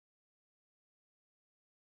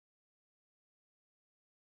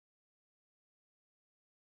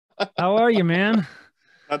How are you, man?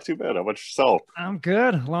 Not too bad. How about yourself? I'm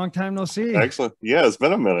good. Long time no see. Excellent. Yeah, it's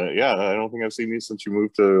been a minute. Yeah, I don't think I've seen you since you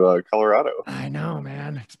moved to Colorado. I know,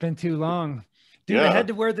 man. It's been too long. Dude, I Yeah, had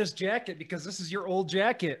to wear this jacket because this is your old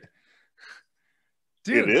jacket.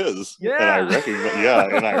 it Dude, is. And I yeah. recognize.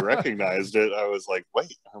 Yeah, and I recognized it. I was like,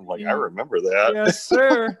 wait. I'm like, I remember that. Yes,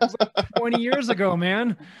 sir. It was like 20 years ago,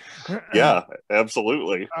 man. Yeah,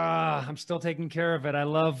 absolutely. I'm still taking care of it. I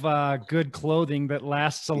love good clothing that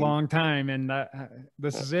lasts a long time, and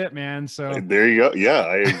this is it, man. So, There you go. Yeah,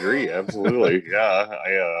 I agree. Absolutely. Yeah,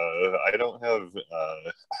 I don't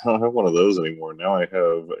have one of those anymore. Now I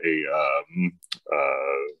have a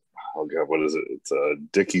oh god, what is it? It's a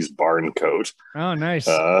Dickies barn coat. oh, nice.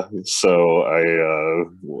 So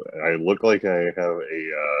I look like I have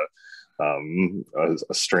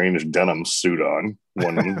a strange denim suit on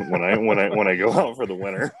when I go out for the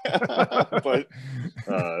winter, but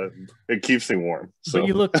it keeps me warm. But So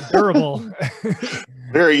you look durable.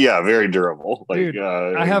 very durable. Like Dude,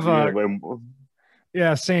 I have a yeah,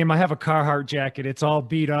 yeah, same. I have a Carhartt jacket. It's all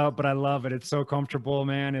beat up, but I love it. It's so comfortable,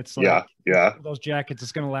 man. It's like yeah, those jackets.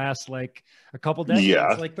 It's gonna last like a couple decades,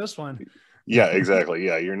 yeah. like this one. Yeah, exactly.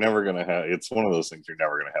 Yeah, you're never gonna have. It's one of those things you're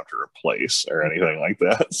never gonna have to replace or anything like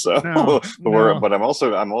that. So, No, no. but I'm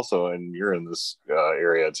also, and you're in this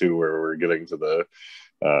area too, where we're getting into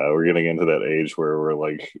that age where we're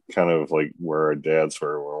like, kind of like where our dads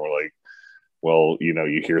were, where we're like, well,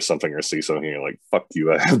 you hear something or see something, you're like, fuck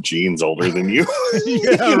you, I have genes older than you.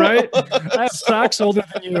 Yeah, You know? right. I have socks older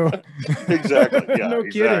than you. Exactly. Yeah, No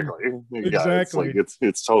kidding. exactly. Yeah, it's like Exactly.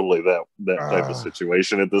 it's totally that type of Uh,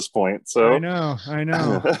 situation at this point. I So know. I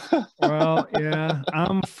know. Well, yeah.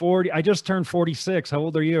 I'm 40. I just turned 46. How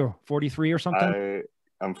old are you? 43 or something?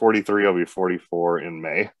 I'm 43. I'll be 44 in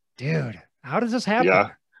May. Dude, how does this happen? Yeah,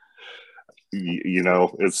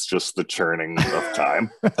 it's just the churning of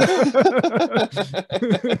time, and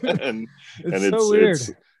It's and so it's weird.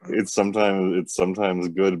 it's it's sometimes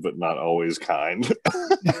good, but not always kind.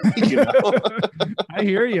 you know. I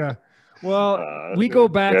hear you. Well, Uh, we go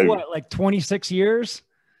back yeah, what, like 26 years?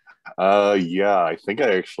 yeah. I think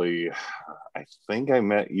I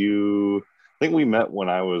met you. I think we met when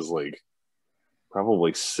I was like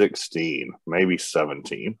probably 16, maybe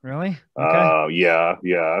 17. Really? Okay. Yeah,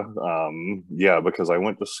 because I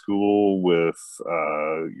went to school with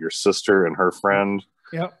your sister and her Yep. friend,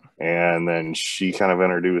 Yep. and then she kind of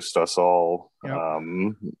introduced us all, Yep.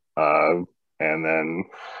 and then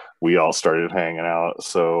we all started hanging out.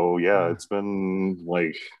 So yeah, Yeah. it's been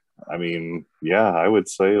like, I mean, yeah, I would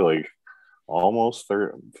say like almost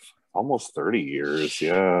 30 years.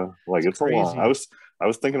 Yeah, like It's it's a long. I crazy. was I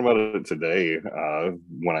was thinking about it today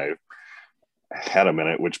when I had a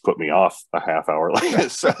minute, which put me off a half hour. Like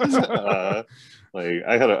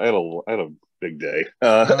I had a big day,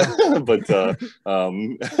 Uh, but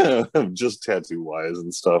just tattoo wise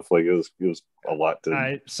and stuff. Like it was a lot to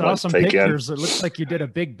I saw some take in. pictures. It looks like you did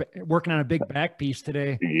working on a big back piece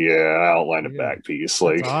today. Yeah, I outlined a Dude, back piece, that's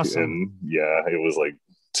like, awesome. and yeah, it was like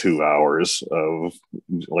 2 hours of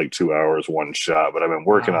like 2 hours one shot, but I've been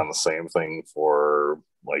working Wow. on the same thing for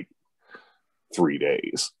like 3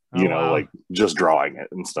 days, Oh, wow. like just drawing it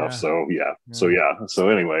and stuff. Yeah. So yeah. So Yeah. yeah. So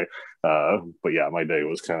anyway, but yeah, my day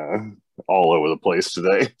was kind of all over the place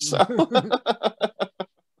today. So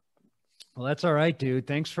Well, that's all right, dude.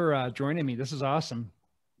 Thanks for joining me. This is awesome.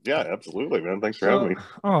 yeah, absolutely, man. Thanks for having So, me.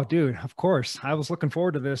 oh, dude, of course. I was looking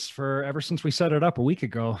forward to this for ever since we set it up a week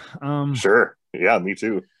ago. Sure. Yeah, me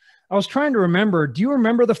too. I was trying to remember. Do you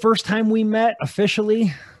remember the first time we met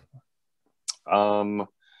officially? Um,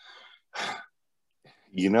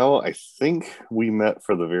 I think we met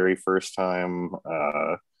for the very first time.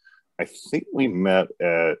 I think we met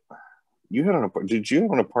at did you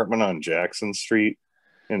have an apartment on Jackson Street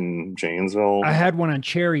in I Janesville? had one on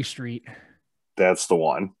Cherry Street. That's the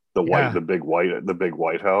one. Yeah. The big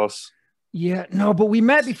white house. Yeah. No, but we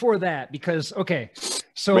met before that because, okay.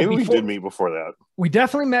 So Maybe we before did meet before that. we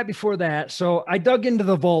definitely met before that. So I dug into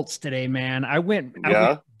the vaults today, man. I went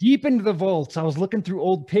Yeah. deep into the vaults. I was looking through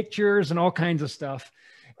old pictures and all kinds of stuff.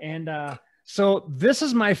 And so this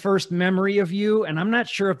is my first memory of you. And I'm not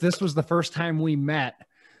sure if this was the first time we met,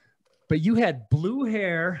 but you had blue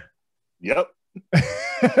hair Yep.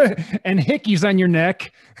 and hickeys on your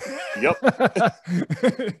neck.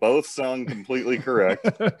 Yep. Both sound completely correct.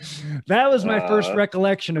 That was my first Uh,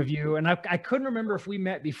 recollection of you. And I couldn't remember if we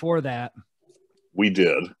met before that. we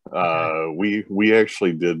did. Okay. We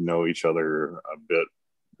actually did know each other a bit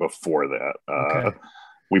before that. Okay.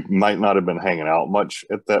 we might not have been hanging out much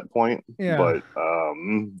at that point, Yeah. but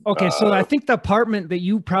okay, so I think the apartment that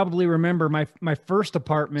you probably remember, my first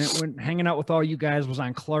apartment when hanging out with all you guys was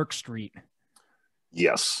on Clark Street.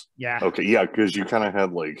 yes. Yeah. Okay, yeah, because you kind of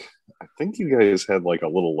had like, I think you guys had like a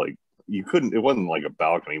little like, you couldn't, it wasn't like a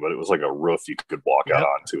balcony, but it was like a roof you could walk out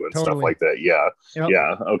onto and stuff like that. Yeah.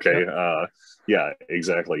 Yeah. Okay. Yeah,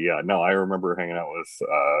 exactly. Yeah. No, I remember hanging out with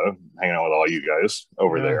all you guys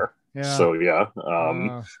over there. Yeah. So yeah.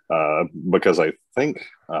 Because I think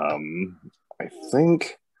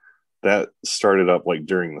that started up like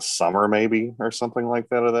during the summer maybe or something like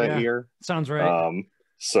that of that year. Sounds right.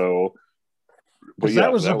 So but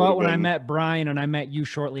that was about when I met Brian, and I met you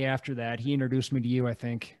shortly after that. He introduced me to you, I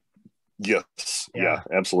think. Yes. Yeah,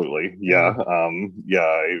 absolutely. Yeah. I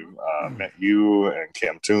met you and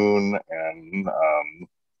Cam Toon, and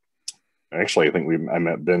actually, I think I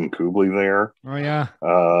met Ben Kubley there. Oh yeah.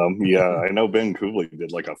 Yeah, I know Ben Kubley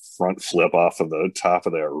did like a front flip off of the top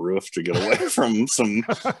of that roof to get away from some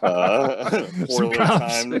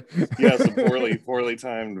poorly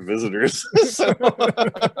timed visitors. So,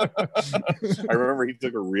 I remember he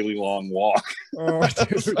took a really long walk. Oh,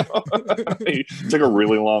 he took a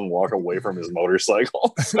really long walk away from his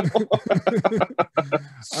motorcycle. So.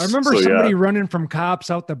 I remember somebody running from cops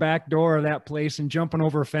out the back door of that place and jumping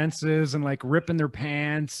over fences and like ripping their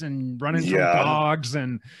pants and running from dogs,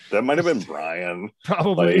 and that might have been Brian.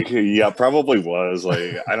 Probably. Like, probably was.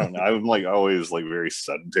 Like, I don't know. I'm like always like very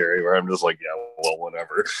sedentary where I'm just like, yeah, well,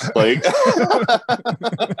 whatever. Like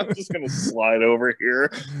I'm just gonna slide over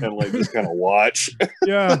here and like just kind of watch.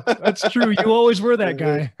 Yeah, that's true. You always were that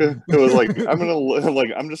guy. It was like I'm gonna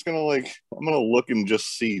look and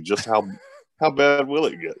just see just how bad will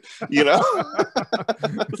it get, you know?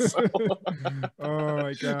 So, oh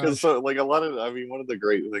my god! Because so like one of the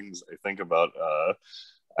great things I think about,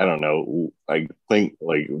 I don't know, I think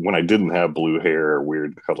like when I didn't have blue hair or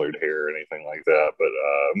weird colored hair or anything like that,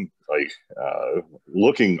 but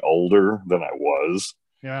looking older than I was,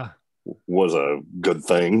 was a good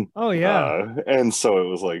thing. Oh yeah. And so it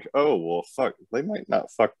was like, oh well, fuck, they might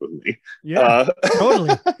not fuck with me. Yeah,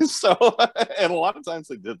 totally. So and a lot of times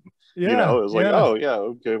they didn't. Yeah, you know, it was like, oh yeah,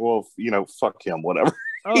 okay, well, you know, fuck him, whatever.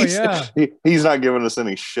 Oh he's not giving us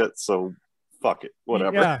any shit, so fuck it,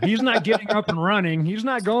 whatever. Yeah, he's not getting up and running. He's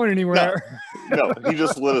not going anywhere. No, he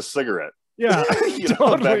just lit a cigarette. Yeah, you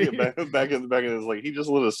know, back in his like he just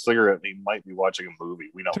lit a cigarette and he might be watching a movie.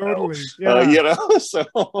 We don't know. Yeah. You know, so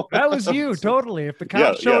that was you totally. If the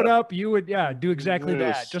cops showed up, you would do exactly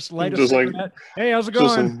that. Just light a cigarette. Like, hey, how's it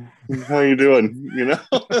going? Like, how you doing? You know,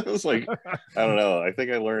 it was like I don't know. I think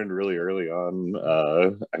I learned really early on.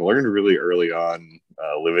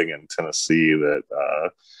 Living in Tennessee that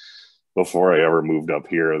before I ever moved up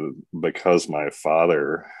here, because my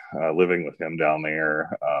father, living with him down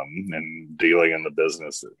there and dealing in the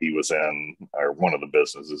business that he was in, or one of the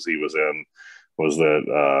businesses he was in, was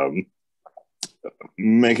that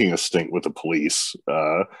making a stink with the police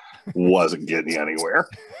wasn't getting you anywhere.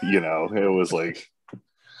 You know, it was like,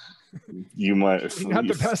 you might not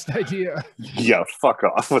the best idea. Yeah, fuck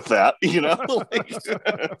off with that. You know, like,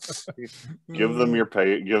 give them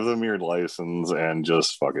your license and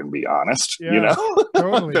just fucking be honest. Yeah, you know,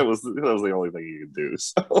 totally. that was the only thing you could do.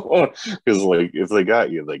 So, because like if they got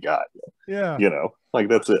you, they got you. Yeah, you know, like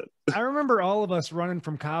that's it. I remember all of us running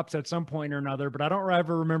from cops at some point or another, but I don't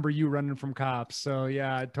ever remember you running from cops. So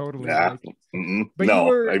yeah, totally. Nah, but you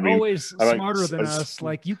were always smarter than us.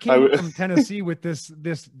 Like you came from Tennessee with this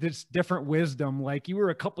different wisdom. Like you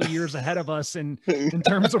were a couple of years ahead of us in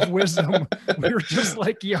terms of wisdom. We were just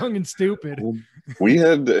like young and stupid. We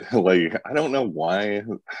had like, I don't know why,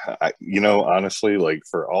 honestly, like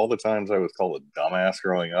for all the times I was called a dumbass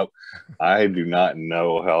growing up, I do not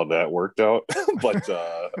know how that worked out, but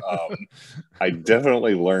I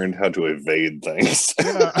definitely learned how to evade things.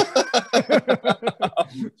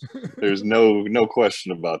 There's no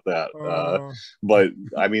question about that. But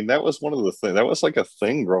I mean, that was one of the things, that was like a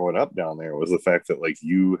thing growing up down there, was the fact that like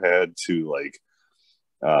you had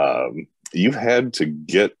to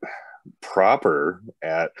get proper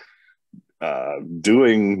at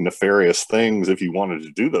doing nefarious things if you wanted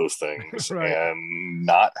to do those things, right, and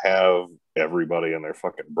not have everybody and their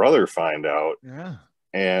fucking brother find out. Yeah.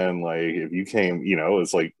 And like if you came,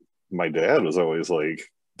 it's like my dad was always like,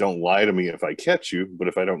 don't lie to me if I catch you, but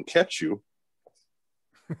if I don't catch you,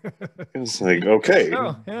 it's like, okay.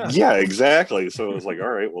 Yeah, exactly. So it was like, all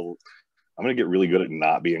right, well, I'm gonna get really good at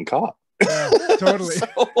not being caught. Yeah, totally.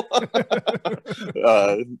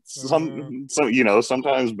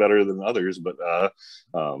 Sometimes better than others, but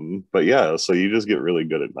so you just get really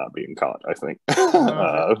good at not being caught, I think.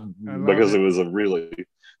 Because it was a really,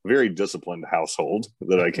 very disciplined household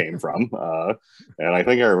that I came from. And I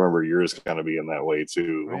think I remember yours kind of being that way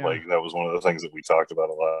too. Oh, yeah. Like that was one of the things that we talked about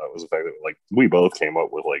a lot, was the fact that like we both came up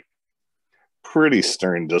with like pretty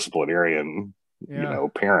stern disciplinarian, you know,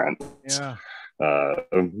 parents. Yeah.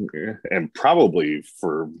 And probably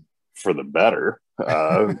for the better,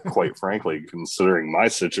 quite frankly, considering my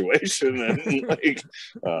situation and like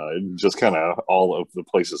just kind of all of the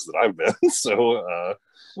places that I've been. So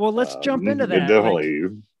well, let's jump into that. It definitely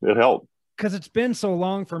it helped, because it's been so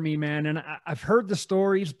long for me, man. And I've heard the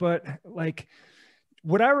stories, but like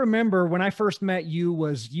what I remember when I first met you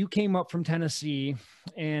was you came up from Tennessee,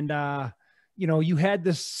 and you know, you had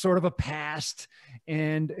this sort of a past,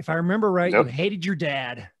 and if I remember right, you hated your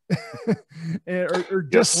dad. or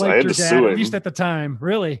disliked your dad, at least at the time.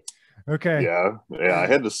 Really? Okay. Yeah. I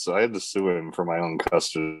had to sue him for my own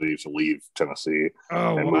custody to leave Tennessee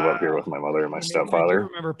and move up here with my mother and my stepfather. I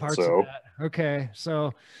remember parts of that. Okay.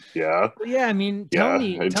 So yeah. I mean, tell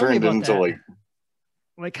me about that.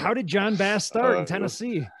 Like how did John Bass start in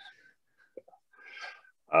Tennessee?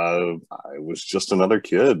 I was just another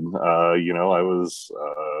kid. You know, I was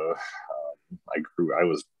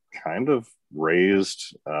kind of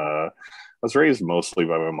raised. I was raised mostly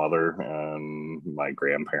by my mother and my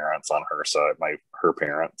grandparents on her side, her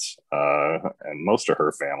parents, and most of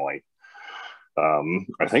her family.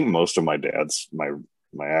 I think most of my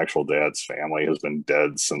actual dad's family has been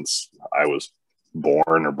dead since I was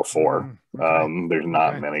born or before. Okay. There's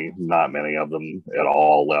not many of them at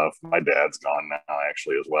all left. My dad's gone now,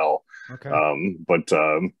 actually, as well. Okay.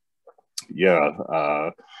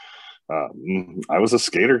 I was a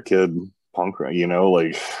skater kid, punk, you know,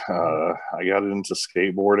 like I got into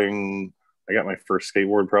skateboarding. I got my first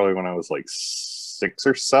skateboard probably when I was like 6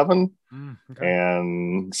 or 7,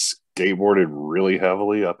 and skateboarded really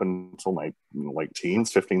heavily up until my like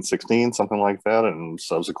teens, 15, 16, something like that. And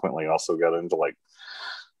subsequently also got into like,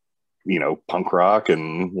 you know, punk rock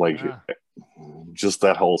and like just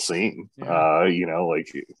that whole scene, you know,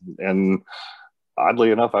 like, and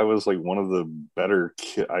oddly enough, I was like one of the better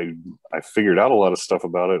kids. I figured out a lot of stuff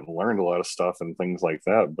about it and learned a lot of stuff and things like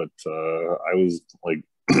that. But I was like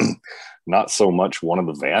not so much one of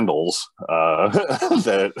the vandals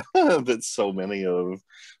that so many of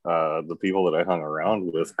the people that I hung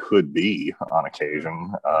around with could be on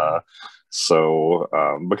occasion. So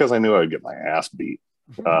because I knew I'd get my ass beat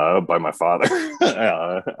by my father,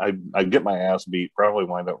 I'd get my ass beat, probably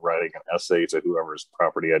wind up writing an essay to whoever's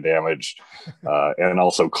property I damaged, and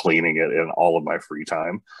also cleaning it in all of my free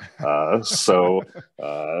time. So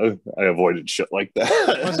I avoided shit like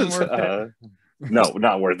that. Wasn't worth it. No,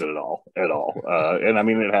 not worth it at all. And I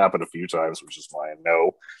mean, it happened a few times, which is why I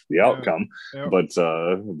know the outcome. But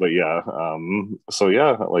yeah. So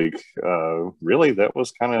yeah, like really, that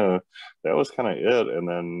was kind of it. And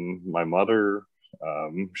then my mother,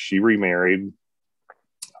 she remarried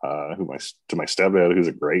to my stepdad, who's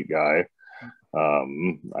a great guy.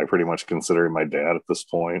 I pretty much consider him my dad at this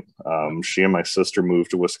point. She and my sister moved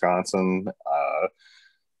to Wisconsin.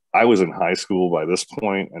 I was in high school by this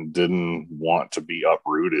point and didn't want to be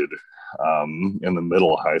uprooted in the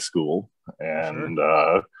middle of high school. And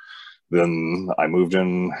then I moved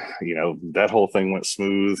in, you know, that whole thing went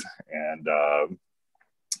smooth. And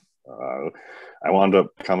I wound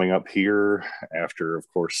up coming up here after, of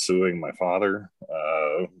course, suing my father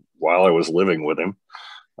while I was living with him,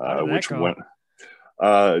 which went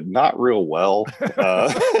not real well.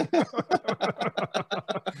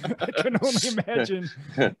 I can only imagine.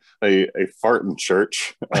 A fart in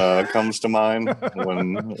church comes to mind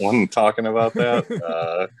when talking about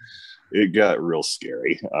that. It got real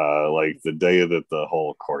scary. Like the day that the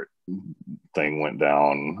whole court thing went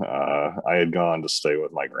down, I had gone to stay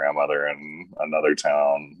with my grandmother in another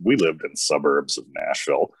town. We lived in suburbs of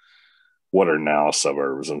Nashville, what are now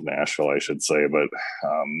suburbs of Nashville, I should say. But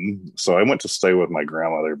so I went to stay with my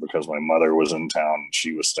grandmother because my mother was in town and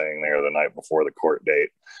she was staying there the night before the court date.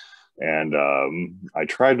 And I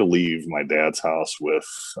tried to leave my dad's house with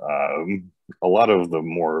a lot of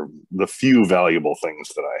the few valuable things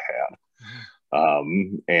that I had.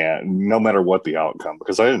 And no matter what the outcome,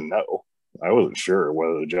 because I didn't know, I wasn't sure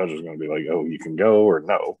whether the judge was going to be like, oh, you can go, or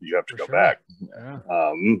no, you have to go back. Yeah.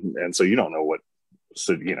 And so you don't know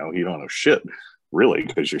so, you know, you don't know shit really,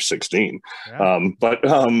 because you're 16. Yeah.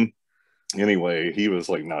 Anyway, he was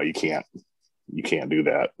like, no, you can't do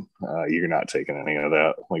that. You're not taking any of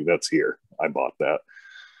that. Like, that's here. I bought that.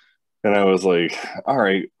 And I was like, all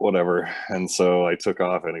right, whatever. And so I took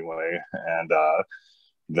off anyway. And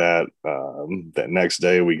that next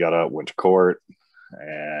day we got up, went to court,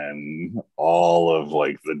 and all of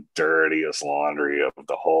like the dirtiest laundry of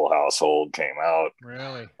the whole household came out.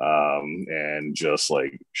 Really? And just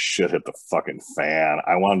like shit hit the fucking fan.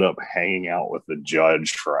 I wound up hanging out with the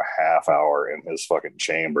judge for a half hour in his fucking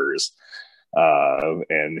chambers.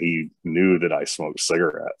 And he knew that I smoked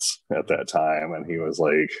cigarettes at that time. And he was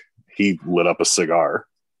like, he lit up a cigar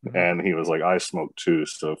and he was like, I smoke too,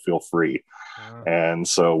 so feel free. And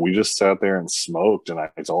so we just sat there and smoked. And I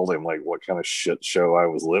told him like what kind of shit show I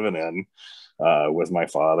was living in with my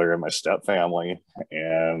father and my step family.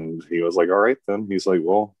 And he was like, all right, then. He's like,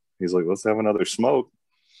 let's have another smoke.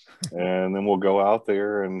 And then we'll go out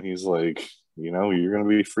there. And he's like, you know, you're going to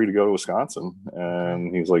be free to go to Wisconsin.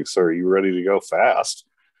 And he's like, sir, are you ready to go fast?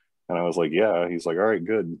 And I was like, yeah. He's like, all right,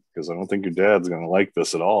 good. Because I don't think your dad's going to like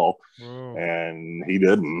this at all. Whoa. And he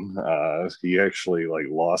didn't. He actually like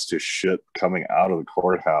lost his shit coming out of the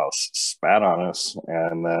courthouse, spat on us.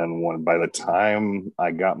 And then by the time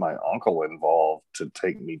I got my uncle involved to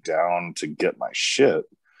take me down to get my shit,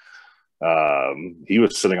 he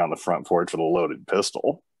was sitting on the front porch with a loaded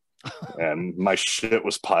pistol. And my shit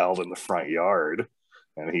was piled in the front yard,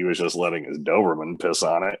 and he was just letting his Doberman piss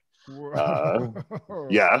on it.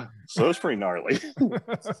 Yeah, so it was pretty gnarly.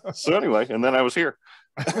 So anyway, and then I was here.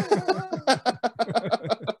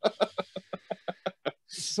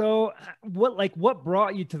 So what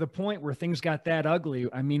brought you to the point where things got that ugly?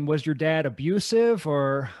 I mean, was your dad abusive,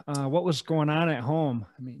 or what was going on at home?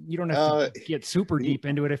 I mean, you don't have to get super deep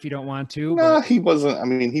into it if you don't want to. No, but he wasn't. I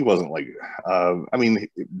mean, he wasn't like, I mean,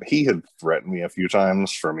 he had threatened me a few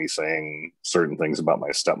times for me saying certain things about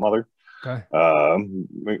my stepmother. Okay.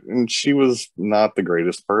 And she was not the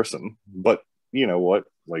greatest person, but you know what?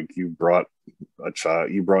 Like you brought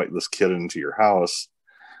this kid into your house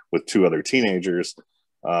with two other teenagers.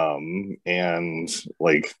 And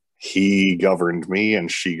like he governed me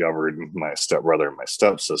and she governed my stepbrother and my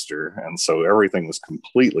stepsister. And so everything was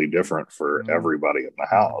completely different for everybody in the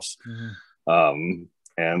house.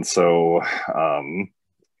 And so,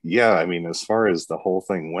 yeah, I mean, as far as the whole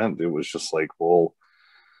thing went, it was just like, well,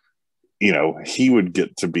 you know, he would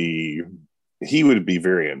be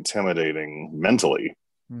very intimidating mentally,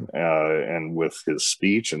 and with his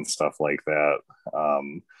speech and stuff like that.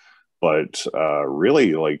 But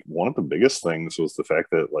really, like, one of the biggest things was the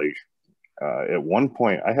fact that, like, at one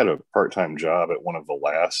point, I had a part-time job at one of the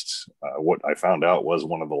last, what I found out was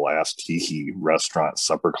one of the last tiki restaurant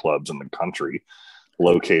supper clubs in the country,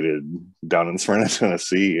 located down in Smyrna,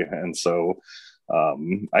 Tennessee. And so I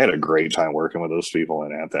had a great time working with those people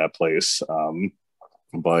and at that place.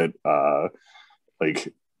 But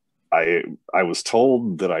like, I was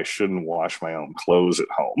told that I shouldn't wash my own clothes at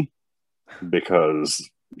home because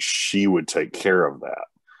she would take care of that.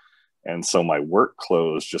 And so my work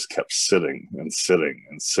clothes just kept sitting and sitting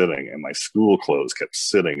and sitting, and my school clothes kept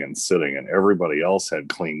sitting and sitting, and everybody else had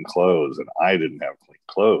clean clothes and I didn't have clean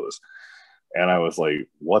clothes. And I was like,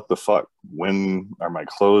 what the fuck? When are my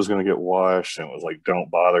clothes going to get washed? And it was like,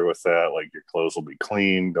 don't bother with that. Like, your clothes will be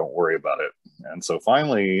clean. Don't worry about it. And so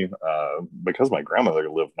finally, because my grandmother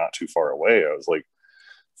lived not too far away, I was like,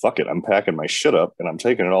 fuck it. I'm packing my shit up and I'm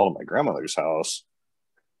taking it all to my grandmother's house.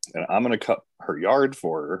 And I'm going to cut her yard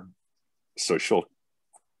for her so she'll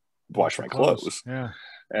wash my clothes. Yeah.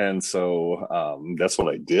 And so that's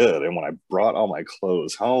what I did. And when I brought all my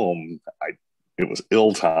clothes home, it was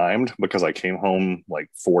ill-timed because I came home like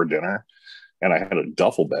for dinner and I had a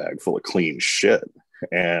duffel bag full of clean shit.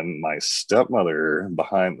 And my stepmother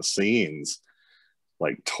behind the scenes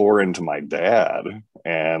like tore into my dad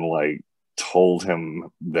and like told him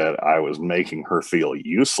that I was making her feel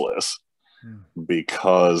useless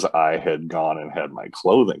because I had gone and had my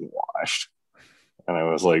clothing washed. And I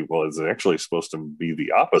was like, well, it's actually supposed to be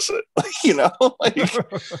the opposite. You know, like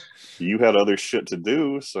you had other shit to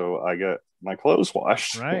do. So I got my clothes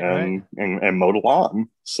washed and mowed a lawn.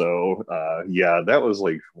 So yeah, that was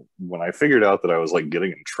like when I figured out that I was like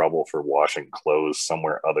getting in trouble for washing clothes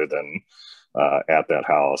somewhere other than at that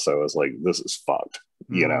house. I was like, this is fucked.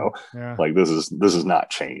 You know, like this is not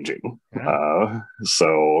changing. Yeah.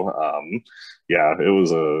 Yeah, it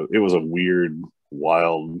was a weird,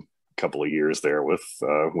 wild couple of years there with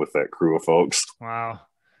that crew of folks. Wow.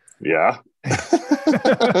 Yeah.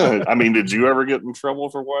 I mean, did you ever get in trouble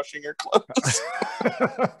for washing your clothes?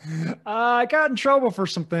 I got in trouble for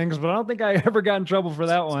some things, but I don't think I ever got in trouble for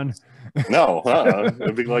that one. No,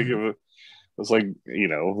 it'd be like if it's like, you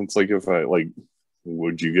know, it's like if I like,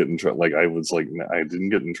 would you get in trouble? Like I was like, I didn't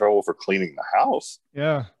get in trouble for cleaning the house.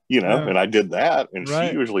 Yeah. You know, and I did that, and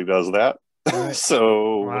she usually does that. Right.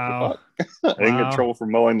 So wow. I didn't get in trouble for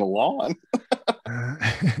mowing the lawn.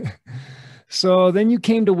 So then you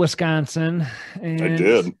came to Wisconsin, I and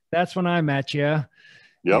did. that's when I met you.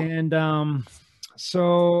 Yep. And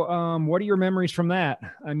what are your memories from that?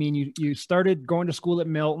 I mean, you started going to school at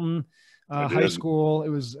Milton High School. It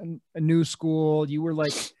was a new school. You were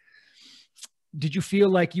like, did you feel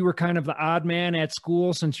like you were kind of the odd man at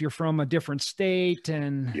school since you're from a different state?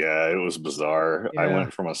 And yeah, it was bizarre. Yeah. I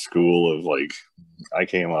went from a school of like, I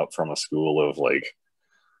came up from a school of like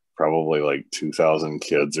probably like 2,000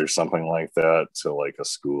 kids or something like that to like a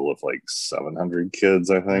school of like 700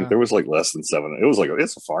 kids. I think there was like less than seven. It was like,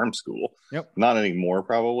 it's a farm school. Yep. Not anymore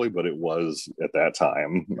probably, but it was at that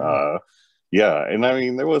time. Yeah. And I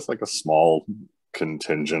mean, there was like a small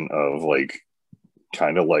contingent of like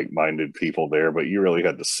kind of like-minded people there, but you really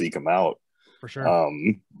had to seek them out. For sure.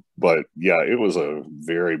 But yeah, it was a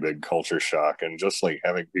very big culture shock, and just like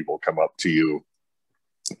having people come up to you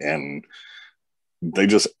and they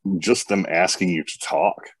just them asking you to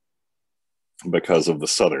talk because of the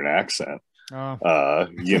Southern accent.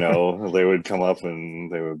 You know, they would come up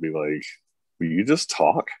and they would be like, will you just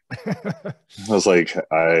talk? I was like,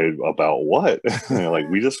 about what? Like,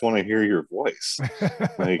 we just want to hear your voice.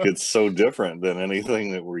 Like, it's so different than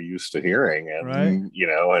anything that we're used to hearing. And, right. You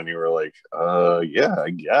know, and you were like, yeah,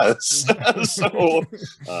 I guess.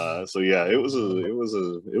 So yeah, it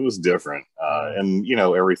was different. And, you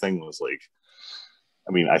know, everything was like,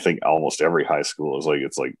 I mean, I think almost every high school is like,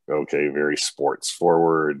 it's like, okay, very sports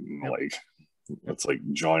forward and like, it's like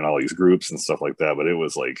join all these groups and stuff like that. But it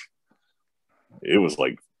was like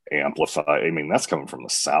amplified. I mean, that's coming from the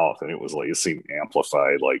South, and it was like, it seemed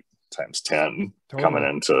amplified like times 10 coming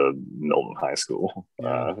into Milton High School.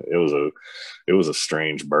 It was a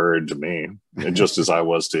strange bird to me, and just as I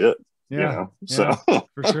was to it. You know? So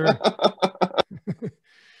for sure.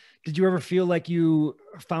 Did you ever feel like you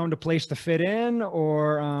found a place to fit in,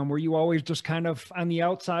 or were you always just kind of on the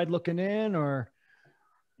outside looking in? Or,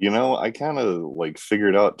 you know, I kind of like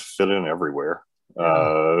figured out to fit in everywhere.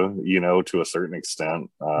 You know, to a certain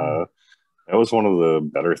extent. That was one of the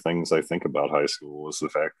better things I think about high school, was the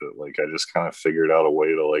fact that like I just kind of figured out a way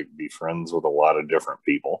to like be friends with a lot of different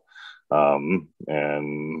people. And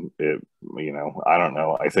it, you know, I don't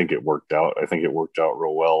know, I think it worked out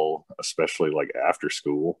real well, especially like after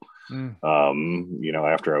school, you know,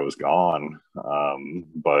 after I was gone.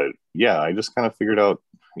 But yeah, I just kind of figured out,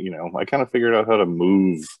 you know, how to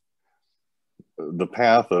move the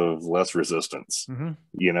path of less resistance,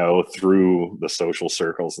 you know, through the social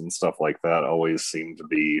circles and stuff like that always seemed to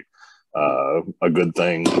be a good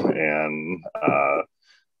thing. And,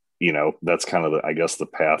 you know, that's kind of I guess the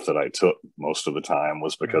path that I took most of the time,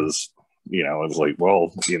 was because, you know, it was like,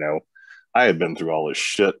 well, you know, I had been through all this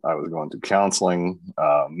shit. I was going through counseling.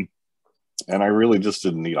 And I really just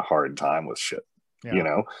didn't need a hard time with shit. You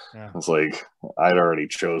know, it's like, I'd already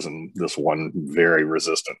chosen this one very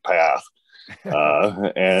resistant path.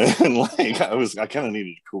 And like I kind of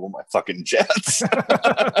needed to cool my fucking jets.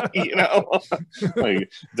 You know, like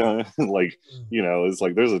you know, it's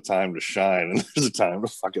like there's a time to shine and there's a time to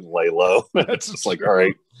fucking lay low. It's just like, all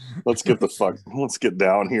right, let's get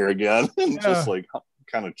down here again and just like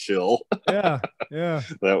kind of chill. That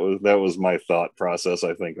was my thought process,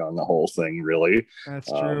 I think, on the whole thing, really.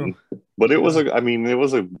 That's true. But it was like,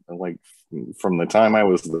 from the time I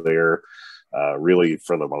was there, really,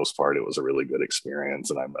 for the most part, it was a really good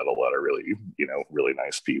experience, and I met a lot of really, you know, really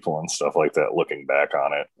nice people and stuff like that. Looking back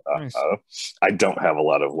on it, nice. I don't have a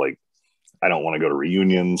lot of like, I don't want to go to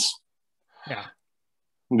reunions,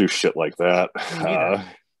 do shit like that.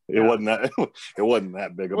 It wasn't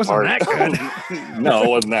that big a part. That good. No, it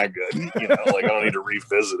wasn't that good. You know, like I don't need to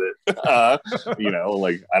revisit it. You know,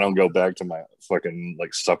 like I don't go back to my fucking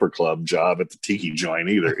like supper club job at the tiki joint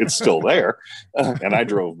either. It's still there. And I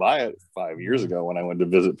drove by it 5 years ago when I went to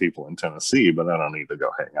visit people in Tennessee, but I don't need to go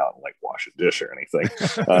hang out and like wash a dish or anything.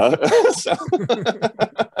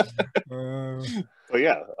 But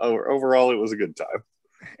yeah, overall it was a good time.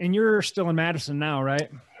 And you're still in Madison now,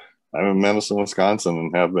 right? I'm in Madison, Wisconsin,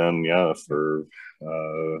 and have been, for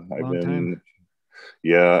I've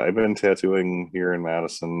been tattooing here in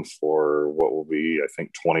Madison for what will be, I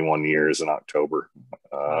think, 21 years in October.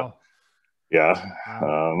 Wow.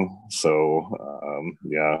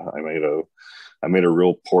 I made a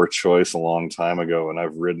real poor choice a long time ago, and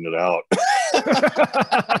I've ridden it out.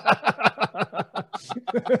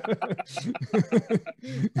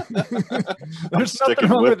 There's nothing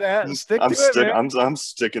wrong with that. I'm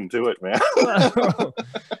sticking to it, man.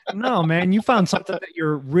 No, man, you found something that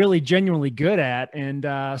you're really genuinely good at. And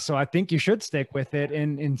so I think you should stick with it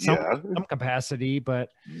in some capacity. But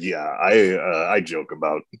yeah, I joke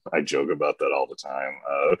about that all the time.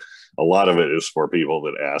 A lot of it is for people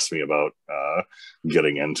that ask me about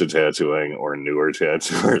getting into tattooing or newer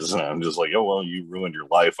tattooers, and I'm just like, oh well, you ruined your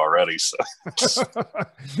life already, so I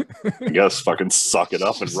guess fucking suck it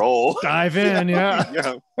up and roll. Dive in,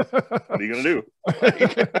 yeah. What are you gonna do?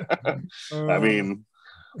 I mean,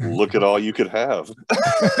 look at all you could have.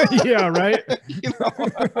 Yeah, right.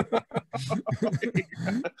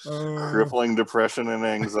 Crippling depression and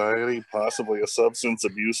anxiety, possibly a substance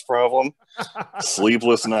abuse problem,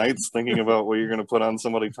 sleepless nights thinking about what you're going to put on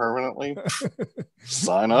somebody permanently.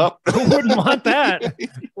 Sign up. Who wouldn't want that?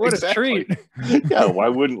 What exactly. A treat. Yeah, why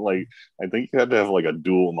wouldn't, like, I think you had to have like a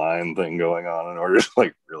dual mind thing going on in order to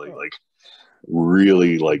like really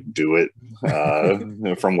like do it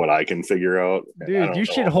from what I can figure out. Dude, you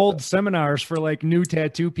should hold seminars for like new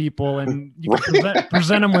tattoo people, and you can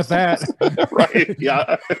present them with that. Right.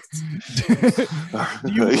 Yeah.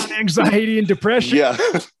 Do you want anxiety and depression? Yeah.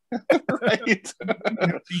 Right. You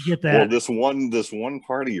get that. Well, this one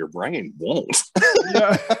part of your brain won't.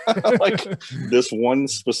 Yeah. Like this one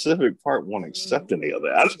specific part won't accept any of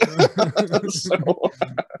that.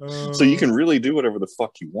 So you can really do whatever the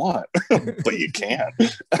fuck you want, but you can't.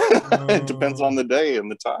 It depends on the day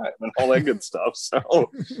and the time and all that good stuff.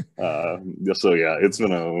 So yeah,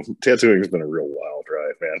 tattooing's been a real wild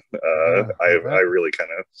ride, man. I really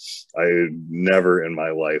I never in my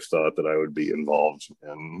life thought that I would be involved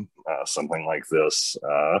in something like this,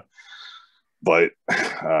 but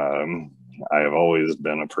I have always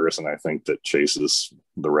been a person, I think, that chases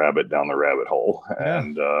the rabbit down the rabbit hole. Yeah.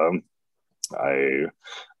 And I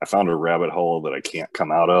found a rabbit hole that I can't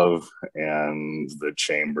come out of, and the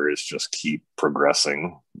chambers just keep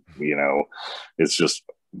progressing. It just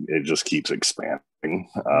keeps expanding.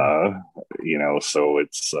 So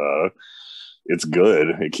it's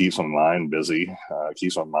good. It keeps my mind busy,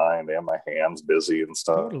 keeps my mind and my hands busy and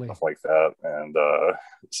stuff like that. And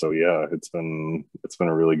so yeah, it's been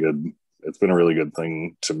a really good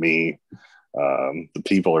thing to me. The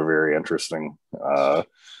people are very interesting.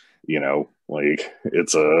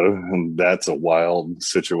 That's a wild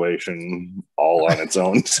situation all on its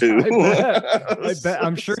own too. I bet.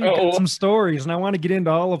 I'm sure you got some stories, and I want to get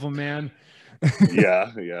into all of them, man.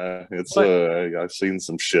 Yeah. It's I've seen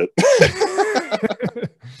some shit.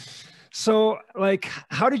 So, like,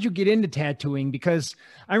 how did you get into tattooing? Because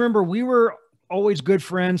I remember we were always good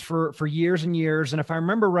friends for years and years. And if I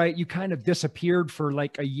remember right, you kind of disappeared for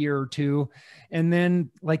like a year or two. And then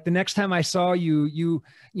like the next time I saw you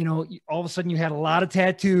all of a sudden you had a lot of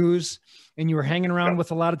tattoos and you were hanging around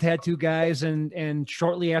with a lot of tattoo guys. And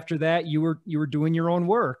shortly after that, you were doing your own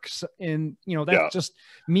work. And, that's just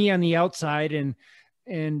me on the outside.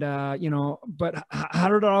 But how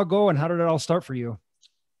did it all go, and how did it all start for you?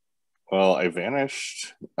 Well, I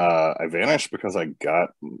vanished because I got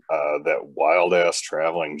that wild ass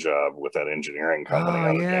traveling job with that engineering company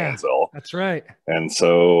out of Gainesville. That's right. And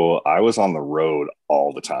so I was on the road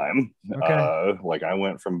all the time. Okay. Like I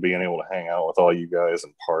went from being able to hang out with all you guys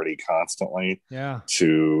and party constantly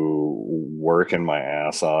to working my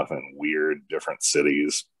ass off in weird different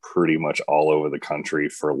cities pretty much all over the country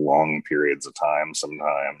for long periods of time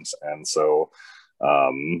sometimes. And so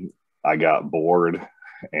I got bored.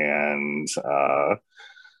 And I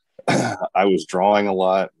was drawing a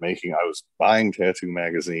lot, I was buying tattoo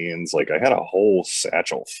magazines. Like I had a whole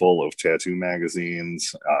satchel full of tattoo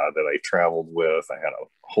magazines that I traveled with. I had a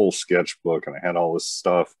whole sketchbook and I had all this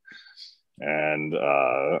stuff. And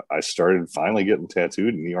I started finally getting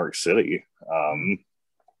tattooed in New York City.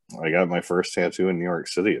 I got my first tattoo in New York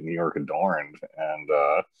City at New York Adorned. And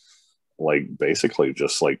basically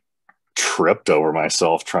just tripped over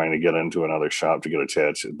myself trying to get into another shop to get a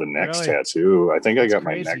tattoo. The next tattoo. I think I got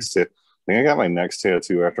my next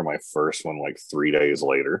tattoo after my first one 3 days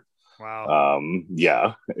later. Wow.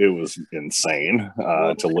 Yeah, it was insane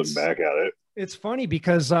to look back at it. It's funny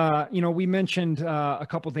because we mentioned a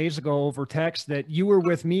couple days ago over text that you were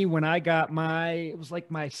with me when I got my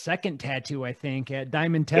second tattoo, I think, at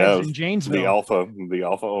Diamond Ted's in Janesville. The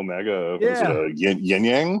Alpha Omega. Was it a yin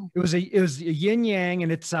yang? It was a yin yang,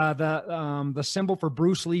 and it's the symbol for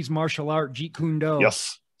Bruce Lee's martial art, Jeet Kune Do.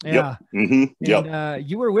 Yes. Yeah. Yep. Mm-hmm. And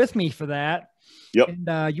you were with me for that. Yep.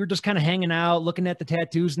 And you were just kind of hanging out, looking at the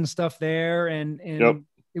tattoos and stuff there, and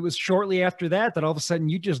it was shortly after that all of a sudden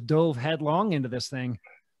you just dove headlong into this thing.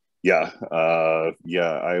 Yeah.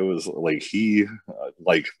 I was like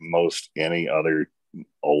most any other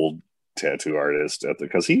old tattoo artist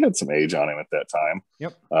because he had some age on him at that time.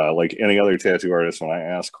 Yep. Like any other tattoo artist, when I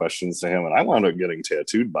asked questions to him, and I wound up getting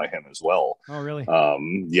tattooed by him as well. Oh, really?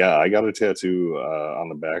 Yeah, I got a tattoo on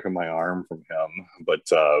the back of my arm from him. But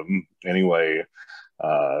anyway,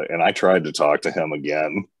 and I tried to talk to him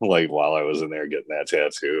again, like while I was in there getting that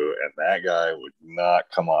tattoo, and that guy would not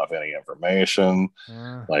come off any information.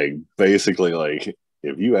 Like basically, like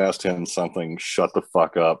if you asked him something, shut the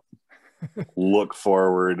fuck up, look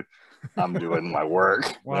forward. I'm doing my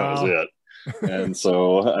work. Wow. That was it. And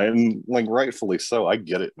so, and like rightfully so, I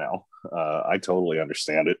get it now. I totally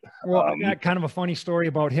understand it. Well, I got kind of a funny story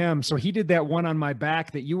about him. So he did that one on my back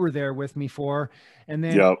that you were there with me for. And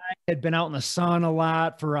then I had been out in the sun a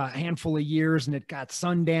lot for a handful of years, and it got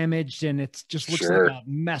sun damaged, and it just looks like a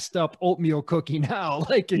messed up oatmeal cookie now.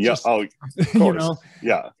 Like it just, you know,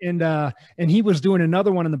 and he was doing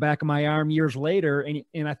another one in the back of my arm years later.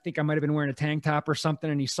 And I think I might've been wearing a tank top or something.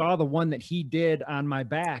 And he saw the one that he did on my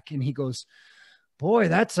back, and he goes, "Boy,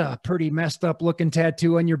 that's a pretty messed up looking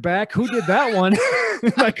tattoo on your back. Who did that one?"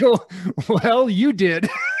 I go, "Well, you did."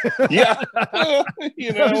 Yeah.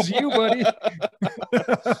 You know, that was you, buddy.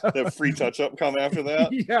 That free touch up come after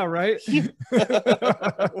that. Yeah, right.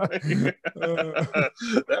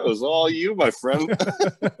 That was all you, my friend.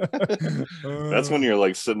 That's when you're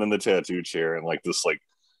like sitting in the tattoo chair and like this, like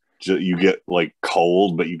you get like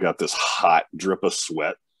cold, but you got this hot drip of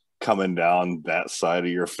sweat coming down that side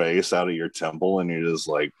of your face out of your temple, and you're just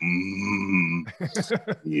like,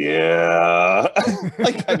 yeah.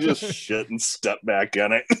 Like I just shit and step back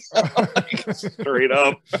in it. Like, straight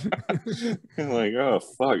up. I'm like, oh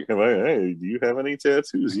fuck, hey, do you have any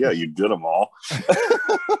tattoos? Yeah, you did them all.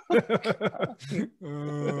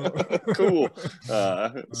 Cool.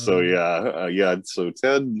 So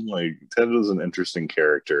Ted was an interesting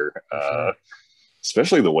character,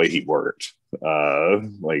 especially the way he worked.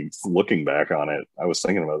 Like looking back on it, I was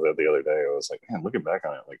thinking about that the other day. I was like, man, looking back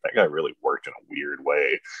on it, like that guy really worked in a weird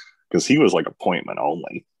way, because he was like appointment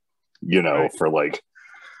only, you know, for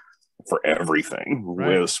everything,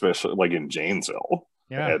 especially like in Janesville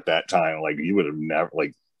at that time. Like you would have never,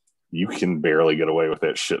 like, you can barely get away with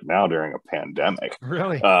that shit now during a pandemic.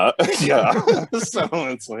 Really? Yeah. So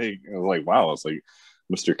it's like, wow, it's like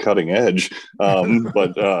Mr. Cutting Edge.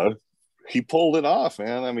 But he pulled it off,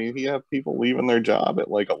 man. I mean, he had people leaving their job at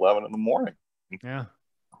like 11 in the morning. Yeah.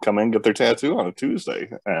 Come in, get their tattoo on a Tuesday,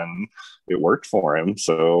 and it worked for him.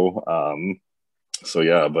 So,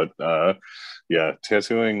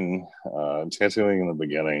 tattooing in the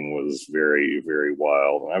beginning was very, very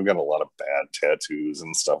wild. And I've got a lot of bad tattoos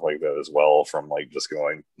and stuff like that as well, from like just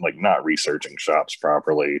going, like not researching shops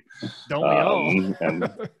properly. Don't we all? And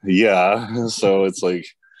yeah, so it's like,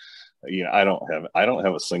 you know, I don't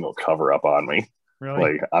have a single cover up on me.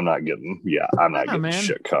 Really? Like I'm not getting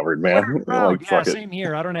shit covered, man. Like, yeah, same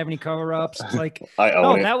here. I don't have any cover-ups. It's like,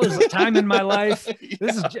 that was a time in my life.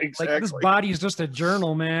 This is exactly. like, this body is just a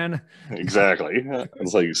journal, man. Exactly.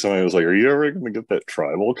 It's like somebody was like, "Are you ever going to get that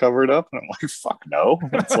tribal covered up?" And I'm like, "Fuck no."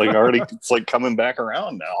 It's like already. It's like coming back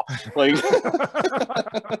around now. Like,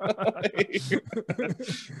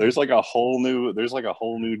 there's a whole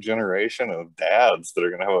new generation of dads that are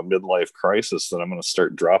going to have a midlife crisis that I'm going to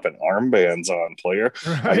start dropping armbands on. Player,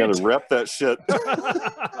 right. I got to rep that shit.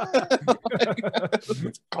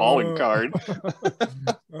 Calling card.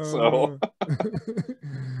 So,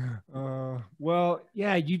 well,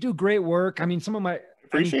 yeah, you do great work. I mean,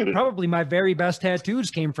 Appreciate it. Probably my very best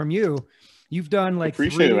tattoos came from you. You've done like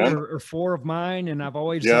 3 or 4 of mine, and I've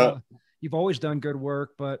always, you've always done good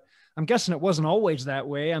work. But I'm guessing it wasn't always that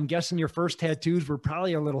way. I'm guessing your first tattoos were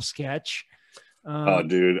probably a little sketch.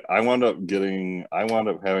 Dude, I wound up having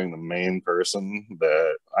the main person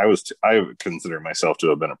that I consider myself to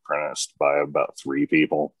have been apprenticed by about 3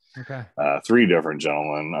 people. Okay. 3 different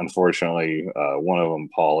gentlemen. Unfortunately, one of them,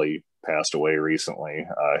 Paulie, passed away recently.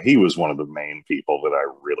 He was one of the main people that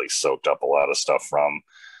I really soaked up a lot of stuff from.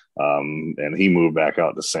 And he moved back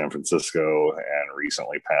out to San Francisco and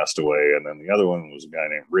recently passed away. And then the other one was a guy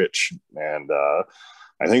named Rich. And,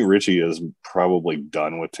 I think Richie is probably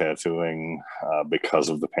done with tattooing because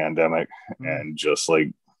of the pandemic, and just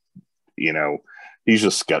like, you know, he's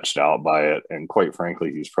just sketched out by it. And quite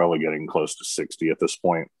frankly, he's probably getting close to 60 at this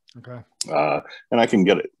point. Okay. And I can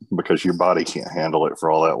get it, because your body can't handle it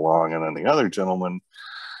for all that long. And then the other gentleman,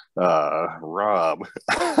 Rob,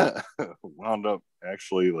 wound up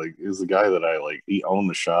actually is the guy that he owned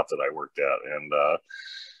the shop that I worked at. And,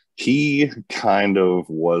 he kind of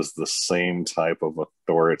was the same type of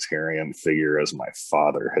authoritarian figure as my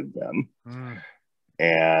father had been.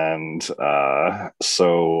 And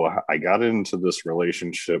so I got into this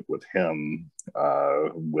relationship with him,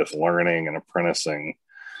 with learning and apprenticing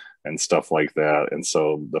and stuff like that. And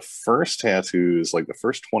so the first tattoos, like the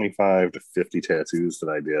first 25 to 50 tattoos that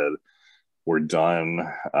I did, were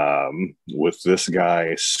done with this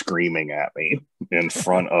guy screaming at me in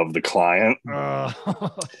front of the client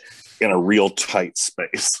in a real tight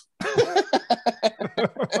space.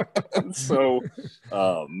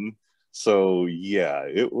 so yeah,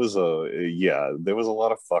 it was there was a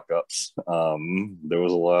lot of fuck ups. There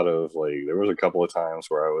was a lot of there was a couple of times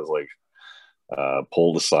where I was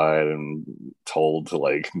pulled aside and told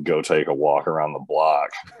to go take a walk around the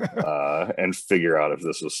block and figure out if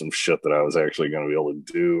this was some shit that I was actually going to be able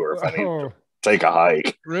to do, or if I need to take a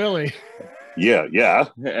hike. Really? Yeah.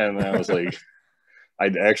 And I was like,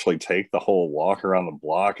 I'd actually take the whole walk around the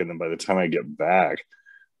block, and then by the time I get back,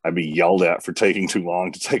 I'd be yelled at for taking too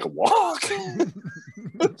long to take a walk.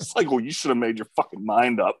 It's like, well, you should have made your fucking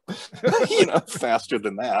mind up, faster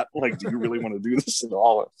than that. Do you really want to do this at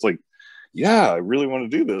all? It's like, yeah, I really want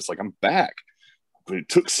to do this. I'm back. But it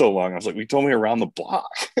took so long. I was like, we told me around the block.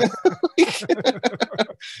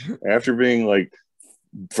 After being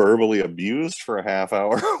verbally abused for a half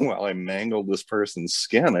hour while I mangled this person's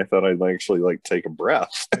skin, I thought I'd actually take a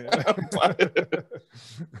breath.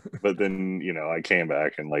 But then, I came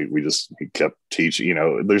back and we kept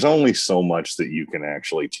teaching. There's only so much that you can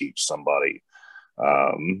actually teach somebody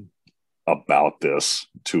about this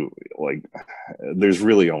there's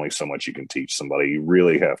really only so much you can teach somebody. You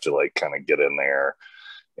really have to kind of get in there,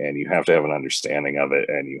 and you have to have an understanding of it,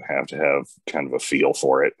 and you have to have kind of a feel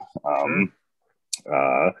for it.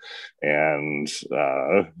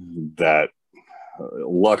 That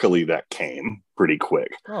luckily that came pretty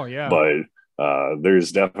quick. Oh yeah. But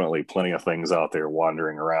there's definitely plenty of things out there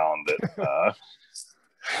wandering around that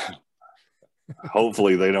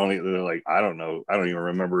hopefully they're I don't know, I don't even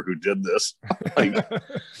remember who did this.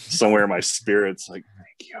 Somewhere in my spirit's thank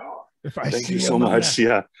you, thank you so much.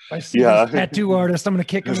 Yeah, if I see this tattoo artist, I'm gonna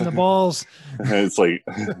kick him in the balls. It's well,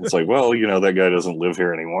 that guy doesn't live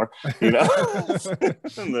here anymore, and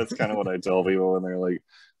that's kind of what I tell people when they're like,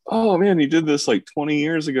 oh man, you did this 20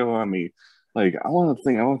 years ago on me. I want to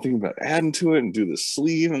think about adding to it and do the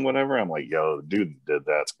sleeve and whatever. I'm like, yo, the dude that did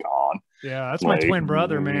that's gone. Yeah, that's my twin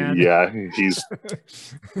brother, man. Yeah, he's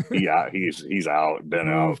out, been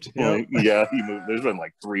out. Yep. Yeah, he moved. There's been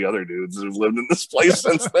 3 other dudes that have lived in this place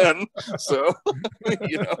since then. So, hate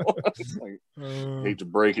to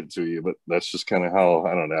break it to you, but that's just kind of how,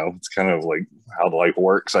 I don't know. It's kind of how life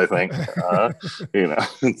works, I think.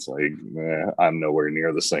 It's I'm nowhere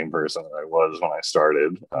near the same person that I was when I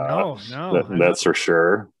started. No, that's for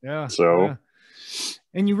sure. Yeah. So. Yeah.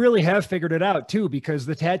 And you really have figured it out too, because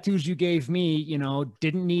the tattoos you gave me,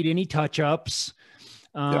 didn't need any touch-ups.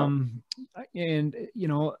 And,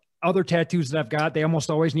 other tattoos that I've got, they almost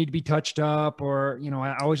always need to be touched up, or,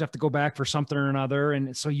 I always have to go back for something or another.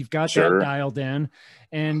 And so you've got that dialed in,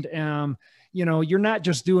 and, you're not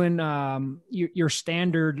just doing your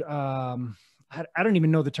standard, I don't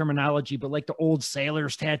even know the terminology, but the old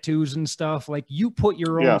sailors tattoos and stuff, you put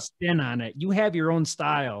your own spin on it. You have your own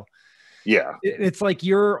style. Yeah, it's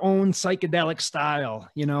your own psychedelic style,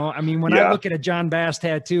 I mean, when I look at a John Bass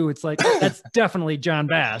tattoo, it's that's definitely John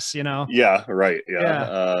Bass, Yeah, right.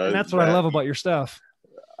 Yeah. And that's what I love about your stuff.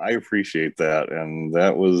 I appreciate that. And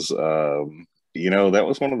that was that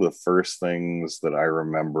was one of the first things that I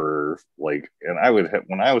remember, and I would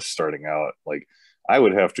when I was starting out, I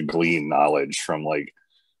would have to glean knowledge from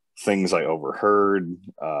things I overheard.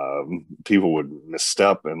 People would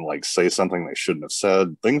misstep and say something they shouldn't have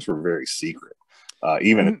said. Things were very secret.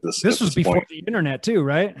 Even at this was before point. The internet too,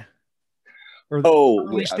 right? Or the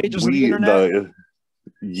early stages of the internet?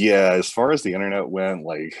 As far as the internet went,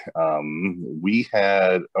 we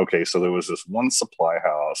had, so there was this one supply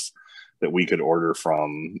house that we could order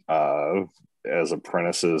from as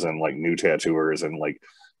apprentices and new tattooers, and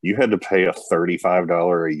you had to pay a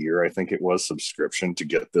 $35 a year, I think it was, subscription to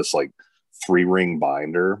get this 3-ring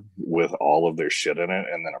binder with all of their shit in it,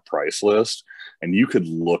 and then a price list. And you could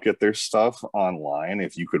look at their stuff online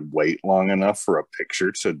if you could wait long enough for a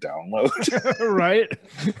picture to download. Right.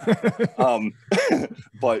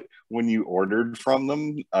 But when you ordered from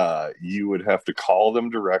them, you would have to call them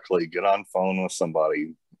directly, get on phone with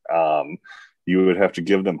somebody. You would have to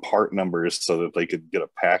give them part numbers so that they could get a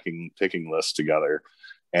picking list together.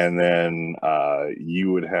 And then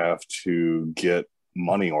you would have to get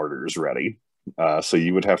money orders ready. So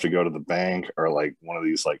you would have to go to the bank or one of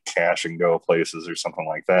these cash and go places or something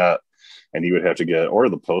like that, and you would have to get, or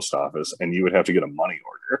the post office, and you would have to get a money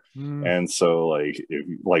order. And so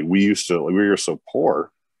like we were so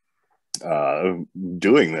poor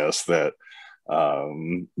doing this that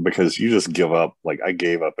because you just give up, like I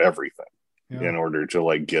gave up everything in order to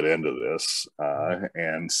like get into this.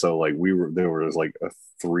 And so like there was like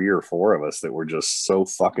 3 or 4 of us that were just so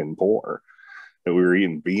fucking poor that we were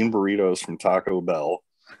eating bean burritos from Taco Bell,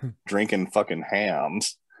 drinking fucking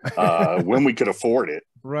hams when we could afford it.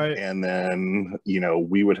 Right. And then,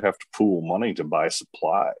 we would have to pool money to buy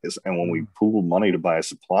supplies. And when we pooled money to buy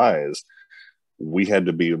supplies, we had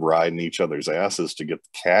to be riding each other's asses to get the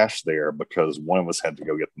cash there because one of us had to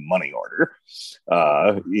go get the money order,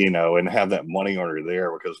 and have that money order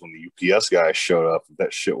there, because when the UPS guy showed up,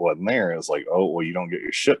 that shit wasn't there. It was like, oh, well, you don't get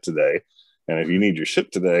your shit today. And if you need your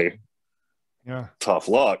shit today, tough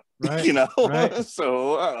luck, right. Right.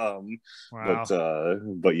 So, wow.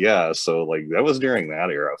 but yeah, so like that was during that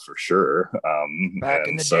era for sure. Back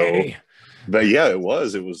in the day. But yeah, it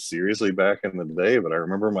was seriously back in the day. But I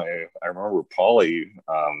remember Paulie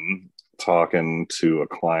talking to a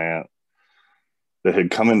client that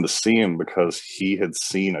had come in to see him because he had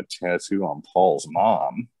seen a tattoo on Paul's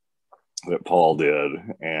mom that Paul did.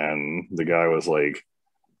 And the guy was like,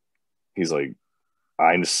 he's like,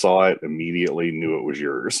 I saw it immediately, knew it was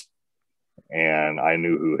yours. And I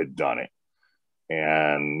knew who had done it.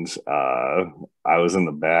 And I was in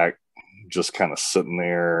the back, just kind of sitting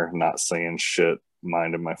there, not saying shit,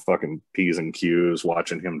 minding my fucking P's and Q's,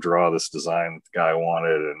 watching him draw this design that the guy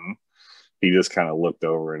wanted. And he just kind of looked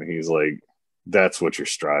over and he's like, that's what you're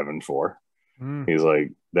striving for. He's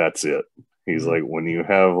like, that's it. He's like, when you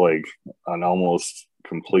have like an almost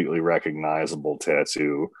completely recognizable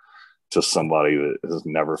tattoo to somebody that has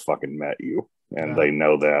never fucking met you and they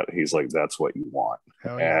know that, he's like, that's what you want.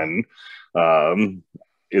 And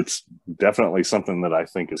it's definitely something that I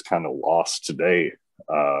think is kind of lost today,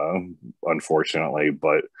 unfortunately,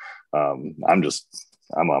 but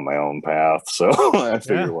I'm on my own path, so I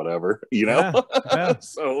figure whatever,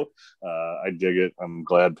 So I dig it. I'm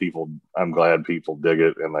glad people dig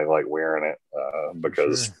it and they like wearing it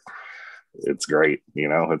because it's great.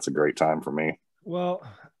 It's a great time for me. Well,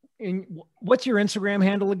 what's your Instagram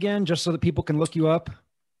handle again, just so that people can look you up?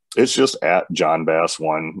 It's just at John Bass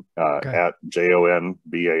 1, at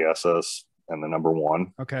JONBASS and the number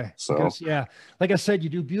 1. Okay. So because, like I said, you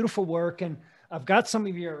do beautiful work, and I've got some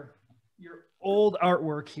of your old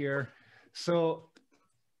artwork here. So,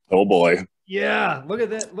 oh boy, yeah, look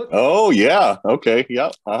at that. Look. Oh yeah, okay,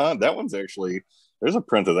 yeah. That one's actually, there's a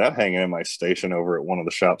print of that hanging in my station over at one of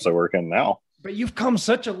the shops I work in now. But you've come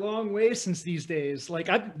such a long way since these days.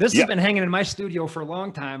 Like this has been hanging in my studio for a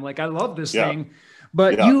long time. Like I love this thing,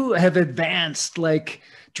 but you have advanced like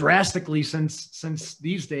drastically since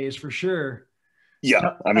these days for sure.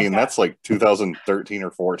 Yeah, I mean that's like 2013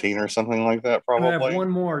 or 14 or something like that. Probably. I have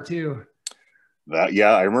one more too.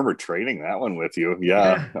 I remember trading that one with you.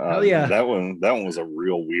 Yeah. Hell yeah. That one was a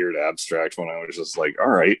real weird abstract one. I was just like, all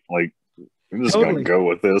right, like I'm just gonna go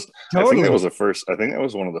with this. I think that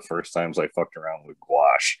was one of the first times I fucked around with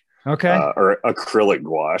gouache. Okay. Or acrylic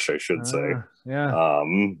gouache, I should say. Yeah.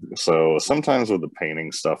 So sometimes with the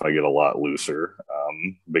painting stuff, I get a lot looser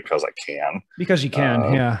because I can. Because you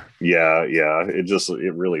can, yeah.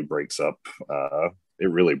 It really breaks up. It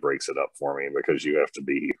really breaks it up for me because you have to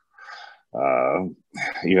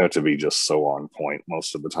be just so on point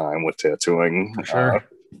most of the time with tattooing. For sure.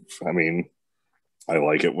 I mean, I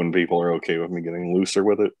like it when people are okay with me getting looser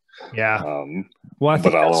with it. Yeah. Well, I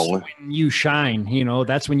think when you shine,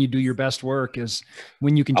 that's when you do your best work, is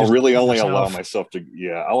when you can just allow myself to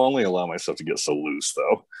get so loose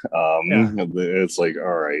though. It's like,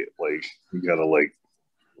 all right, like you gotta like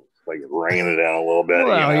rein it down a little bit.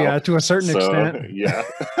 Well, to a certain extent. Yeah.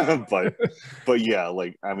 but yeah,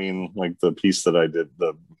 like, I mean, like the piece that I did,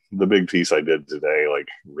 the big piece I did today, like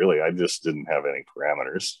really, I just didn't have any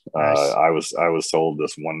parameters. Nice. I was told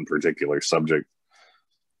this one particular subject,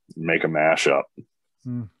 make a mashup.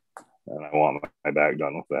 And I want my back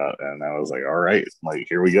done with that. And I was like, all right, like,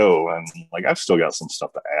 here we go. And like, I've still got some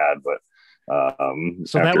stuff to add, but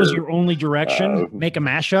so that was your only direction, make a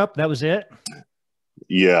mashup. That was it.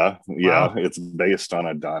 Yeah. Wow. It's based on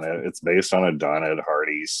a Doned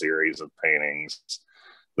Hardy series of paintings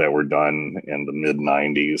that were done in the mid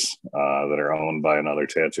 90s that are owned by another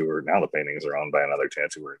tattooer. Now the paintings are owned by another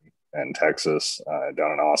tattooer in Texas,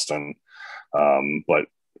 down in Austin. But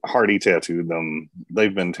Hardy tattooed them.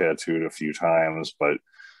 They've been tattooed a few times, but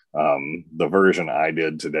the version I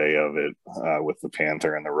did today of it with the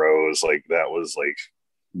Panther and the Rose,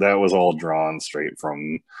 that was all drawn straight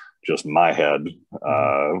from just my head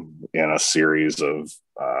in a series of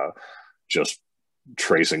just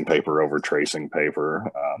tracing paper over tracing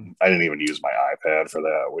paper. I didn't even use my iPad for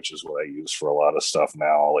that, which is what I use for a lot of stuff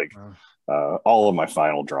now. Like all of my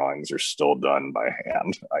final drawings are still done by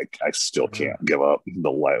hand. I still can't give up the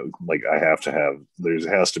like I have to have, there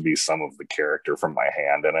has to be some of the character from my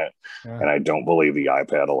hand in it. And I don't believe the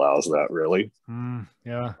iPad allows that really.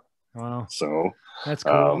 Yeah. Wow. So that's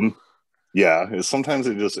cool. Yeah, sometimes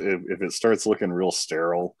it just, if it starts looking real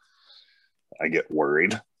sterile, I get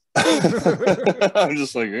worried. I'm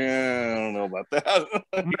just like, I don't know about that.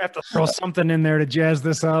 I'm gonna have to throw something in there to jazz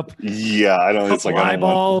this up. Yeah, I don't. It's like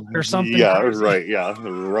eyeball or something. Yeah, crazy. right. Yeah,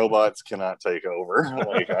 the robots cannot take over.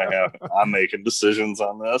 Like I'm making decisions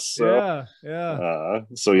on this. So,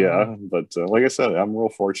 So yeah, but like I said, I'm real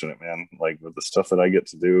fortunate, man. Like with the stuff that I get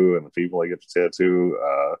to do and the people I get to tattoo,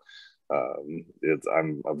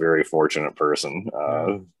 I'm a very fortunate person.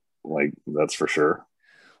 Like that's for sure.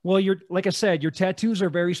 Well, like I said, your tattoos are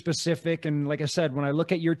very specific. And like I said, when I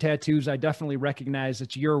look at your tattoos, I definitely recognize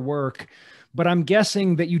it's your work, but I'm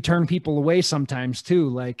guessing that you turn people away sometimes too.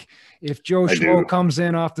 Like if Joe Schmo comes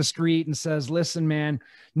in off the street and says, listen, man,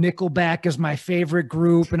 Nickelback is my favorite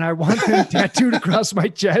group and I want them tattooed across my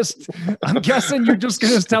chest, I'm guessing you're just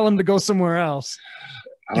going to tell him to go somewhere else.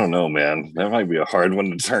 I don't know, man. That might be a hard one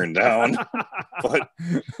to turn down. But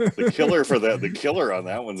the killer on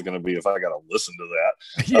that one's going to be if I got to listen to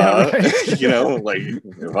that. Yeah, right. You know, like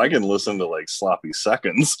if I can listen to like Sloppy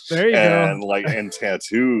Seconds and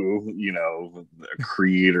tattoo, you know,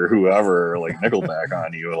 Creed or whoever, like Nickelback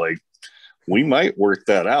on you, like we might work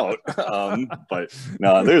that out. But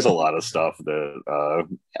no, there's a lot of stuff that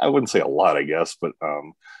I wouldn't say a lot, I guess, but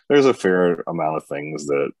there's a fair amount of things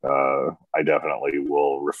that I definitely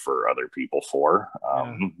will refer other people for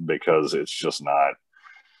because it's just not,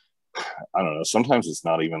 I don't know. Sometimes it's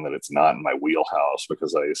not even that it's not in my wheelhouse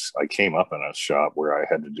because I came up in a shop where I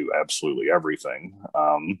had to do absolutely everything.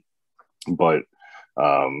 But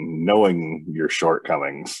knowing your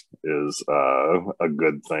shortcomings is a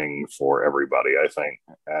good thing for everybody, I think.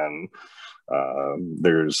 And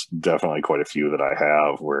there's definitely quite a few that I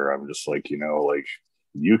have where I'm just like, you know, like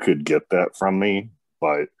you could get that from me,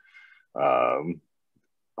 but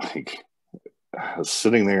like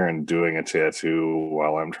sitting there and doing a tattoo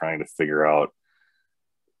while I'm trying to figure out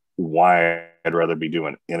why I'd rather be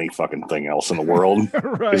doing any fucking thing else in the world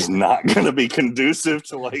is not going to be conducive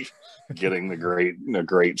to like getting a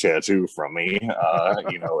great tattoo from me,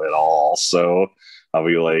 you know, at all. So I'll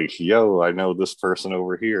be like, yo, I know this person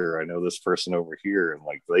over here. I know this person over here. And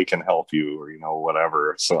like, they can help you or, you know,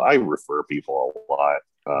 whatever. So I refer people a lot.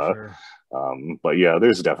 But yeah,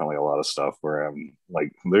 there's definitely a lot of stuff where I'm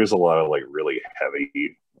like, there's a lot of like really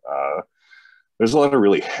heavy, there's a lot of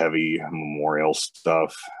really heavy memorial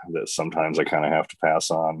stuff that sometimes I kind of have to pass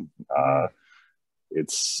on.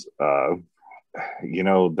 It's, you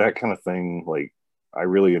know, that kind of thing. Like, I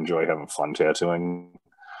really enjoy having fun tattooing.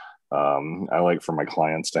 I like for my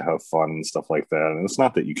clients to have fun and stuff like that. And it's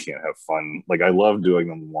not that you can't have fun. Like, I love doing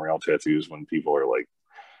the memorial tattoos when people are like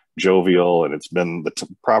jovial and it's been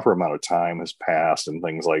the proper amount of time has passed and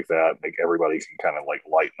things like that. Like, everybody can kind of like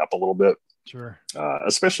lighten up a little bit. Sure.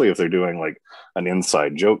 Especially if they're doing like an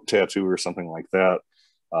inside joke tattoo or something like that.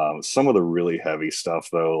 Some of the really heavy stuff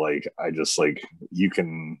though, like I just like, you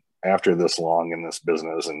can, after this long in this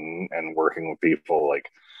business and working with people, like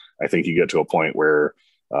I think you get to a point where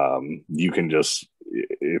you can just,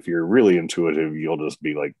 if you're really intuitive, you'll just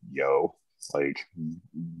be like, yo, like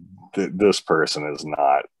this person is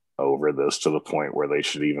not over this to the point where they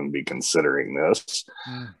should even be considering this.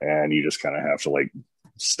 And you just kind of have to like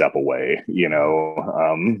step away, you know.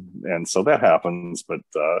 And so that happens, but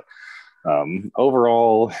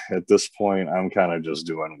overall at this point I'm kind of just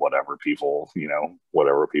doing whatever people, you know,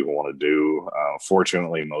 whatever people want to do.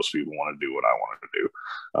 Fortunately most people want to do what I want to do,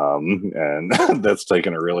 and that's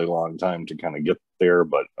taken a really long time to kind of get there,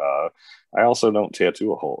 but I also don't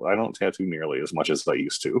tattoo I don't tattoo nearly as much as I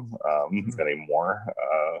used to anymore.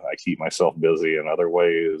 I keep myself busy in other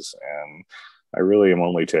ways, and I really am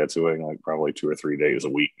only tattooing like probably 2 or 3 days a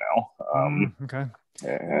week now. Okay.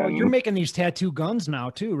 Well, you're making these tattoo guns now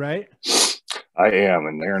too, right? I am,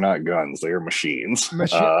 and they're not guns; they are machines.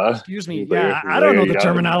 Excuse me. I don't know the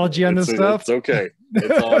terminology on this stuff. It's okay.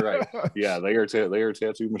 It's all right. Yeah, they are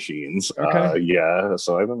tattoo machines. Okay. Yeah,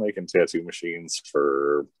 so I've been making tattoo machines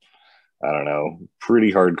for, I don't know,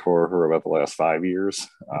 pretty hardcore for about the last 5 years.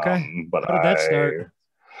 Okay. But how did that start?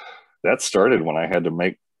 That started when I had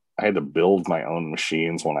to build my own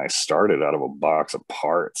machines when I started out of a box of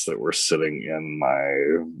parts that were sitting in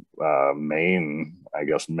my main, I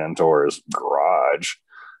guess, mentor's garage.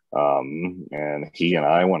 And he and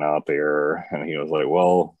I went out there and he was like,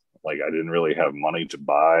 well, like I didn't really have money to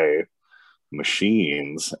buy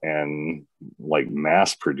machines, and like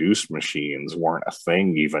mass produced machines weren't a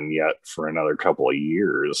thing even yet for another couple of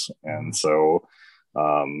years. And so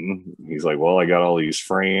he's like, well, I got all these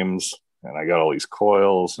frames and I got all these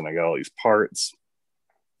coils and I got all these parts.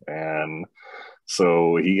 And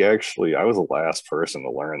so I was the last person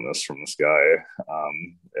to learn this from this guy.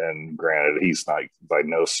 And granted, he's not by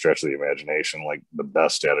no stretch of the imagination like the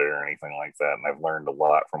best at it or anything like that. And I've learned a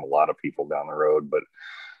lot from a lot of people down the road, but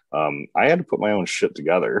I had to put my own shit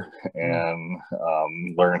together and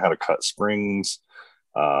learn how to cut springs,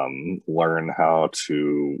 learn how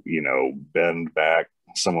to, bend back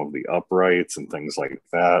some of the uprights and things like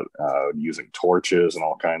that, using torches and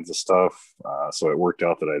all kinds of stuff. So it worked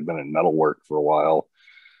out that I'd been in metalwork for a while.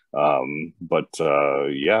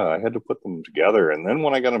 Yeah, I had to put them together. And then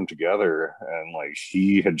when I got them together and like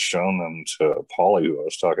he had shown them to Paulie, who I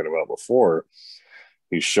was talking about before,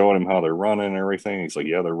 he's showing him how they're running and everything. He's like,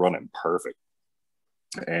 yeah, they're running perfect.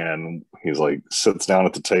 And he's like, sits down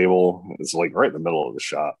at the table. It's like right in the middle of the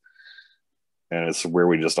shop. And it's where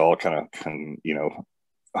we just all kind of,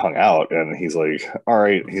 hung out. And he's like, all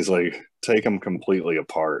right. He's like, take them completely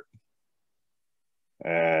apart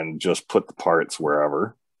and just put the parts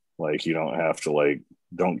wherever. Like, you don't have to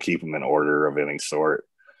don't keep them in order of any sort.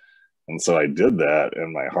 And so I did that,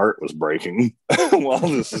 and my heart was breaking while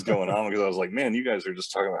this is going on, because I was like, man, you guys are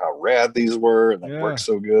just talking about how rad these were and they work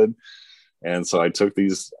so good. And so I took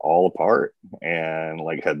these all apart and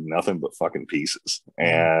had nothing but fucking pieces.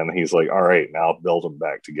 And he's like, all right, now build them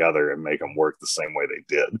back together and make them work the same way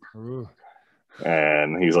they did. Ooh.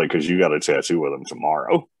 And he's like, because you got a tattoo with them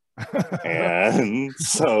tomorrow. And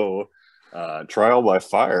so trial by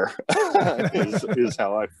fire is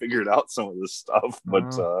how I figured out some of this stuff.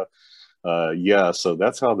 But yeah, so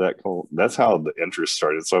that's how the interest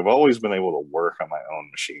started. So I've always been able to work on my own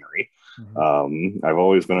machinery. I've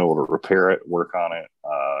always been able to repair it, work on it,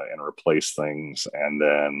 and replace things. And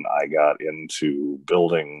then I got into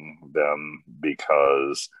building them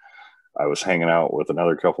because I was hanging out with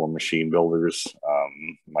another couple of machine builders,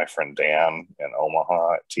 my friend Dan in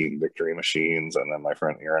Omaha at Team Victory Machines, and then my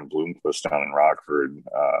friend Aaron Bloomquist down in Rockford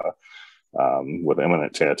with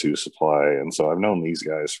Eminent Tattoo Supply. And so I've known these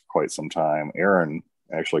guys for quite some time. Aaron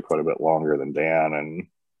actually quite a bit longer than Dan. And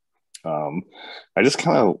I just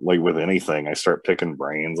kind of with anything, I start picking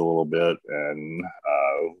brains a little bit. And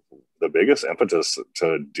the biggest impetus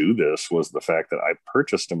to do this was the fact that I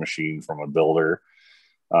purchased a machine from a builder.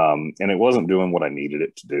 And it wasn't doing what I needed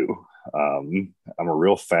it to do. I'm a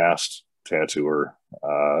real fast tattooer.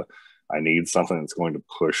 I need something that's going to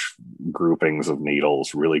push groupings of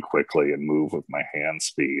needles really quickly and move with my hand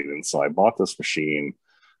speed. And so I bought this machine.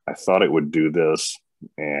 I thought it would do this,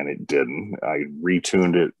 and it didn't. I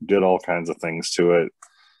retuned it, did all kinds of things to it.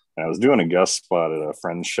 And I was doing a guest spot at a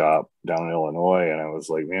friend's shop down in Illinois. And I was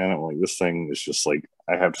like, man, this thing is just I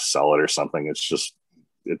have to sell it or something. It's just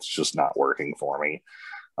not working for me.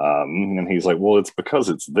 And he's like, well, it's because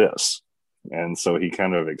it's this. And so he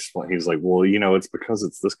kind of explained, he's like, well, it's because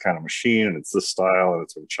it's this kind of machine and it's this style and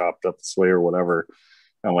it's been chopped up this way or whatever.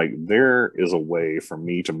 And I'm like, there is a way for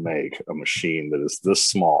me to make a machine that is this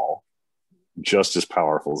small, just as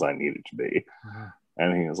powerful as I need it to be. Mm-hmm.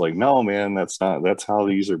 And he was like, no, man, that's how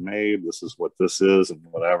these are made. This is what this is and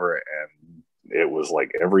whatever. And it was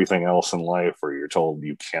like everything else in life where you're told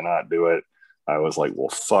you cannot do it. I was like, well,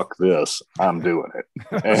 fuck this. I'm doing it.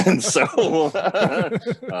 And so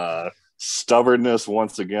stubbornness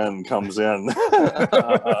once again comes in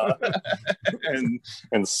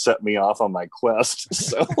and set me off on my quest.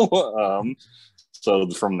 So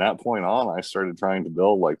from that point on, I started trying to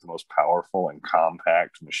build the most powerful and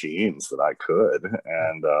compact machines that I could.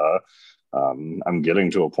 And I'm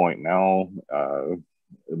getting to a point now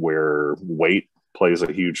where weight plays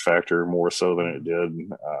a huge factor, more so than it did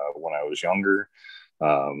when I was younger.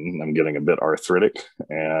 I'm getting a bit arthritic.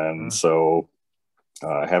 And so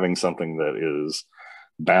having something that is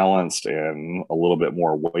balanced and a little bit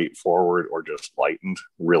more weight forward or just lightened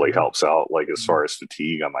really helps out, as far as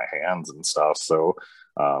fatigue on my hands and stuff. So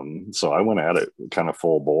I went at it kind of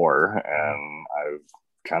full bore, and I've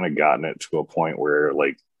kind of gotten it to a point where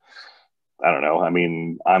I don't know. I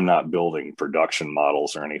mean, I'm not building production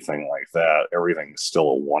models or anything like that. Everything's still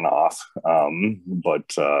a one-off.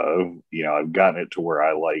 But I've gotten it to where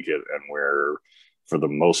I like it, and where, for the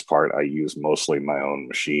most part, I use mostly my own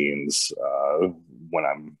machines.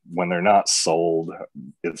 When they're not sold,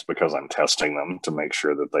 it's because I'm testing them to make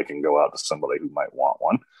sure that they can go out to somebody who might want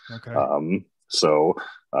one. Okay. So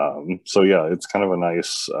yeah, it's kind of a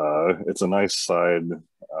nice, it's a nice side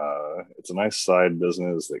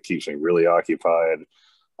business that keeps me really occupied.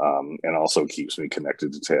 and also keeps me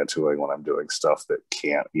connected to tattooing when I'm doing stuff that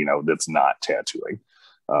can't, that's not tattooing.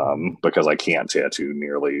 Because I can't tattoo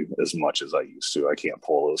nearly as much as I used to. I can't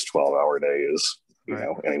pull those 12-hour days,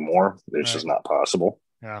 anymore. It's just not possible.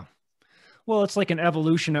 Yeah. Well, it's like an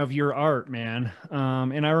evolution of your art, man.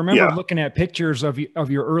 And I remember looking at pictures of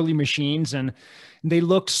your early machines, and they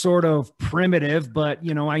looked sort of primitive, but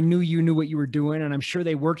I knew you knew what you were doing, and I'm sure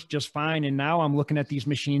they worked just fine. And now I'm looking at these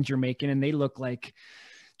machines you're making, and they look like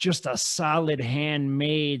just a solid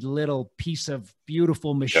handmade little piece of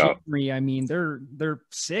beautiful machinery. Yeah. I mean, they're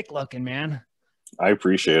sick looking, man. I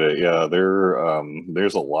appreciate it. Yeah,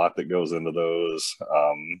 there's a lot that goes into those,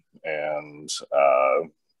 and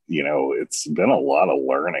it's been a lot of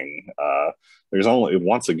learning. There's only,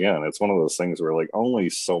 once again, it's one of those things where like only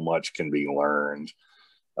so much can be learned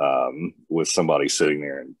with somebody sitting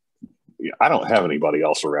there. And I don't have anybody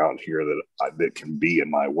else around here that can be in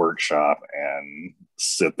my workshop and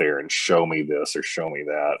sit there and show me this or show me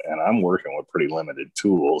that. And I'm working with pretty limited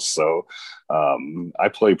tools. So I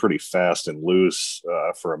play pretty fast and loose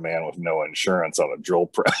for a man with no insurance on a drill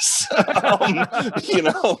press.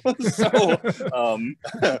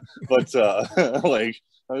 Like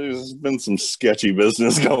there's been some sketchy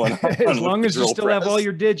business going on. As long as you still have all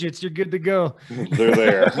your digits, you're good to go. They're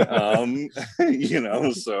there.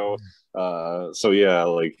 So yeah,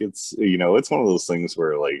 like it's one of those things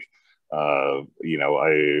where like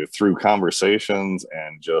I through conversations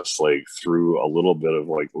and just like through a little bit of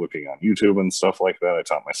like looking on YouTube and stuff like that, I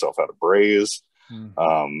taught myself how to braze.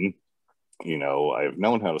 I've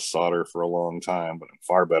known how to solder for a long time, but I'm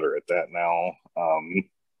far better at that now.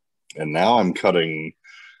 And now I'm cutting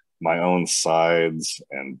my own sides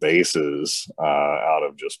and bases out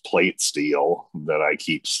of just plate steel that I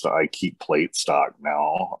keep plate stock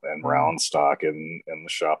now and round stock in the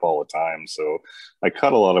shop all the time. So I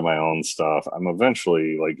cut a lot of my own stuff. I'm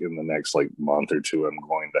eventually, like in the next like month or two, I'm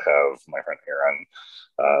going to have my friend Aaron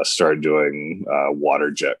start doing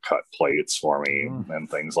water jet cut plates for me and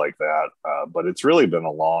things like that. But it's really been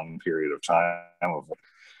a long period of time of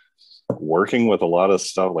working with a lot of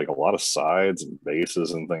stuff, like a lot of sides and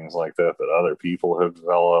bases and things like that other people have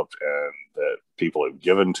developed and that people have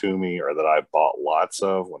given to me or that I bought lots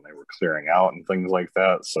of when they were clearing out and things like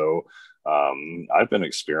that. So I've been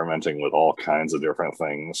experimenting with all kinds of different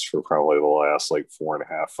things for probably the last like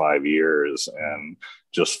 4.5, 5 years, and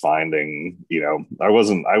just finding, I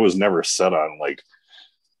was never set on like,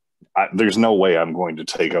 there's no way I'm going to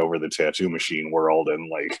take over the tattoo machine world and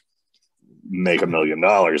like make $1 million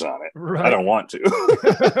on it. Right. I don't want to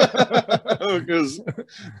because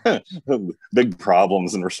big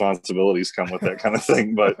problems and responsibilities come with that kind of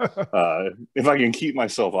thing. But if I can keep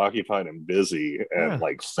myself occupied and busy and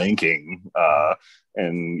like thinking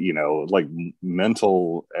and like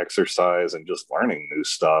mental exercise and just learning new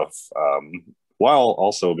stuff while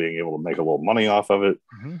also being able to make a little money off of it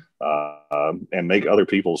and make other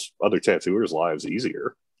tattooers' lives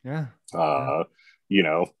easier.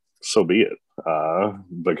 So be it,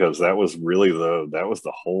 because that was really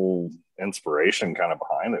the whole inspiration kind of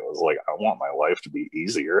behind it. Was like, I want my life to be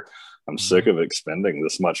easier. I'm sick of expending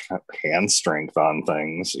this much hand strength on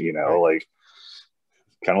things, like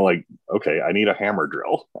kind of like, okay, I need a hammer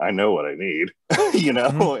drill. I know what I need,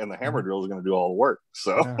 and the hammer drill is going to do all the work.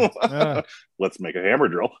 So let's make a hammer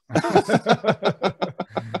drill.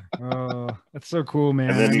 Oh, that's so cool,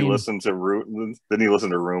 man. And then you listen to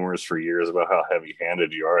rumors for years about how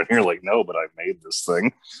heavy-handed you are, and you're like, no, but I made this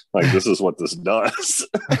thing. Like, this is what this does.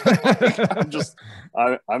 I'm just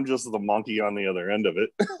the monkey on the other end of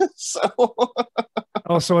it.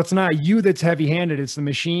 So it's not you that's heavy-handed; it's the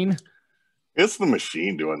machine. It's the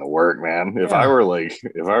machine doing the work, man. If I were really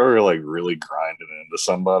grinding into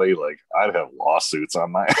somebody, like I'd have lawsuits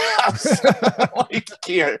on my ass. Like,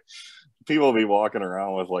 people be walking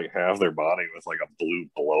around with like half their body with like a blue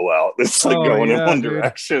blowout that's like going in one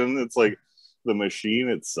direction. It's like the machine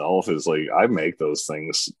itself is like, I make those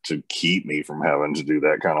things to keep me from having to do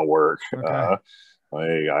that kind of work.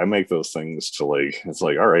 I make those things to like, it's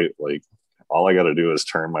like, all right, like all I got to do is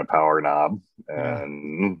turn my power knob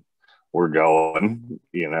and we're going,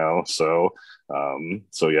 so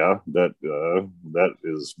yeah, that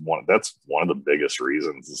is that's one of the biggest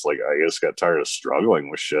reasons. It's like I just got tired of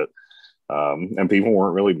struggling with shit. And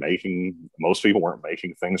most people weren't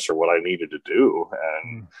making things for what I needed to do.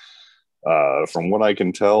 And from what I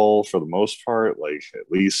can tell, for the most part, like at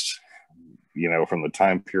least, from the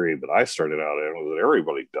time period that I started out in, was that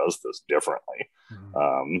everybody does this differently.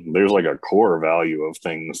 There's like a core value of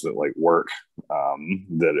things that like work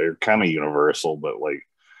that are kind of universal, but like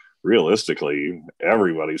realistically,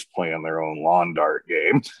 everybody's playing their own lawn dart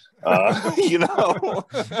game. You know,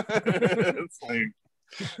 it's like,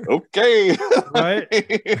 okay, right?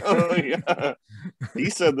 Yeah, he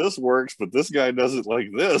said this works, but this guy does it like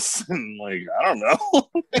this, and like, I don't know.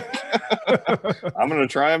 I'm gonna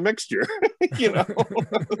try a mixture, you know.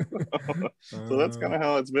 So that's kind of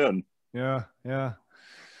how it's been. Yeah, yeah.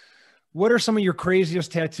 What are some of your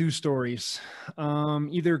craziest tattoo stories?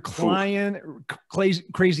 Either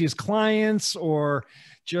craziest clients, or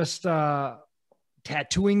just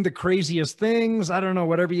tattooing the craziest things. I don't know,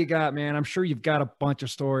 whatever you got, man. I'm sure you've got a bunch of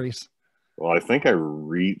stories. Well, I think I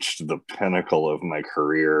reached the pinnacle of my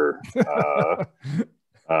career. I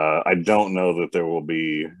don't know that there will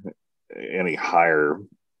be any higher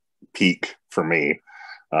peak for me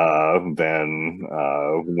than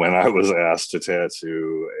when I was asked to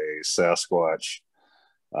tattoo a Sasquatch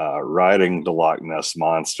riding the Loch Ness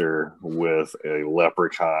Monster with a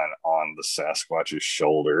leprechaun on the Sasquatch's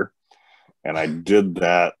shoulder. And I did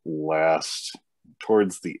that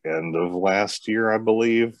towards the end of last year, I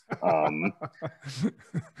believe.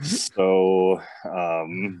 So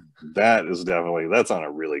that is that's on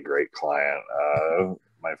a really great client.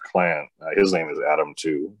 My client, his name is Adam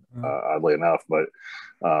too, oddly enough, but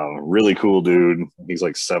really cool dude. He's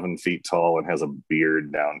like 7 feet tall and has a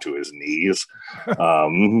beard down to his knees.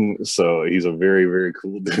 So he's a very, very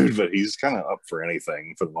cool dude, but he's kind of up for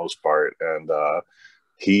anything for the most part. And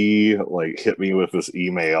he like hit me with this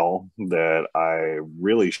email that I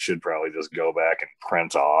really should probably just go back and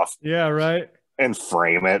print off. Yeah, right. And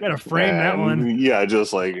frame it. Gotta frame that one. Yeah,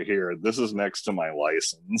 just like, here, this is next to my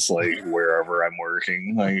license, like wherever I'm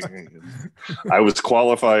working. Like, I was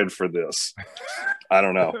qualified for this. I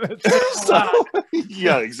don't know. So,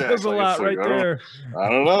 yeah, exactly. There's a lot right there. I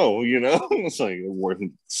don't know, you know. It's like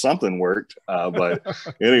something worked. But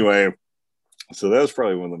anyway, so that was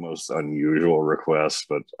probably one of the most unusual requests,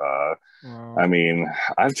 but wow. I mean,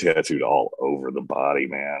 I've tattooed all over the body,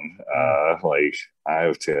 man. Like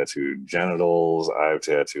I've tattooed genitals, I've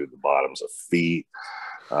tattooed the bottoms of feet,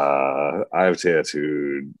 I've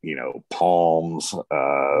tattooed, you know, palms,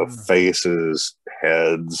 faces,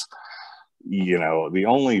 heads. You know, the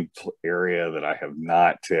only area that I have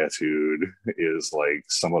not tattooed is like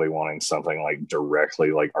somebody wanting something like directly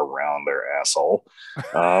like around their asshole.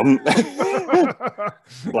 But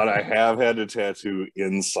I have had to tattoo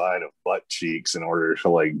inside of butt cheeks in order to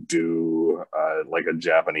like do like a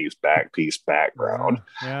Japanese back piece background.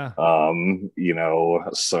 Yeah. You know,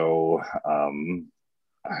 so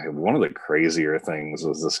one of the crazier things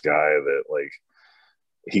was this guy that like,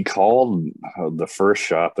 he called the first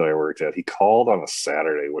shop that I worked at. He called on a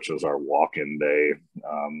Saturday, which was our walk-in day.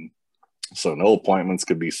 So no appointments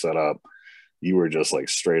could be set up. You were just like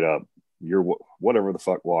straight up, you're whatever the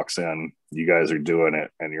fuck walks in, you guys are doing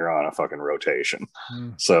it and you're on a fucking rotation.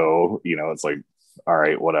 So, you know, it's like, all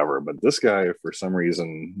right, whatever. But this guy, for some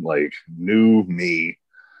reason, like knew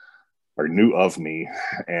of me,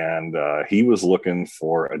 and he was looking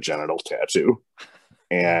for a genital tattoo.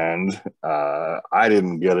 And I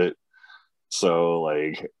didn't get it. So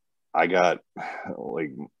like I got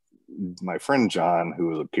like my friend John, who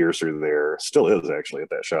was a piercer there, still is actually at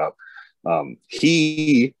that shop.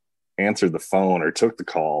 He answered the phone or took the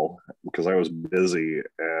call because I was busy,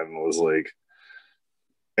 and was like,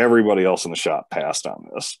 everybody else in the shop passed on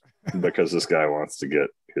this because this guy wants to get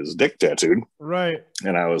his dick tattooed. Right.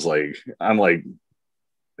 And I was like,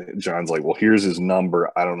 John's like, well, here's his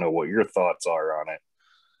number. I don't know what your thoughts are on it.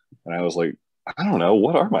 And I was like, I don't know.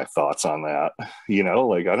 What are my thoughts on that? You know,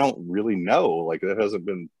 like, I don't really know. Like, that hasn't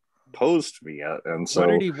been posed to me yet. And so, what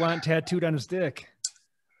did he want tattooed on his dick?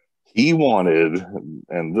 He wanted,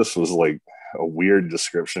 and this was like a weird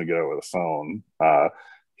description to get over the phone.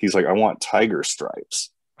 He's like, I want tiger stripes.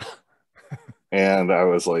 And I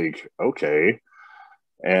was like, okay.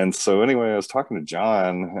 And so anyway, I was talking to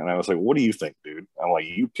John, and I was like, what do you think, dude? I'm like,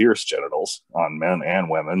 you pierce genitals on men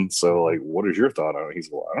and women. So like, what is your thought on it?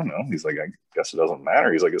 He's like, well, I don't know. He's like, I guess it doesn't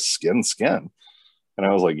matter. He's like, it's skin. And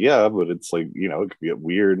I was like, yeah, but it's like, you know, it could get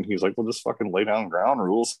weird. And he's like, well, just fucking lay down ground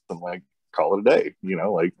rules and like call it a day. You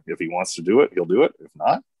know, like if he wants to do it, he'll do it. If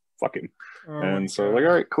not, fuck him. And so like,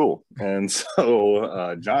 all right, cool. And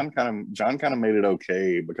so John kind of made it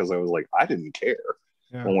okay, because I was like, I didn't care.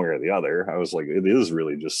 Yeah. One way or the other. I was like, it is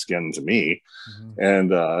really just skin to me. And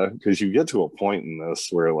because you get to a point in this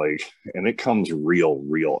where like, and it comes real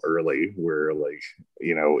early, where like,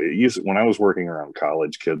 you know, when I was working around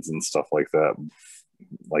college kids and stuff like that,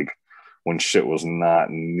 like when shit was not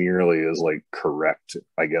nearly as like correct,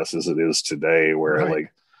 I guess, as it is today, where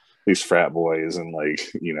like these frat boys and like,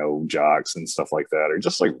 you know, jocks and stuff like that are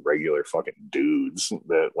just like regular fucking dudes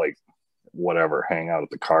that like whatever hang out at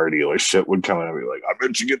the car dealership would come in and be like, I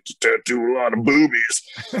bet you get to tattoo a lot of boobies.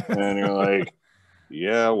 And you're like,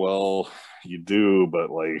 yeah, well, you do, but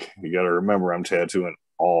like you got to remember I'm tattooing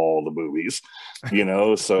all the boobies, you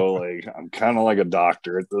know. So like I'm kind of like a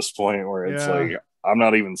doctor at this point where it's like I'm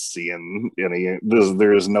not even seeing any,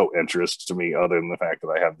 there is no interest to me other than the fact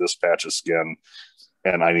that I have this patch of skin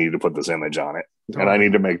and I need to put this image on it. And I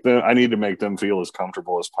need to make them feel as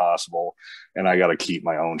comfortable as possible. And I got to keep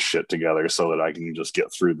my own shit together so that I can just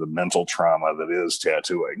get through the mental trauma that is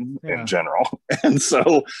tattooing in general. And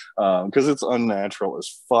so, because it's unnatural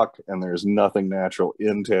as fuck, and there's nothing natural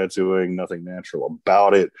in tattooing, nothing natural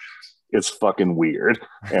about it. It's fucking weird,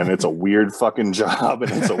 and it's a weird fucking job,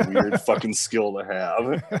 and it's a weird fucking skill to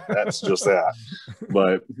have. That's just that.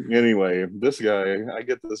 But anyway, I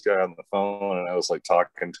get this guy on the phone, and I was like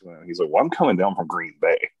talking to him. He's like, well, I'm coming down from Green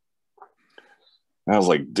Bay. And I was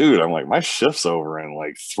like, dude, I'm like, my shift's over in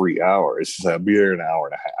like 3 hours. He said, I'll be there in an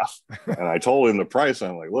hour and a half. And I told him the price.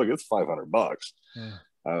 I'm like, look, it's $500. Yeah.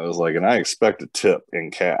 I was like, and I expect a tip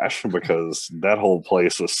in cash because that whole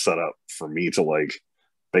place was set up for me to like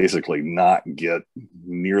basically not get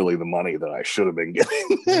nearly the money that I should have been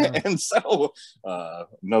getting. Yeah. And so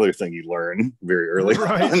another thing you learn very early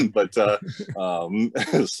on, but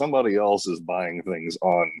somebody else is buying things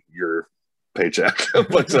on your paycheck.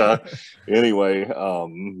 But anyway,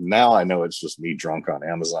 now I know it's just me drunk on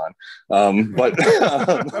Amazon. But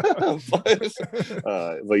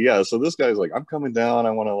yeah, so this guy's like, I'm coming down.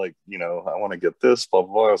 I want to like, you know, I want to get this, blah,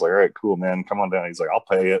 blah, blah. I was like, all right, cool, man. Come on down. He's like, I'll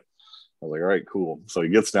pay it. I was like, all right, cool. So he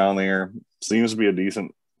gets down there, seems to be a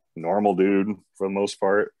decent, normal dude for the most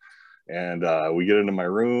part. And we get into my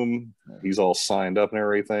room. He's all signed up and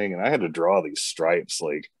everything. And I had to draw these stripes.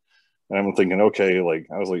 Like, and I'm thinking, okay, like,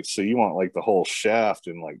 I was like, so you want like the whole shaft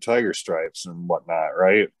and like tiger stripes and whatnot,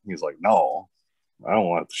 right? He's like, no, I don't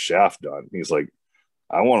want the shaft done. He's like,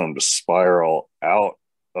 I want them to spiral out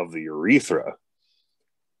of the urethra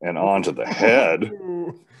and onto the head.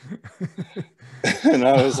 And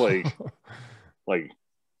I was like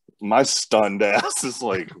my stunned ass is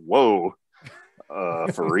like, whoa,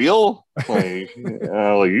 for real? Like,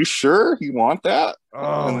 you sure you want that?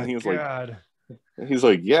 Oh, and he was God. He's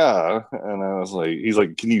like, yeah. And I was like, he's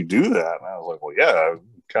like, can you do that? And I was like, well, yeah, I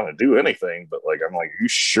kind of do anything, but like, I'm like, you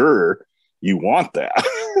sure you want that?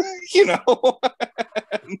 You know?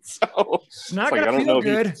 And so it's not gonna feel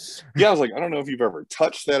good. I was like, I don't know if you've ever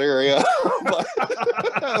touched that area. But,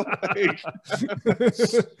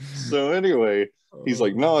 so anyway, he's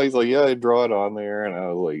like, no, he's like, yeah, I draw it on there. And I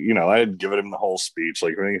was like, you know, I had given him the whole speech.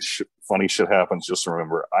 Like, when any funny shit happens, just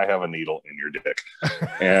remember, I have a needle in your dick.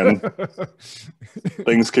 And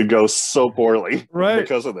things could go so poorly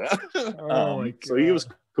because of that. So he was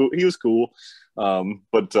cool. He was cool.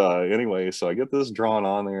 But anyway, so I get this drawn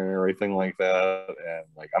on there and everything like that, and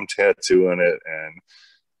like I'm tattooing it, and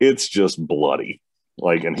it's just bloody.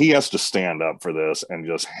 Like, and he has to stand up for this and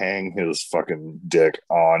just hang his fucking dick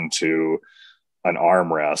onto an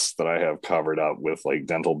armrest that I have covered up with like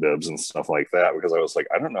dental bibs and stuff like that, because I was like,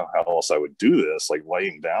 I don't know how else I would do this. Like,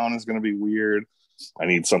 laying down is going to be weird. I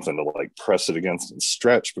need something to like press it against and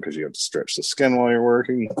stretch, because you have to stretch the skin while you're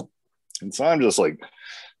working. And so I'm just like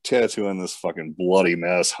tattooing this fucking bloody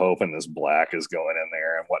mess, hoping this black is going in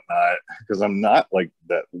there and whatnot, because I'm not like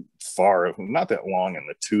that far, not that long in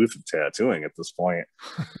the tooth of tattooing at this point.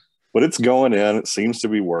 But it's going in, it seems to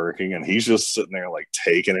be working, and he's just sitting there like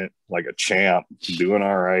taking it like a champ, doing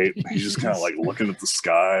all right. He's just kind of like looking at the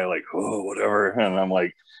sky like, oh, whatever. And I'm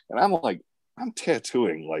like, I'm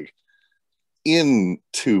tattooing like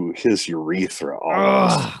into his urethra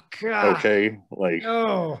almost. Oh God. Okay, like,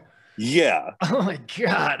 oh yeah. Oh my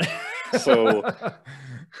God. So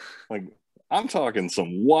like, I'm talking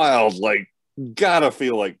some wild, like, gotta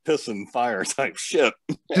feel like piss and fire type shit.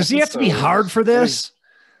 Does he have to be hard for this?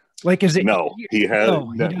 Like, is it? No, he has.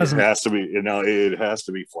 No, he it has to be. You know, it has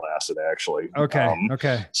to be flaccid, actually. Okay.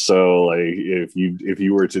 Okay. So, like, if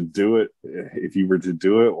you were to do it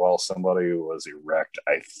while somebody was erect,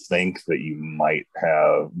 I think that you might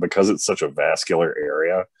have, because it's such a vascular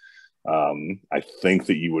area. I think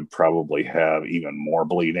that you would probably have even more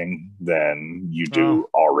bleeding than you do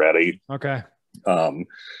already. Okay.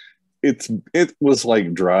 It was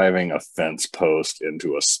like driving a fence post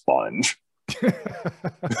into a sponge.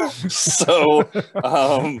 So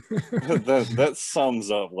that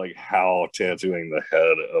sums up like how tattooing the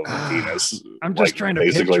head of the penis I'm just like, trying to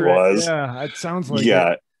basically was. It sounds like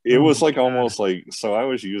it was like almost like, so I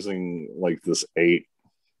was using like this 8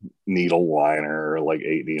 needle liner, like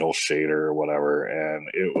 8 needle shader or whatever, and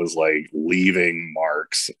it was like leaving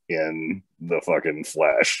marks in the fucking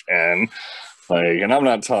flesh. And like, and I'm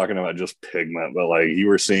not talking about just pigment, but like you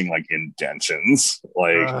were seeing like indentions,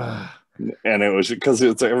 like, and it was because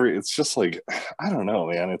it's just like, I don't know,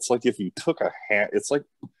 man. It's like if you took a hand, it's like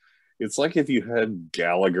if you had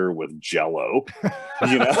Gallagher with Jello,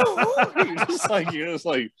 you know. you're just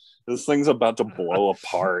like this thing's about to blow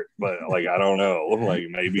apart, but like I don't know, like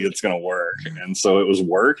maybe it's gonna work. And so it was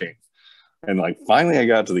working. And like finally I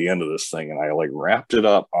got to the end of this thing and I like wrapped it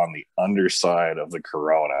up on the underside of the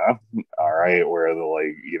Corona, all right, where the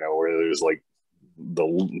like, you know, where there's like the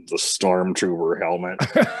stormtrooper helmet.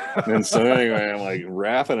 And so anyway, I'm like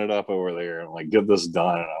wrapping it up over there and like get this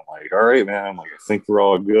done. And I'm like, all right, man, I'm like, I think we're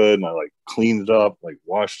all good. And I like cleaned it up, like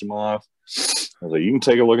washed them off. I was like, you can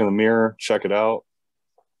take a look in the mirror, check it out,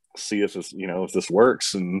 see if it's, you know, if this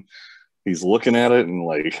works. And he's looking at it and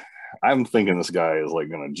like, I'm thinking this guy is like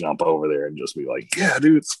gonna jump over there and just be like, yeah,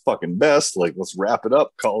 dude, it's fucking best. Like, let's wrap it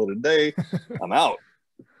up, call it a day. I'm out.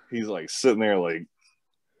 He's like sitting there like,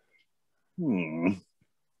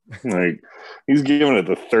 like he's giving it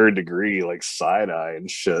the 3rd degree, like side eye and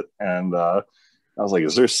shit. And I was like,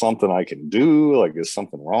 is there something I can do? Like, is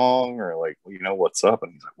something wrong? Or like, you know, what's up?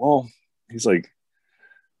 And he's like, well, he's like,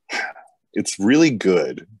 it's really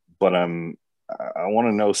good, but I want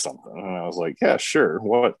to know something. And I was like, yeah, sure.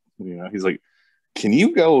 What? You know, he's like, can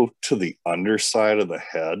you go to the underside of the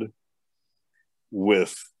head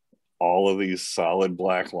with all of these solid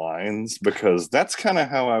black lines? Because that's kind of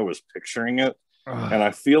how I was picturing it. And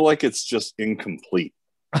I feel like it's just incomplete.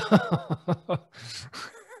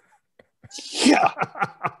 Yeah.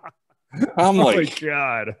 I'm like, oh my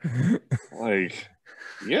God. Like,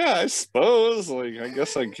 yeah, I suppose. Like, I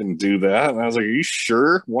guess I can do that. And I was like, are you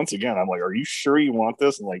sure? Once again, I'm like, are you sure you want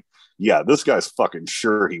this? And like, yeah, this guy's fucking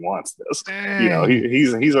sure he wants this. You know,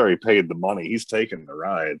 he's already paid the money. He's taking the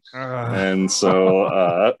ride. And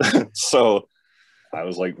so so I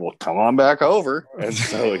was like, well, come on back over. And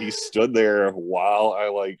so he stood there while I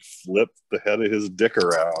like flipped the head of his dick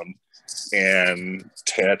around and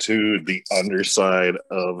tattooed the underside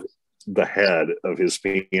of the head of his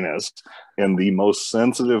penis and the most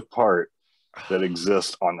sensitive part that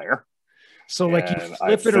exists on there. So like you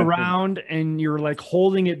flip it around and you're like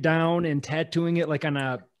holding it down and tattooing it like on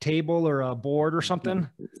a table or a board or something.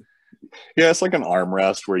 Yeah, it's like an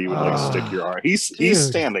armrest where you would like stick your arm. He's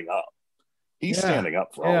standing up. He's standing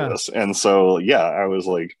up for all this. And so yeah, I was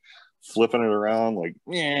like flipping it around like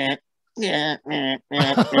and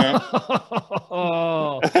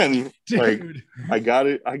like I got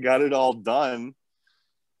it all done.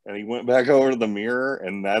 And he went back over to the mirror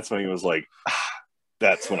and that's when he was like,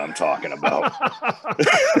 that's what I'm talking about.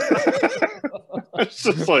 It's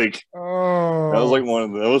just like that was like one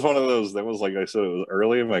of those that was like I said, it was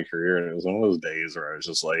early in my career and it was one of those days where I was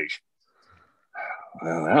just like,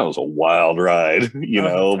 well, that was a wild ride, you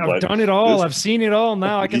know. I've done it all. I've seen it all.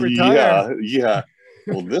 Now I can retire. Yeah.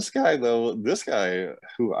 Well, this guy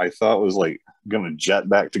who I thought was like gonna jet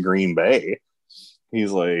back to Green Bay,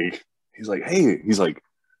 he's like, hey, he's like,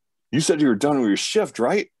 you said you were done with your shift,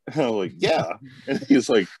 right? And I was like, yeah. And he's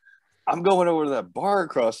like, I'm going over to that bar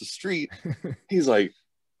across the street. He's like,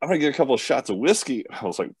 I'm gonna get a couple of shots of whiskey. I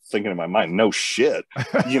was like thinking in my mind, no shit,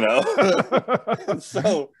 you know. And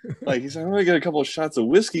so like he's like, I'm gonna get a couple of shots of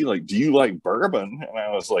whiskey. Like, do you like bourbon? And I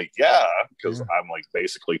was like, yeah, because I'm like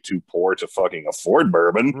basically too poor to fucking afford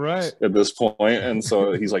bourbon right at this point. And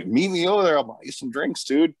so he's like, meet me over there. I'll buy you some drinks,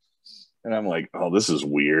 dude. And I'm like, oh, this is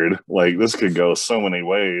weird. Like this could go so many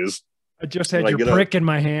ways. I just had your prick in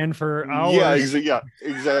my hand for hours. Yeah,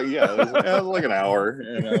 exactly. Yeah, it was like an hour,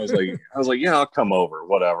 and I was like, yeah, I'll come over,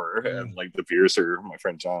 whatever. And like the piercer, my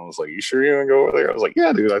friend John was like, you sure you want to go over there? I was like,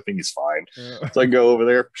 yeah, dude, I think he's fine. So I go over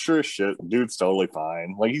there, sure as shit, dude's totally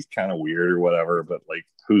fine. Like he's kind of weird or whatever, but like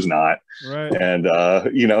who's not? Right. And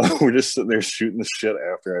you know, we're just sitting there shooting the shit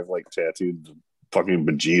after I've like tattooed the fucking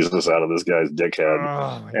bejesus out of this guy's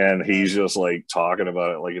dickhead, and he's just like talking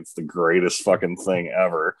about it like it's the greatest fucking thing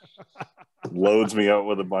ever. Loads me up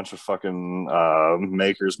with a bunch of fucking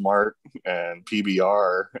Maker's Mark and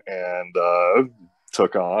PBR and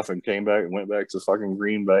took off and came back and went back to fucking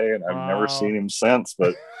Green Bay, and I've never seen him since,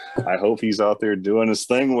 but I hope he's out there doing his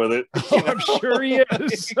thing with it. Oh, I'm sure he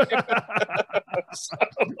is.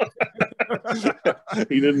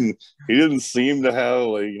 He didn't seem to have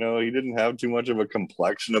like, you know, he didn't have too much of a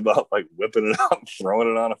complexion about like whipping it out and throwing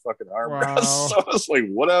it on a fucking armrest. So I was like,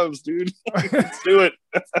 what else, dude? Let's do it.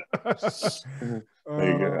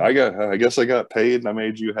 I guess I got paid and I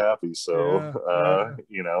made you happy. So,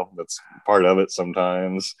 you know, that's part of it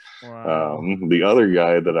sometimes. Wow. The other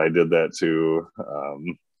guy that I did that to,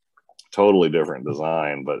 totally different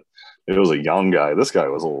design, but it was a young guy. This guy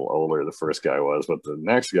was a little older, the first guy was, but the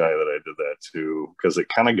next guy that I did that to, because it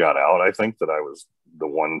kind of got out, I think, that I was the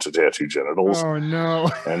one to tattoo genitals. Oh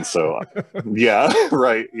no. And so, yeah,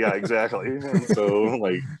 right. Yeah, exactly. And so,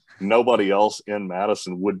 like, nobody else in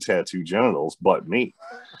Madison would tattoo genitals but me.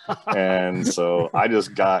 And so I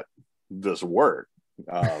just got this work.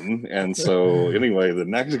 And so anyway, the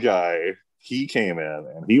next guy, he came in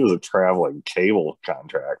and he was a traveling cable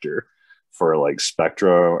contractor for like Spectra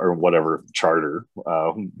or whatever charter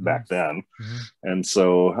back then. Mm-hmm. And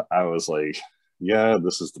so I was like, yeah,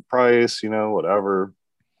 this is the price, you know, whatever.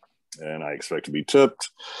 And I expect to be tipped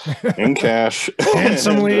in cash.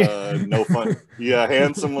 Handsomely. And, no fun. Yeah,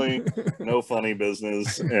 handsomely. No funny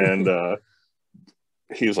business. And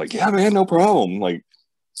he was like, yeah, man, no problem. Like,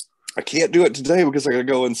 I can't do it today because I got to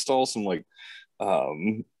go install some like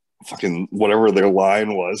fucking whatever their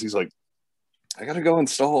line was. He's like, I got to go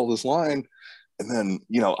install this line and then,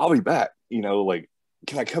 you know, I'll be back, you know, like,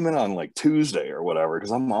 can I come in on like Tuesday or whatever?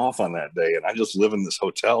 Because I'm off on that day and I just live in this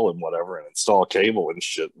hotel and whatever and install cable and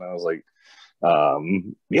shit. And I was like,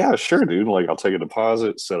 yeah, sure, dude. Like, I'll take a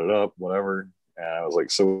deposit, set it up, whatever. And I was like,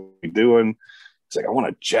 so what are you doing? He's like, I want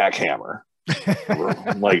a jackhammer.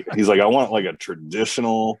 Like, he's like, I want like a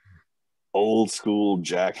traditional old school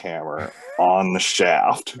jackhammer on the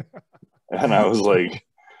shaft. And I was like,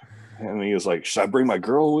 and he was like, should I bring my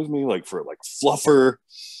girl with me? Like, for like fluffer,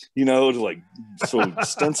 you know, to like, so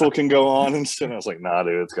stencil can go on and shit. And I was like, nah,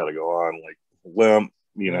 dude, it's got to go on like limp,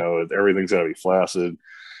 you know, everything's got to be flaccid.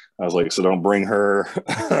 I was like, so don't bring her.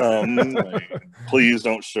 Like, please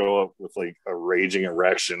don't show up with like a raging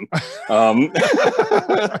erection.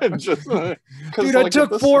 Just, dude, I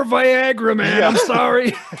took 4 Viagra, man. Yeah. I'm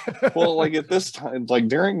sorry. Well, like at this time, like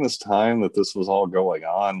during this time that this was all going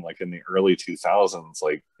on, like in the early 2000s,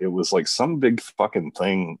 like it was like some big fucking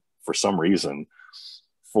thing for some reason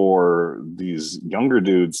for these younger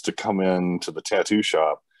dudes to come in to the tattoo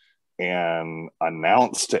shop and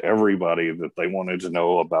announce to everybody that they wanted to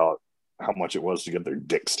know about how much it was to get their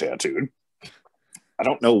dicks tattooed. I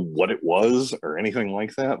don't know what it was or anything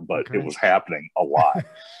like that, but it was happening a lot.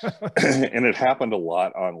 And it happened a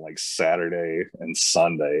lot on like Saturday and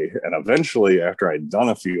Sunday. And eventually, after I'd done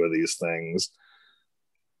a few of these things,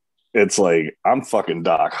 it's like, I'm fucking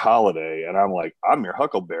Doc Holliday. And I'm like, I'm your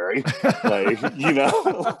Huckleberry. Like, you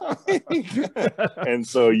know? And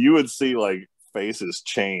so you would see like faces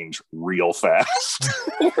change real fast.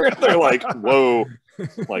 Where they're like, whoa,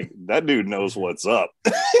 like that dude knows what's up.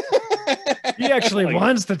 He actually like,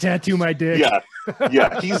 wants to tattoo my dick.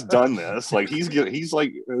 Yeah, he's done this. Like he's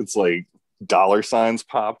like, it's like dollar signs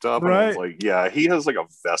popped up, right? And it's like, yeah, he has like a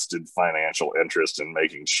vested financial interest in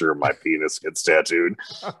making sure my penis gets tattooed,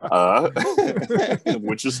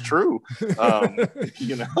 which is true.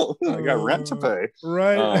 You know, I got rent to pay,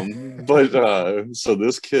 right? But so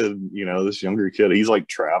this kid, you know, this younger kid, he's like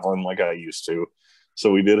traveling like I used to. So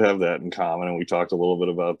we did have that in common, and we talked a little bit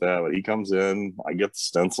about that. But he comes in, I get the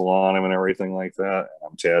stencil on him and everything like that. And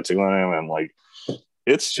I'm tattooing him, and like,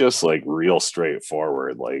 it's just like real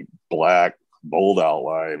straightforward, like black, bold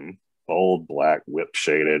outline, bold black, whip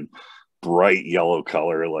shaded, bright yellow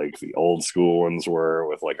color, like the old school ones were,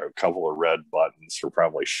 with like a couple of red buttons for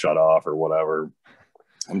probably shut off or whatever.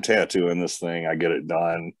 I'm tattooing this thing, I get it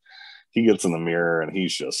done. He gets in the mirror and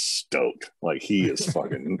he's just stoked. Like he is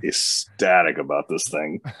fucking ecstatic about this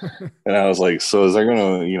thing. And I was like, so is that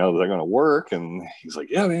gonna work? And he's like,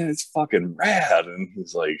 yeah, man, it's fucking rad. And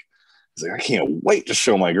he's like, I can't wait to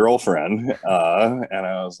show my girlfriend. And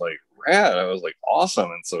I was like, rad. I was like,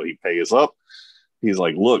 awesome. And so he pays up. He's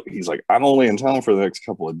like, look, he's like, I'm only in town for the next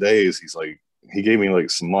couple of days. He's like, he gave me like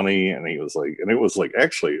some money, and he was like, and it was like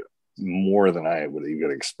actually more than I would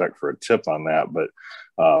even expect for a tip on that. But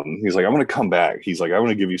he's like, I'm going to come back. He's like, I'm going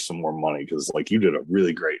to give you some more money because like you did a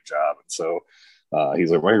really great job. And so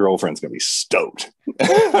he's like, my girlfriend's going to be stoked.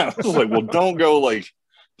 I was like, well, don't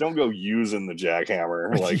go using the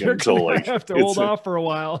jackhammer like You're until like have to hold off for a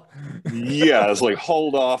while. Yeah, it's like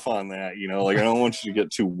hold off on that, you know, like I don't want you to get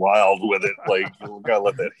too wild with it, like you gotta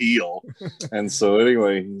let that heal. And so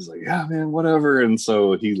anyway, he's like, yeah, man, whatever. And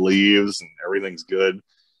so he leaves and everything's good.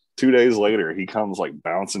 2 days later, he comes like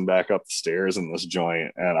bouncing back up the stairs in this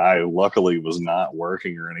joint, and I luckily was not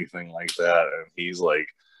working or anything like that. And he's like,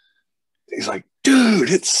 dude,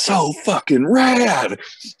 it's so fucking rad.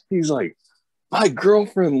 He's like, my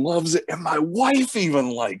girlfriend loves it, and my wife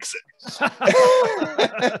even likes it.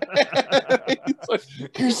 He's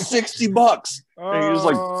Here's $60. And he just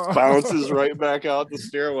like Oh. bounces right back out the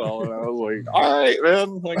stairwell. And I was like, all right,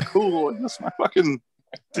 man, like cool. I guess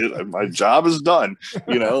my job is done.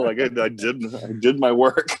 You know, like I did my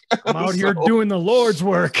work. I'm out here doing the Lord's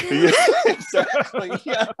work. Yeah, exactly.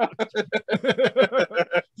 Yeah.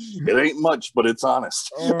 It ain't much, but it's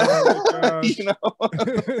honest. Oh my gosh. You know?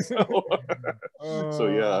 So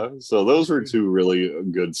yeah. So those were two really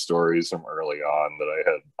good stories from early on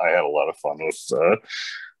that I had a lot of fun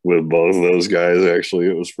with both of those guys. Actually,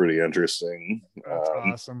 it was pretty interesting. That's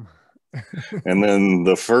awesome. And then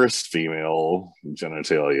the first female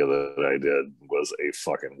genitalia that I did was a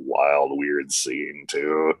fucking wild, weird scene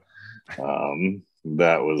too.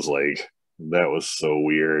 That was so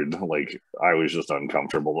weird. Like I was just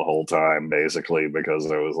uncomfortable the whole time, basically,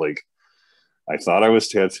 because I was like, I thought I was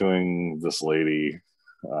tattooing this lady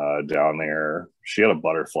down there. She had a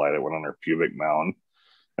butterfly that went on her pubic mound,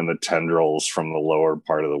 and the tendrils from the lower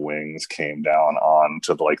part of the wings came down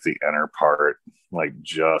onto like the inner part, like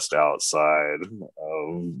just outside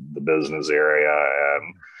of the business area.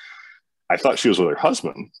 And I thought she was with her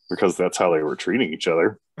husband because that's how they were treating each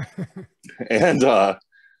other. And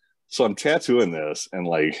so I'm tattooing this, and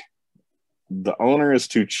like the owner is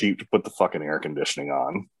too cheap to put the fucking air conditioning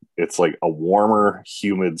on. It's like a warmer,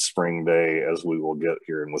 humid spring day as we will get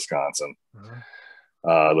here in Wisconsin.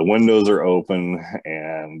 The windows are open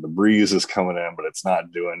and the breeze is coming in, but it's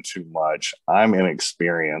not doing too much. I'm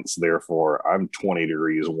inexperienced, therefore I'm 20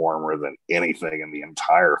 degrees warmer than anything in the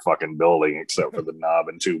entire fucking building except for the knob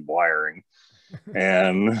and tube wiring.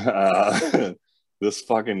 And this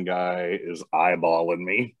fucking guy is eyeballing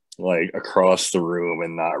me like across the room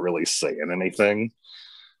and not really saying anything.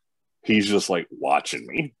 He's just like watching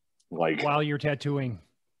me, like while you're tattooing.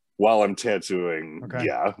 While I'm tattooing, okay.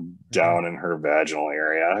 Yeah, down in her vaginal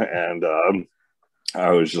area. And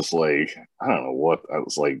I was just like, I don't know what, I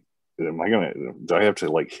was like, do I have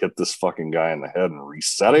to like hit this fucking guy in the head and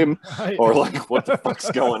reset him? Or like, what the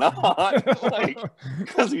fuck's going on? Like,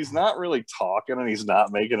 because he's not really talking and he's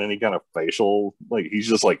not making any kind of facial, like, he's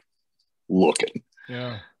just like looking.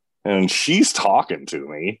 Yeah. And she's talking to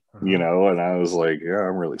me, you know, and I was like, yeah,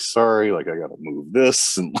 I'm really sorry. Like, I got to move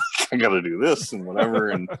this and like, I got to do this and whatever.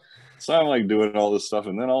 And so I'm like doing all this stuff.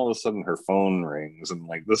 And then all of a sudden her phone rings. And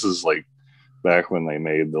like, this is like back when they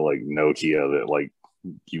made the like Nokia that like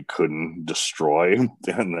you couldn't destroy. And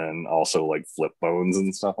then also like flip phones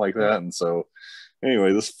and stuff like that. And so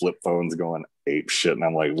anyway, this flip phone's going ape shit. And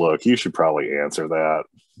I'm like, look, you should probably answer that,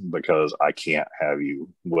 because I can't have you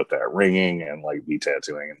with that ringing and like be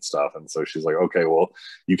tattooing and stuff. And so she's like, okay, well,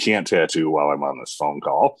 you can't tattoo while I'm on this phone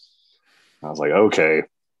call. I was like, okay,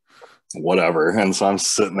 whatever. And so I'm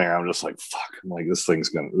sitting there, I'm just like, fuck, I'm like, this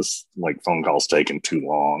like phone call's taking too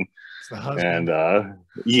long. And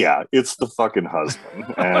yeah, it's the fucking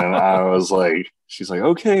husband. And I was like, she's like,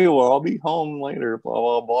 okay, well, I'll be home later,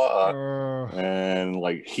 blah, blah, blah. And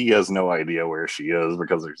like, he has no idea where she is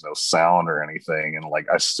because there's no sound or anything. And like,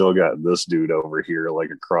 I still got this dude over here, like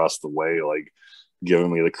across the way, like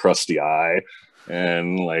giving me the crusty eye.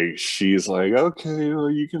 And like, she's like, okay,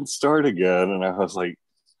 well, you can start again. And I was like,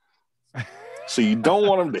 so you don't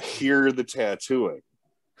want him to hear the tattooing,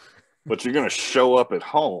 but you're going to show up at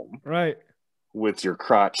home, right, with your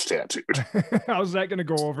crotch tattooed. How's that going to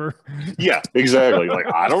go over? Yeah, exactly.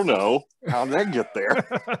 Like, I don't know. How'd that get there?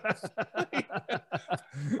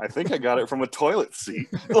 I think I got it from a toilet seat.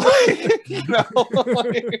 Like, you know,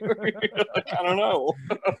 like, I don't know.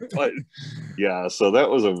 But yeah, so that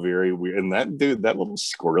was a very weird, and that dude, that little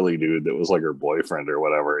squirrely dude that was like her boyfriend or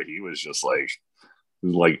whatever, he was just like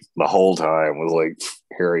the whole time was like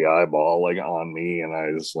hairy eyeball like on me. And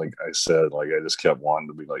I just like, I said, like, I just kept wanting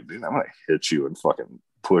to be like, dude, I'm gonna hit you and fucking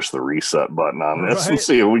push the reset button on this, right, and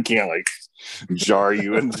see if we can't like jar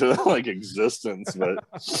you into like existence. But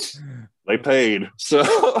they paid, so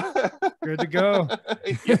good to go.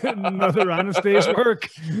 Yeah. Another honest day's work.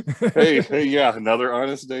 hey, yeah, another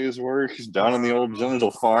honest day's work down in the old genital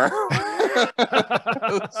farm.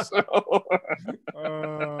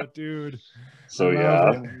 Oh, dude. So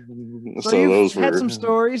yeah, so those had some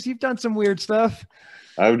stories. You've done some weird stuff.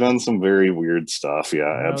 I've done some very weird stuff.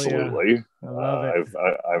 Yeah, absolutely. Yeah. I love it.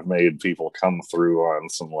 I've made people come through on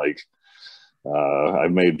some like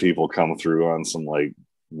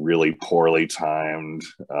really poorly timed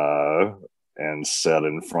and set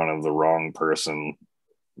in front of the wrong person,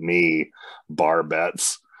 me, bar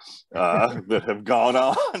bets that have gone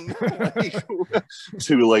on like,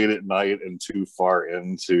 too late at night and too far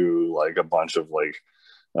into like a bunch of like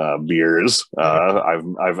beers.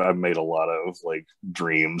 I've made a lot of like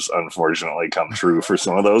dreams unfortunately come true for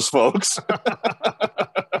some of those folks.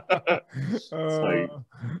 It's like,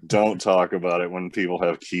 don't talk about it when people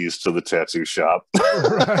have keys to the tattoo shop.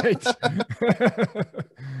 Right.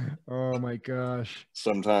 Oh my gosh.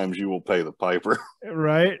 Sometimes you will pay the piper.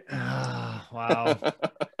 Right. Wow.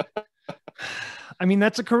 I mean,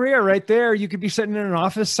 that's a career right there. You could be sitting in an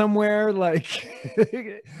office somewhere, like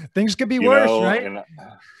things could be worse, right? And,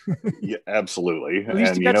 yeah, absolutely. At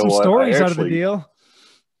least and you got some stories out of the deal.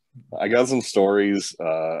 I got some stories.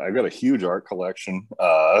 I've got a huge art collection,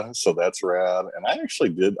 so that's rad. And I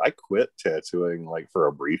quit tattooing like for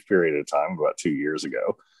a brief period of time about 2 years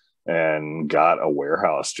ago, and got a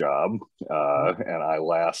warehouse job. And I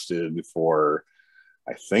lasted for,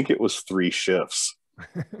 I think it was 3 shifts.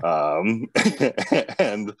 And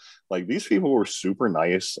like these people were super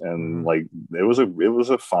nice, and like it was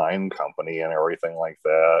a fine company and everything like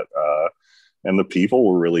that. And the people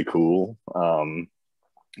were really cool.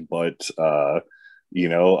 But I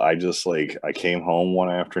just like, I came home one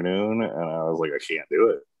afternoon and I was like, I can't do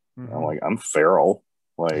it. I'm like, I'm feral.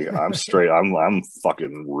 Like I'm straight, I'm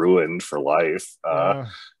fucking ruined for life.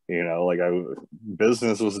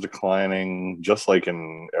 Business was declining just like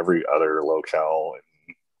in every other locale.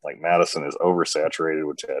 Like Madison is oversaturated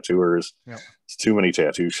with tattooers. Yep. It's too many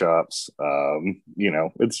tattoo shops.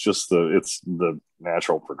 It's just the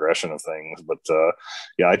natural progression of things. But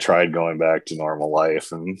I tried going back to normal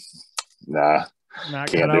life, and not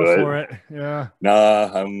can't do it. For it. Yeah. Nah,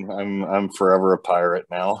 I'm forever a pirate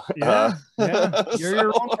now. Yeah. You're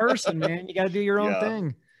your own person, man. You got to do your own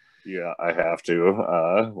thing. Yeah, I have to.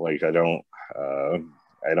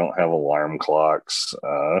 I don't have alarm clocks.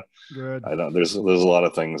 Good. I don't. There's a lot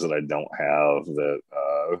of things that I don't have that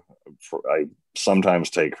I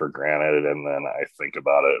sometimes take for granted, and then I think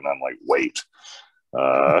about it, and I'm like, wait,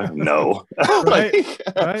 no. Right.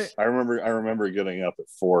 I remember getting up at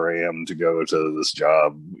 4 a.m. to go to this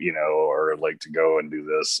job, or like to go and do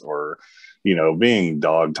this, or being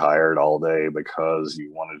dog tired all day because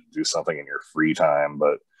you wanted to do something in your free time,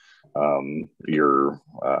 but your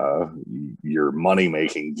money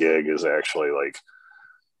making gig is actually like,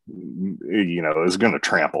 is going to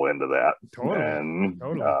trample into that. Totally.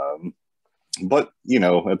 But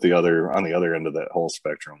on the other end of that whole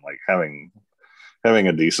spectrum, like having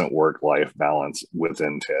a decent work-life balance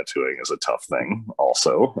within tattooing is a tough thing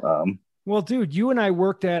also. Well, dude, you and I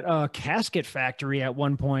worked at a casket factory at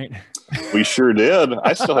one point. We sure did.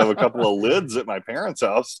 I still have a couple of lids at my parents'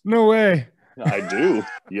 house. No way. I do.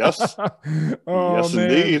 Yes. Yes,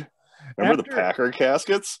 man. Indeed. Remember the Packer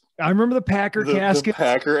caskets? I remember the Packer caskets. The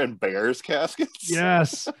Packer and Bears caskets.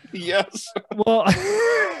 Yes. Yes. Well,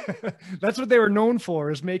 that's what they were known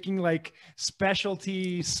for, is making like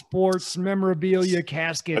specialty sports memorabilia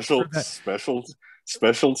caskets.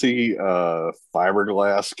 Specialty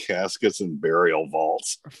fiberglass caskets and burial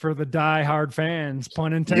vaults for the die-hard fans,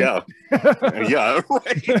 pun intended. Yeah,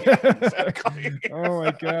 right. Exactly. Oh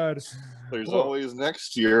my God. There's always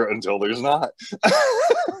next year until there's not.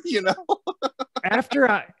 After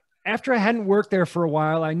I hadn't worked there for a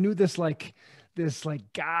while, I knew this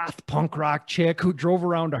goth punk rock chick who drove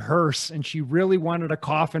around a hearse, and she really wanted a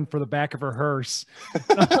coffin for the back of her hearse.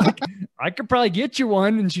 I'm like, I could probably get you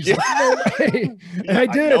one. And she's like, no way. And I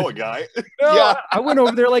did. I know a guy. I went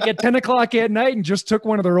over there like at 10 o'clock at night and just took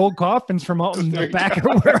one of their old coffins from out in the back of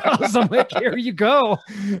the warehouse. I'm like, here you go.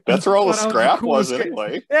 That's where all the scrap was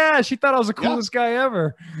anyway. Yeah, she thought I was the coolest guy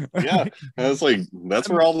ever. Yeah, and it's like, that's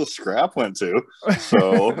where all the scrap went to.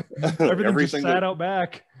 So everything sat out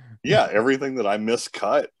back. Yeah, everything that I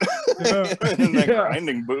miscut in that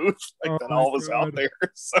grinding booth, like that all was out there.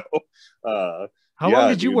 So, how long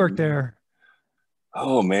did you work there?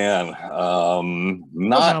 Oh man,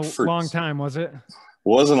 not for a long time, was it?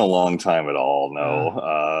 Wasn't a long time at all.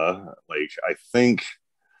 No, I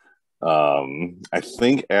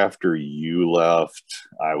think after you left,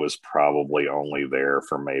 I was probably only there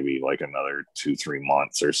for maybe like another 2-3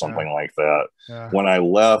 months or something like that. Yeah. When I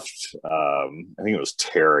left, I think it was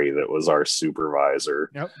Terry that was our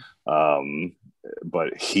supervisor. Yep.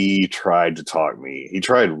 But he tried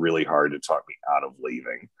really hard to talk me out of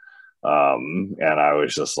leaving. And I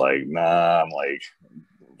was just like, nah. I'm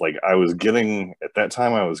like I was getting, at that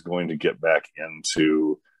time I was going to get back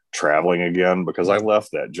into traveling again, because I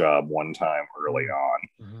left that job one time early on,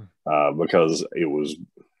 because it was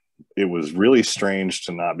really strange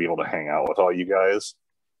to not be able to hang out with all you guys,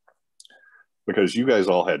 because you guys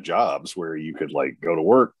all had jobs where you could like go to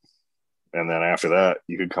work, and then after that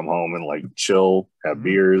you could come home and like chill, have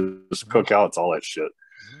beers, cookouts, all that shit.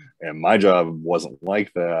 And my job wasn't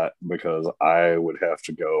like that, because I would have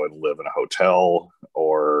to go and live in a hotel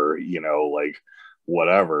or, like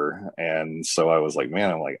whatever. And so I was like,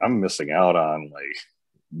 man, I'm missing out on like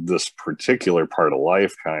this particular part of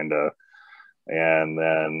life, kind of. And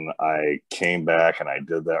then I came back and I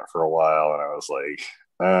did that for a while, and I was like,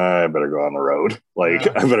 I better go on the road. Like,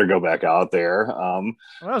 I better go back out there. Well,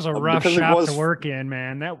 that was a rough shop to work in,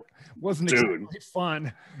 man. That wasn't exactly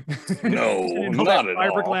fun. No, not at all.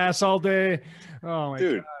 Fiberglass all day. Oh my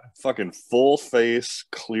God. Fucking full face,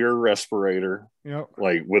 clear respirator. Yep.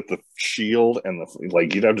 Like with the shield and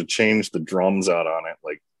like you'd have to change the drums out on it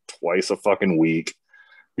like twice a fucking week.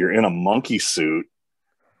 You're in a monkey suit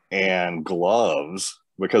and gloves,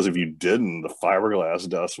 because if you didn't, the fiberglass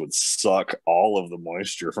dust would suck all of the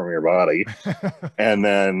moisture from your body. And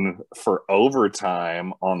then for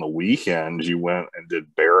overtime on the weekends, you went and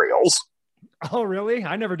did burials. Oh, really?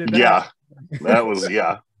 I never did that. Yeah, that was,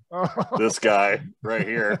 this guy right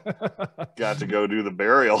here got to go do the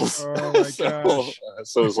burials. Oh my gosh.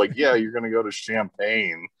 So it's like, you're going to go to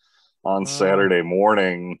Champaign on Saturday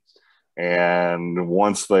morning. And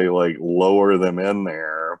once they like lower them in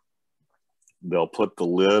there, they'll put the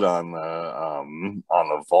lid on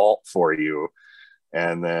the vault for you,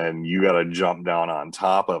 and then you got to jump down on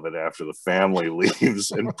top of it after the family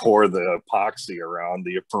leaves and pour the epoxy around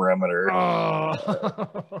the perimeter.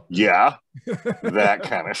 That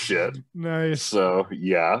kind of shit. Nice. So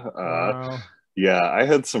wow. I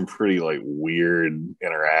had some pretty like weird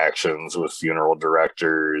interactions with funeral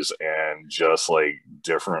directors and just like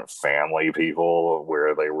different family people where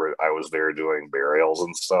I was there doing burials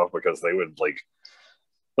and stuff, because they would like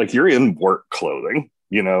you're in work clothing,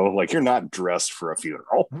 like you're not dressed for a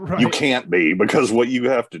funeral. Right. You can't be, because what you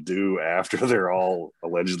have to do after they're all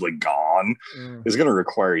allegedly gone is going to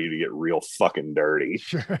require you to get real fucking dirty.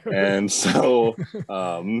 Sure. And so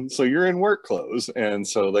you're in work clothes, and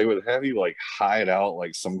so they would have you like hide out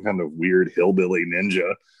like some kind of weird hillbilly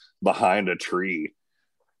ninja behind a tree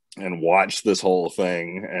and watch this whole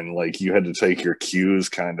thing. And like you had to take your cues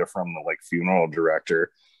kind of from the like funeral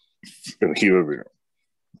director, and he would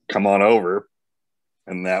come on over.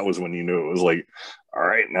 And that was when you knew it was like, all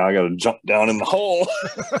right, now I got to jump down in the hole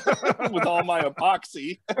with all my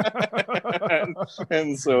epoxy.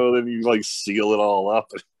 and so then you like seal it all up.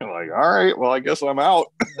 And you're like, all right, well, I guess I'm out.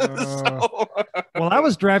 Well, I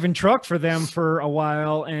was driving truck for them for a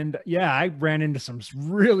while. And I ran into some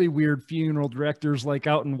really weird funeral directors, like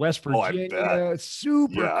out in West Virginia.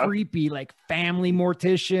 Super creepy, like family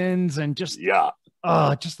morticians and just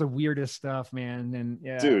just the weirdest stuff, man. And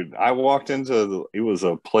dude, I walked into it was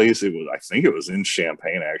a place, I think it was in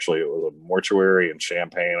Champaign, actually. It was a mortuary in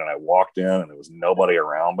Champaign, and I walked in and there was nobody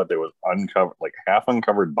around, but there was half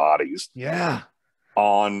uncovered bodies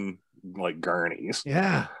on like gurneys.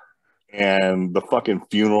 And the fucking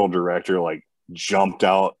funeral director like jumped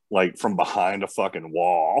out like from behind a fucking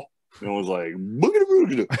wall and was like,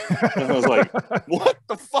 boogity. And I was like, what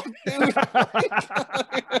the fuck, dude?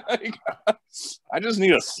 I just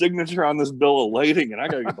need a signature on this bill of lading and I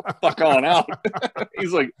gotta get the fuck on out.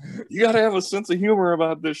 He's like, you gotta have a sense of humor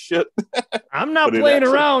about this shit. I'm not playing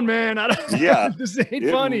around, man. This ain't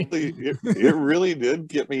funny. It really did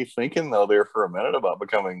get me thinking though there for a minute about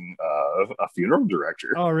becoming a funeral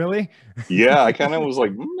director. Oh, really? Yeah, I kind of was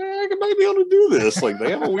like, man, I might be able to do this. Like,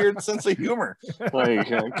 they have a weird sense of humor.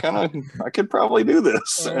 Like, I could probably do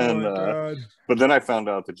this. But then I found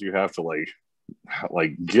out that you have to like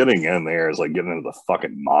getting in there is like getting into the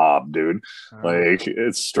fucking mob, dude. Like,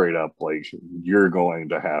 it's straight up like you're going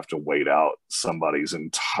to have to wait out somebody's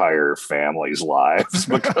entire family's lives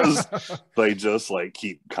because they just like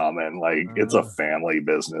keep coming. Like, it's a family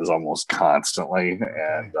business almost constantly.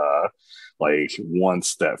 And like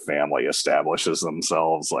once that family establishes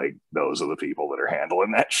themselves, like those are the people that are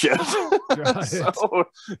handling that shit. So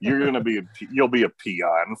you'll be a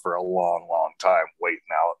peon for a long, long time waiting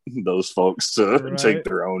out those folks to take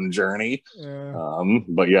their own journey.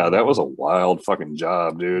 But that was a wild fucking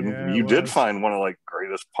job, dude. You did find one of like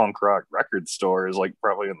greatest punk rock record stores, like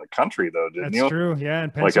probably in the country though, didn't you? That's true. Yeah, in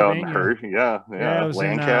Pennsylvania. Like it was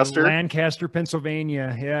Lancaster. In, Lancaster,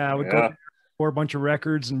 Pennsylvania. I would go for a bunch of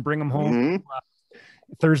records and bring them home.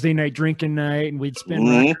 Thursday night drinking night, and we'd spin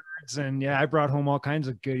records, and I brought home all kinds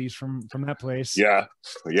of goodies from that place.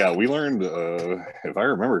 We learned, if I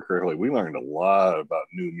remember correctly, we learned a lot about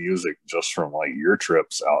new music just from like your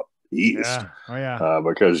trips out east.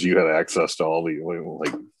 Because you had access to all the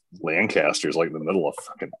like Lancaster's like in the middle of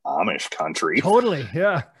fucking Amish country. Totally,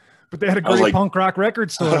 but they had a great punk rock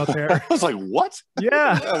record store out there. I was like, what?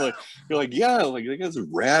 Yeah. You're like, they got this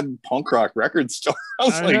rad punk rock record store.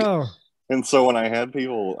 I know. And so when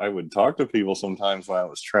I would talk to people sometimes when I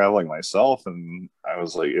was traveling myself, and I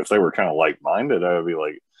was like, if they were kind of like-minded, I would be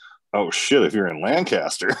like, oh shit, if you're in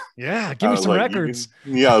Lancaster, Yeah, give I me was some like, records.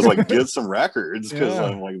 yeah, I was like, get some records because Yeah,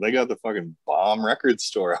 I'm like, they got the fucking bomb record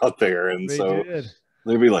store out there, and they so did.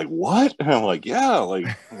 they'd be like, what? And I'm like, yeah, like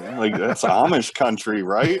that's Amish country,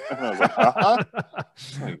 right? And I was like, uh-huh.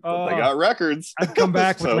 Like, but they Oh, got records. I'd come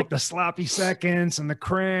back with So like the sloppy seconds and the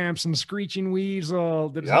cramps and the screeching weasel,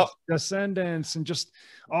 the yep, descendants, and just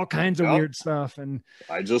all kinds of yep. weird stuff. And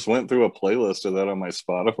I just went through a playlist of that on my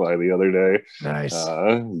Spotify the other day. nice.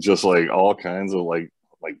 Just like all kinds of like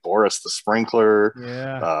Boris the Sprinkler.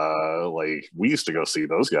 Yeah. Like we used to go see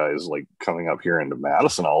those guys like coming up here into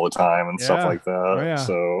Madison all the time and stuff Yeah. like Oh that. yeah.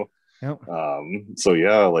 So Yep. so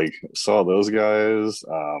yeah, like saw those guys.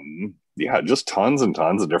 Yeah, just tons and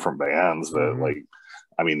tons of different bands that Mhm. like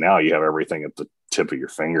I mean now you have everything at the tip of your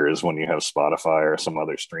fingers when you have Spotify or some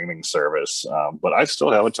other streaming service. But I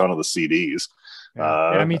still have a ton of the CDs.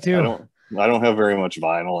 Yeah. Yeah, me too. I don't have very much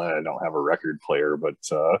vinyl and I don't have a record player, but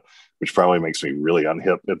which probably makes me really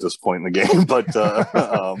unhip at this point in the game. But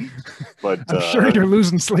I'm sure you're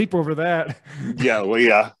losing sleep over that. yeah, well,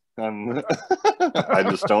 yeah. I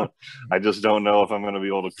just don't know if I'm going to be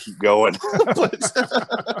able to keep going.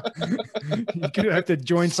 You could have to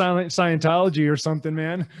join Scientology or something,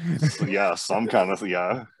 man. Yeah, some kind of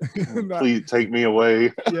please take me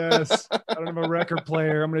away. Yes, I don't have a record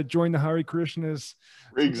player. I'm going to join the Hare Krishnas.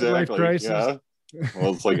 Life Exactly. crisis. Yeah.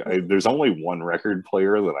 Well, it's like there's only one record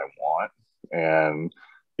player that I want, and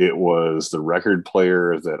it was the record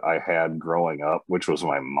player that I had growing up, which was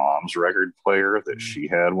my mom's record player that she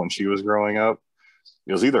had when she was growing up.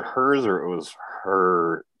 It was either hers or it was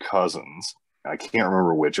her cousin's. I can't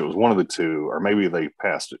remember which. It was one of the two, or maybe they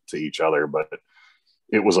passed it to each other, but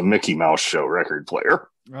it was a Mickey Mouse show record player.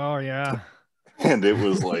 Oh yeah. And it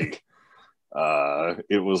was like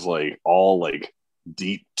all like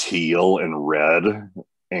deep teal and red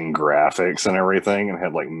and graphics and everything, and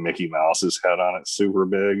had like Mickey Mouse's head on it super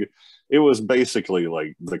big. It was basically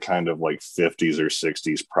like the kind of like 50s or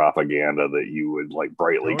 60s propaganda that you would like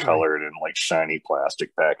brightly colored and like shiny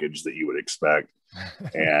plastic package that you would expect.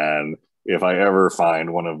 And if I ever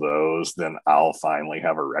find one of those, then I'll finally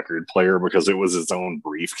have a record player, because it was its own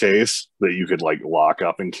briefcase that you could like lock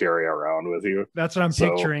up and carry around with you. That's what I'm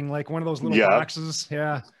picturing, like one of those little boxes.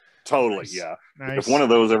 Yeah. Totally. Nice. Yeah. Nice. If one of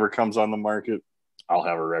those ever comes on the market, I'll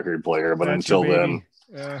have a record player. But until then,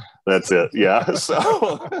 that's it. Yeah. So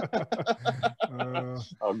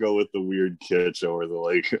I'll go with the weird kitsch over the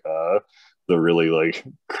like the really like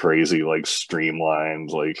crazy like streamlined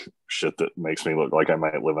like shit that makes me look like I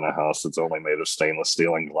might live in a house that's only made of stainless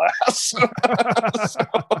steel and glass.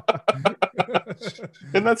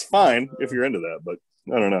 And that's fine if you're into that, but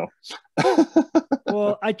I don't know.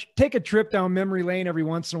 Well, I take a trip down memory lane every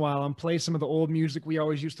once in a while and play some of the old music we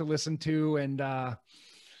always used to listen to, and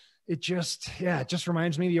it just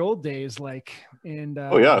reminds me of the old days. Like, and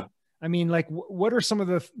oh yeah, I mean, like, what are some of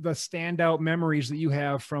the standout memories that you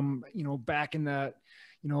have from, you know, back in the,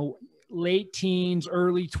 you know, late teens,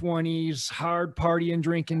 early 20s, hard partying,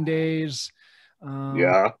 drinking days?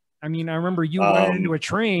 Yeah. I mean, I remember you went into a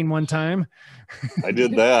train one time. I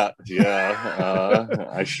did that. Yeah,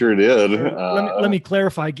 I sure did. Let me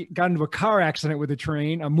clarify. Got into a car accident with a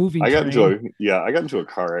train, a moving train. I got into a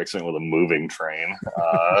car accident with a moving train.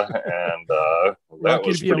 And that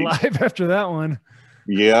was pretty alive after that one.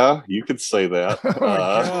 Yeah, you could say that.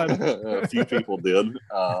 Oh a few people did.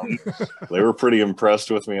 They were pretty impressed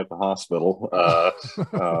with me at the hospital.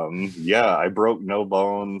 Yeah, I broke no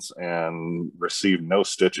bones and received no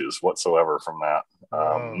stitches whatsoever from that.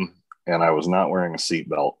 And I was not wearing a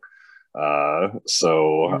seatbelt.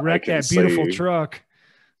 So you wrecked that beautiful truck.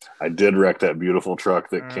 I did wreck that beautiful truck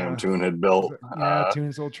that Cam Toon had built. Yeah,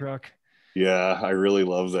 Toon's old truck. Yeah, I really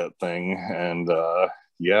love that thing. And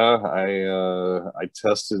yeah, I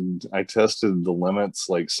tested the limits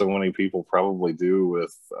like so many people probably do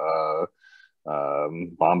with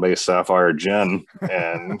Bombay Sapphire Gin,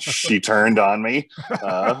 and she turned on me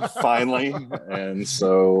finally. And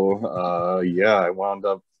so yeah, I wound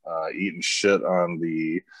up eating shit on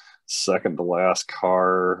the second to last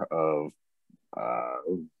car of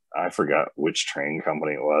I forgot which train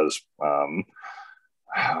company it was.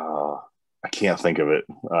 I can't think of it.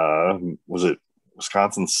 Was it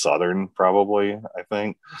Wisconsin Southern? Probably, I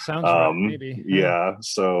think. Sounds right, maybe. Yeah.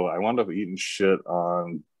 So I wound up eating shit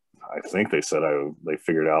on. I think they said they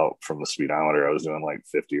figured out from the speedometer I was doing like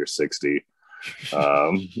 50 or 60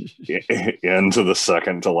 into the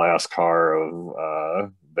second to last car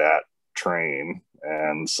of that train.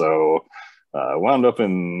 And so wound up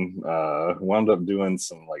doing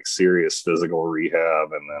some like serious physical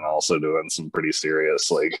rehab, and then also doing some pretty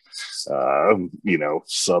serious like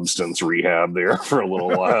substance rehab there for a little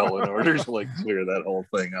while in order to like clear that whole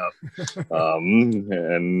thing up.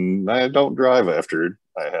 And I don't drive after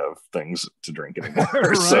I have things to drink anymore.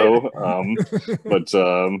 Right.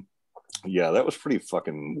 So yeah, that was pretty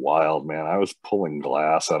fucking wild, man. I was pulling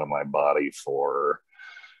glass out of my body because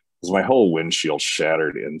my whole windshield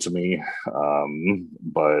shattered into me.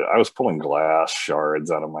 But I was pulling glass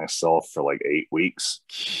shards out of myself for like 8 weeks.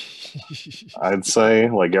 I'd say,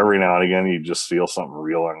 like, every now and again, you just feel something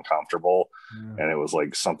real uncomfortable. Yeah. And it was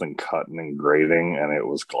like something cutting and grating, and it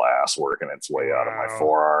was glass working its way out of my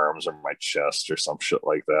forearms or my chest or some shit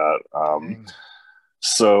like that.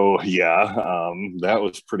 So yeah, that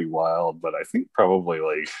was pretty wild, but I think probably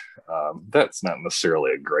like that's not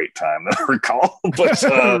necessarily a great time to recall, but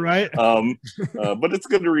right. But it's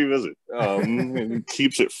good to revisit. It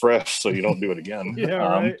keeps it fresh so you don't do it again. Yeah,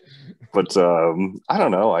 right. But I don't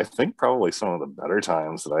know. I think probably some of the better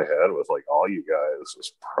times that I had with like all you guys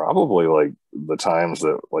was probably like the times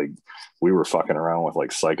that like we were fucking around with like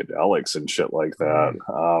psychedelics and shit like that.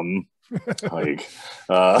 Like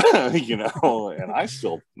and I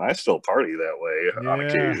still party that way on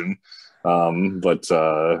occasion. But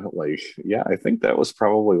like, yeah, I think that was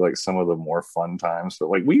probably like some of the more fun times. But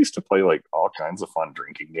like, we used to play like all kinds of fun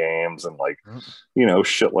drinking games and like,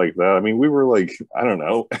 shit like that. I mean, we were like, I don't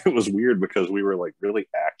know, it was weird because we were like really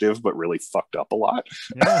active but really fucked up a lot.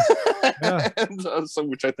 And, so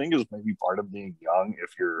which I think is maybe part of being young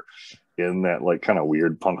if you're in that like kind of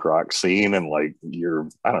weird punk rock scene, and like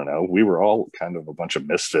I don't know, we were all kind of a bunch of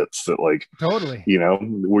misfits that like totally,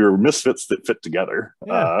 we were misfits that fit together.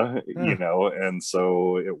 And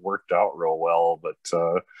so it worked out real well. But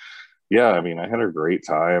yeah, I mean, I had a great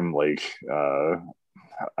time. Like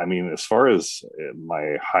I mean, as far as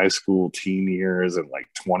my high school teen years and like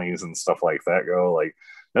 20s and stuff like that go, like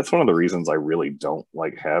that's one of the reasons I really don't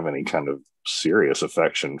like have any kind of serious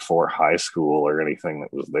affection for high school or anything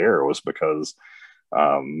that was there, was because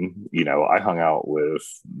I hung out with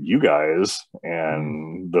you guys,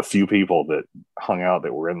 and the few people that hung out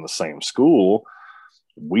that were in the same school,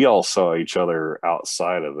 we all saw each other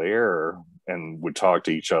outside of there and would talk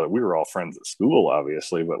to each other. We were all friends at school,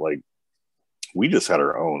 obviously, but like we just had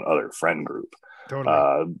our own other friend group.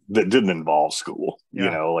 Totally. That didn't involve school.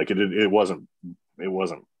 Like it wasn't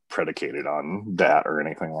predicated on that or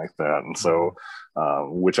anything like that. And so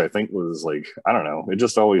which I think was like, I don't know, it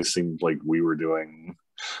just always seemed like we were doing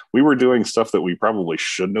stuff that we probably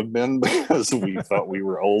shouldn't have been because we thought we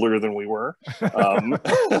were older than we were. But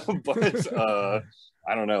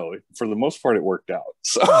I don't know, for the most part it worked out.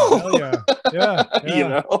 So yeah.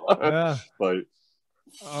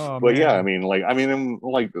 But yeah, I mean,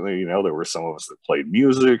 there were some of us that played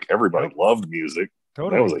music. Everybody loved music.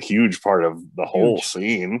 Totally. That was a huge part of the whole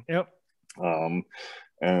scene. Yep.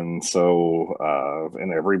 And so,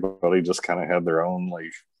 and everybody just kind of had their own,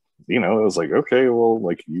 like, it was like, okay, well,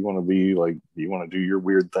 like, you want to do your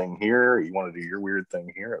weird thing here? You want to do your weird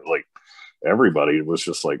thing here? It was like, everybody was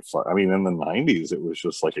just like, I mean, in the 90s, it was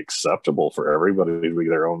just like acceptable for everybody to be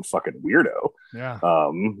their own fucking weirdo. Yeah.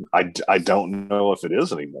 I don't know if it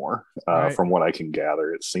is anymore. Right. From what I can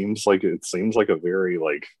gather, it seems like a very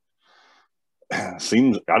like, I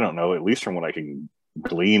don't know, at least from what I can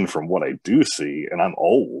glean from what I do see, and I'm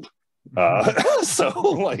old. So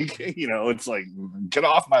like, it's like, get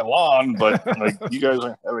off my lawn, but like you guys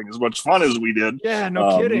aren't having as much fun as we did. Yeah,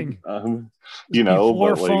 no kidding.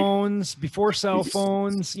 Before phones, before cell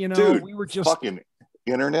phones, dude, we were just fucking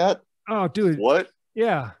internet. Oh, dude. What?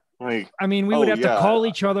 Yeah. Like, I mean, we would have to call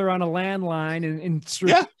each other on a landline and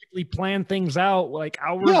strategically plan things out like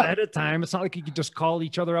hours ahead of time. It's not like you could just call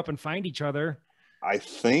each other up and find each other. I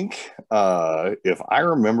think if I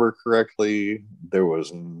remember correctly, there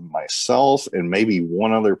was myself and maybe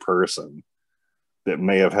one other person that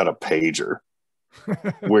may have had a pager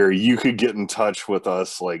where you could get in touch with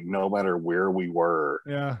us, like no matter where we were.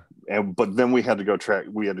 Yeah. But then we had to go to a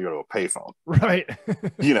payphone. Right.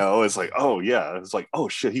 It's like, oh yeah. It's like, oh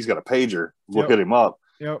shit, he's got a pager. We'll hit him up.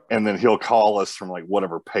 Yep. And then he'll call us from like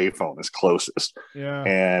whatever payphone is closest. Yeah.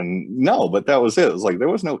 And no, but that was it. It was like there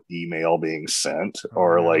was no email being sent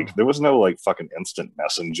or like there was no like fucking instant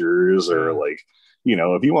messengers or like,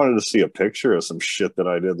 if you wanted to see a picture of some shit that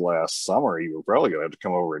I did last summer, you were probably gonna have to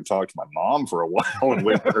come over and talk to my mom for a while and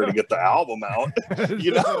wait for her to get the album out.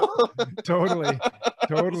 Totally.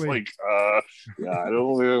 Like, I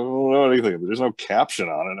don't know anything. There's no caption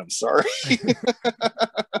on it. I'm sorry.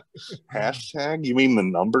 Hashtag? You mean the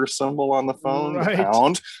number symbol on the phone? Right. The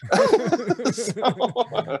pound?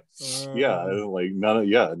 Yeah, like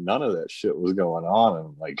none of that shit was going on.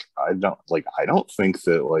 And like I don't think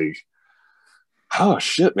that like, oh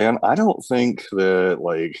shit, man. I don't think that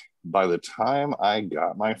like by the time I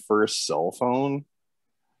got my first cell phone,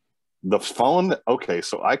 the phone, okay,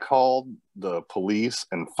 so I called the police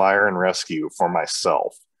and fire and rescue for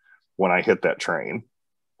myself when I hit that train.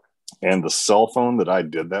 And the cell phone that I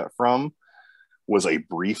did that from was a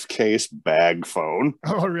briefcase bag phone.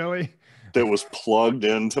 Oh, really? That was plugged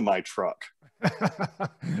into my truck. I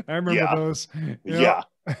remember those. Yeah,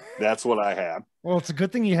 that's what I had. Well, it's a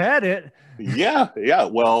good thing you had it. Yeah.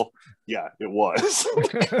 Well, yeah, it was.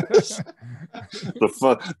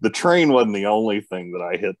 The train wasn't the only thing that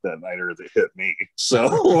I hit that night, or that hit me.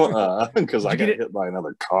 So, because I got hit by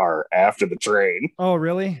another car after the train. Oh,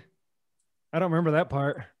 really? I don't remember that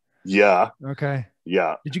part. Yeah. Okay.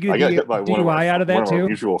 Yeah. Did you get I got hit by DUI out of that too? One of our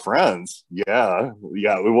mutual friends. Yeah.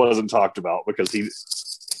 It wasn't talked about because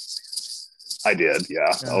I did.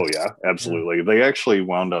 Yeah. Oh yeah, absolutely. Yeah. They actually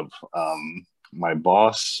wound up, my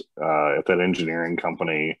boss at that engineering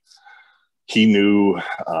company, he knew,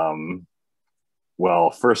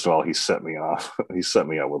 well, first of all, he set me up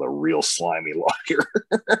with a real slimy lawyer.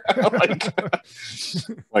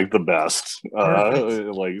 like the best,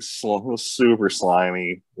 like super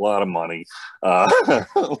slimy, a lot of money.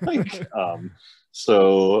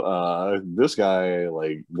 So this guy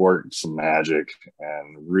like worked some magic,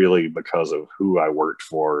 and really because of who I worked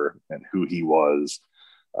for and who he was,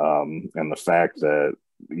 and the fact that,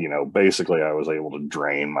 you know, basically I was able to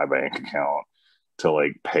drain my bank account to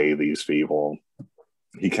like pay these people,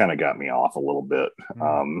 he kind of got me off a little bit.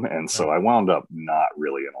 And so I wound up not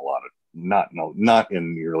really in a lot of, not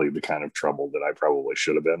in nearly the kind of trouble that I probably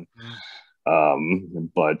should have been.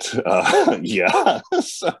 But yeah,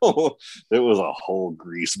 so it was a whole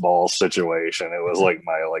greaseball situation. It was like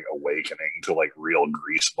my like awakening to like real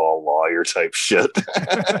greaseball lawyer type shit.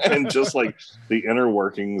 And just like the inner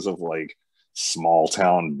workings of like small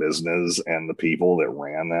town business and the people that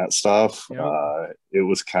ran that stuff. Yep. It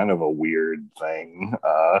was kind of a weird thing,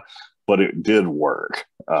 but it did work.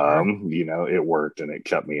 You know, it worked, and it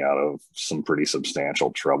kept me out of some pretty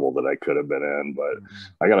substantial trouble that I could have been in. But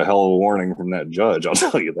I got a hell of a warning from that judge, I'll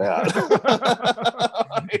tell you that.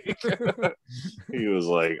 He was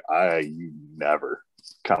like, you never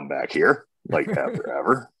come back here, like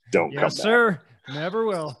ever. Don't come back. Yes, sir. Never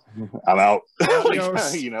will. I'm out.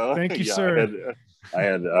 You know, thank you, sir.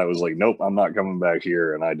 I was like, nope, I'm not coming back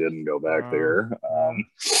here, and I didn't go back there.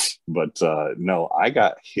 But no, I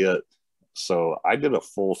got hit. So I did a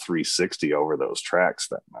full 360 over those tracks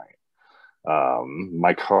that night.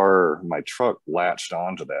 My truck latched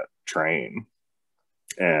onto that train,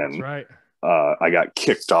 and that's right. I got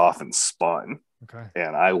kicked off and spun. Okay.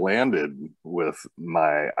 And I landed in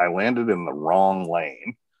the wrong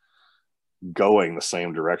lane, going the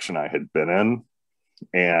same direction I had been in.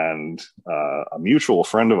 And a mutual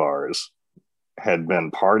friend of ours had been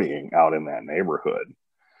partying out in that neighborhood,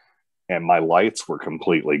 and my lights were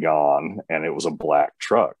completely gone, and it was a black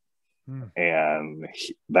truck. And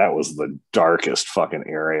that was the darkest fucking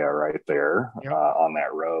area right there. Yep. On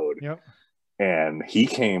that road. Yep. And he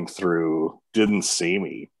came through, didn't see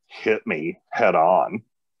me, hit me head on,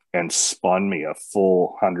 and spun me a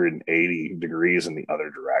full 180 degrees in the other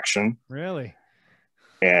direction. Really?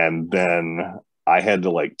 And then I had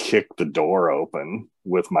to like kick the door open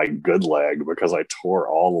with my good leg because I tore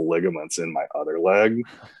all the ligaments in my other leg.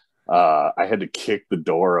 I had to kick the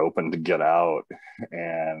door open to get out,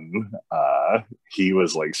 and he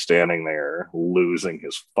was like standing there losing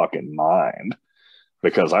his fucking mind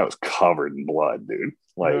because I was covered in blood, dude,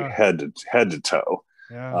 like head to toe.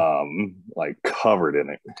 Yeah. Like covered in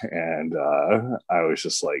it. And I was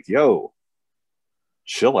just like, yo,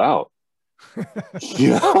 chill out.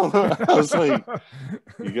 You know, I was like,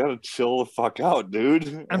 you gotta chill the fuck out,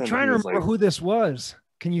 dude. I'm trying to remember who this was.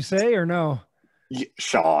 Can you say or no?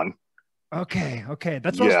 Sean. Okay.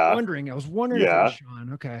 That's what I was wondering. I was wondering if it was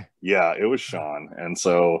Sean. Okay. Yeah, it was Sean. And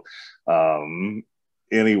so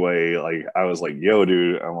anyway, like I was like, yo,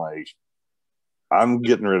 dude, I'm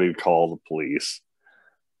getting ready to call the police.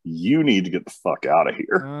 You need to get the fuck out of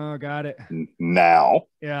here. Oh, got it. Now.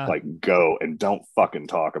 Yeah. Like, go and don't fucking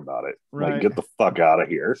talk about it. Right. Like, get the fuck out of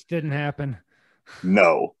here. Didn't happen.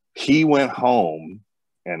 No. He went home,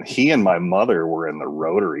 and he and my mother were in the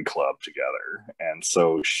Rotary Club together. And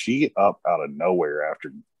so she, up out of nowhere,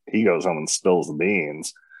 after he goes home and spills the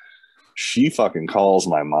beans, she fucking calls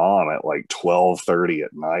my mom at like 12:30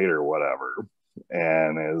 at night or whatever,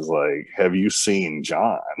 and is like, have you seen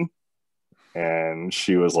John? And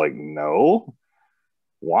she was like, no.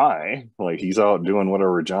 Why? Like, he's out doing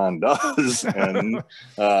whatever John does. And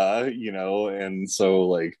you know, and so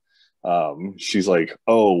like she's like,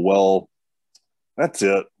 oh well, that's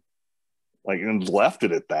it. Like, and left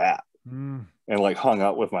it at that. And like hung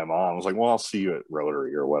up with my mom. I was like, well, I'll see you at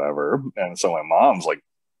Rotary or whatever. And so my mom's like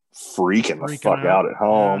freaking the fuck out at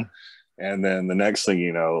home. And then the next thing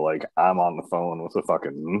you know, like, I'm on the phone with the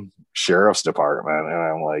fucking sheriff's department, and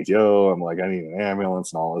I'm like, yo, I'm like, I need an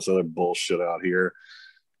ambulance and all this other bullshit out here.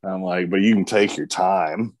 I'm like, but you can take your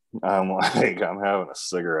time. I'm like, I'm having a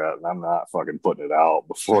cigarette and I'm not fucking putting it out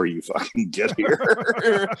before you fucking get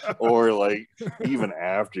here. Or like, even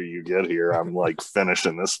after you get here, I'm like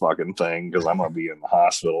finishing this fucking thing because I'm going to be in the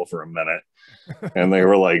hospital for a minute. And they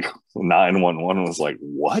were like, 911 was like,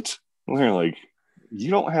 what? And they're like, you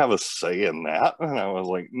don't have a say in that. And I was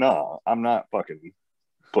like, no, I'm not fucking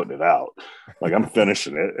putting it out. Like, I'm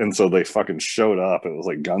finishing it. And so they fucking showed up. It was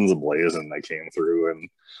like guns a-blazing. They came through, and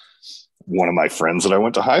one of my friends that I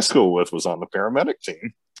went to high school with was on the paramedic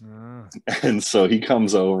team. And so he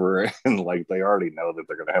comes over, and like, they already know that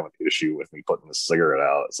they're going to have an issue with me putting the cigarette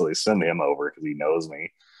out. So they send him over because he knows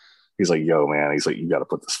me. He's like, yo, man, he's like, you got to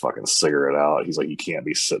put this fucking cigarette out. He's like, you can't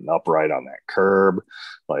be sitting upright on that curb.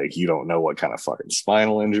 Like, you don't know what kind of fucking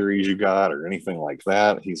spinal injuries you got or anything like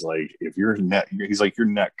that. He's like, if your neck, he's like, your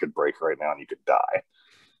neck could break right now and you could die.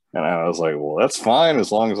 And I was like, well, that's fine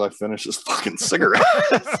as long as I finish this fucking cigarette.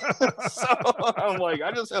 So I'm like,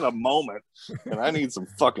 I just had a moment and I need some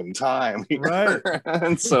fucking time here. Right.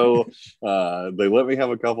 And so they let me have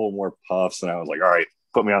a couple more puffs, and I was like, all right,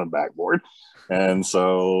 put me on the backboard. And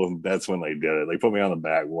so that's when they did it. They put me on the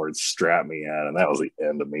backboard, strapped me in, and that was the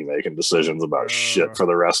end of me making decisions about shit for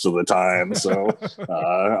the rest of the time. So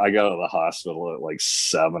I got out of the hospital at like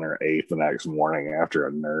 7 or 8 the next morning after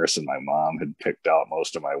a nurse and my mom had picked out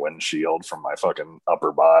most of my windshield from my fucking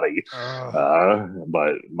upper body.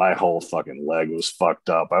 But my whole fucking leg was fucked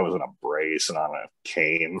up. I was in a brace and on a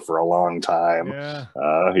cane for a long time.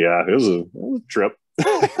 Yeah, it was a trip.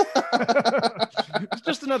 It's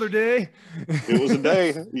just another day. It was a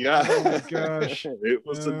day. Yeah. Oh my gosh. It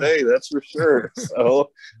was a day, that's for sure. So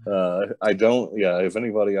I don't, if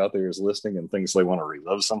anybody out there is listening and thinks they want to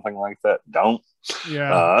relive something like that, don't.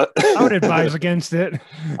 I would advise against it.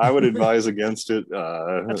 I would advise against it.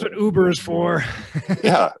 That's what Uber is for.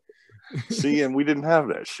 Yeah. See, and we didn't have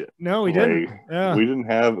that shit. No, we didn't. We didn't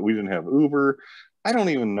have Uber. I don't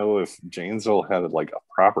even know if Janesville had like a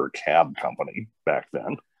proper cab company back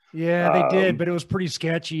then. Yeah, they did, but it was pretty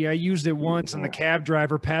sketchy. I used it once, and the cab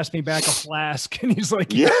driver passed me back a flask, and he's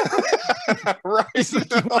like, "Yeah, right." He's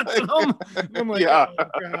like, you want some? I'm like, "Yeah, oh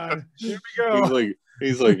God, here we go."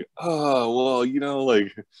 He's like, "Oh, well, you know,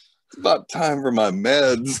 like, it's about time for my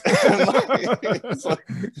meds." It's like,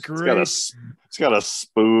 great. It's got a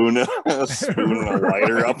spoon, and a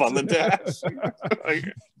lighter up on the desk. Like,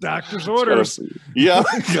 doctor's orders.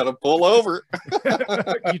 Gotta pull over.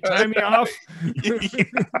 You tie me off.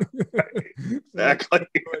 Exactly.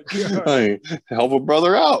 Like, help a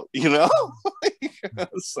brother out, you know?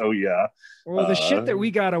 So yeah. Well, the shit that we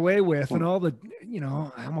got away with, and all the, you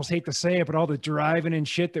know, I almost hate to say it, but all the driving and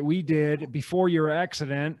shit that we did before your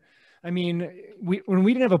accident. I mean, when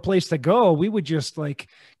we didn't have a place to go, we would just like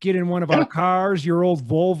get in one of our cars, your old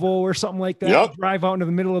Volvo or something like that, drive out into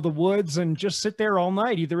the middle of the woods and just sit there all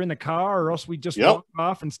night, either in the car or else we just walk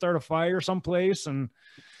off and start a fire someplace. And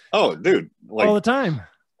oh, dude, like all the time.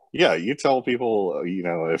 Yeah, you tell people, you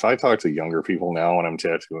know, if I talk to younger people now when I'm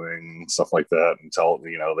tattooing, stuff like that, and tell,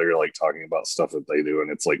 you know, they're like talking about stuff that they do, and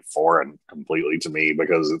it's like foreign completely to me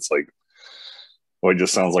because it's like, well, it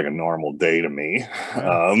just sounds like a normal day to me.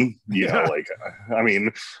 You know, like, I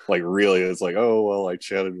mean, like really, it's like, oh, well, I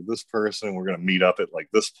chatted with this person. We're going to meet up at like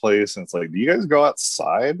this place. And it's like, do you guys go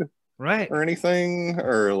outside? Right. Or anything?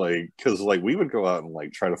 Or like, cause like we would go out and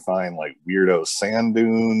like try to find like weirdo sand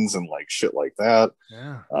dunes and like shit like that.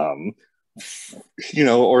 Yeah. You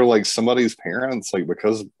know, or like somebody's parents, like,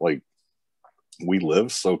 because like we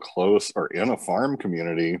live so close or in a farm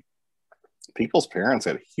community, people's parents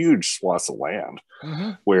had huge swaths of land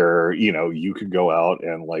where, you know, you could go out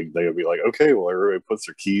and like, they would be like, okay, well, everybody puts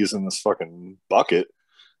their keys in this fucking bucket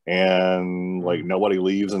and like nobody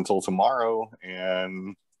leaves until tomorrow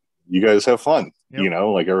and you guys have fun. You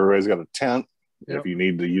know, like everybody's got a tent. If you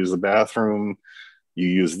need to use the bathroom, you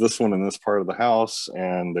use this one in this part of the house,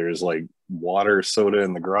 and there's like water, soda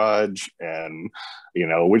in the garage, and, you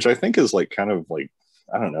know, which I think is like kind of like,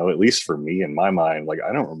 I don't know, at least for me in my mind, like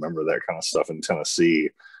I don't remember that kind of stuff in Tennessee.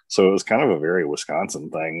 So it was kind of a very Wisconsin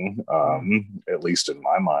thing, at least in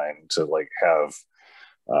my mind, to like have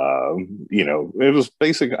you know, it was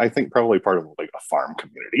basic, I think probably part of like a farm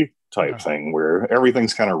community type thing where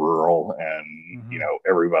everything's kind of rural and, you know,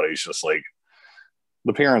 everybody's just like,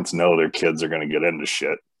 the parents know their kids are going to get into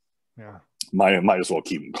shit. Yeah. Might as well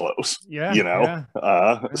keep them close. Yeah. You know?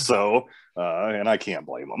 So, and I can't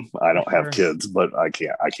blame them. I don't have kids, but I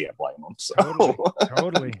can't blame them. So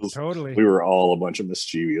Totally. We were all a bunch of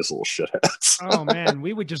mischievous little shitheads. Oh man,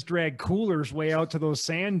 we would just drag coolers way out to those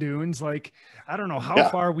sand dunes. Like, I don't know how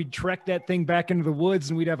far we'd trek that thing back into the woods,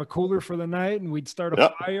 and we'd have a cooler for the night, and we'd start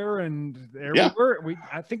a fire, and there we were.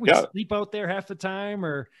 I think we'd sleep out there half the time,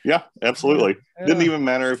 or absolutely. Didn't even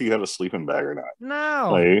matter if you had a sleeping bag or not.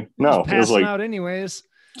 No, like, no, it was like out anyways.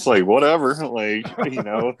 It's like whatever, like, you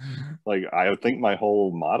know, like I think my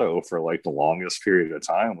whole motto for like the longest period of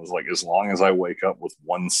time was like, as long as I wake up with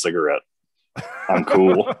one cigarette, I'm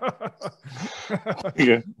cool. I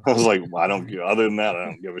was like, I don't. Other than that, I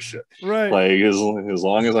don't give a shit. Right. Like as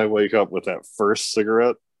long as I wake up with that first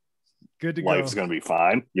cigarette, good to life's gonna be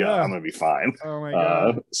fine. Yeah, I'm gonna be fine. Oh my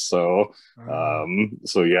god. So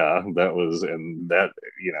yeah, that was, and that,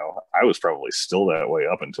 you know, I was probably still that way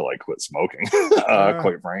up until I quit smoking.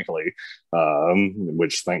 Quite frankly,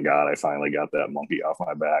 which thank God I finally got that monkey off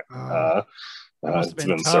my back. That must have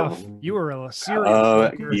been tough. You were a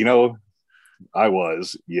serious you know, I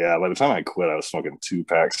was. Yeah, by the time I quit, I was smoking 2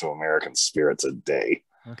 packs of American Spirits a day.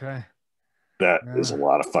 Okay. That is a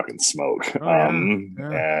lot of fucking smoke. And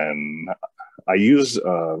I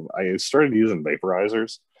started using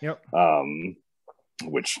vaporizers. Yep.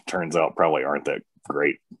 Which turns out probably aren't that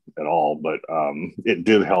great at all, but it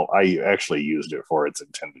did help. I actually used it for its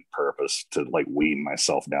intended purpose to like wean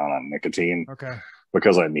myself down on nicotine. Okay.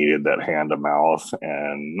 Because I needed that hand to mouth,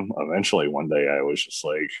 and eventually one day I was just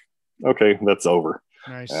like, okay, that's over.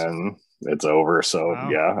 Nice. And it's over. So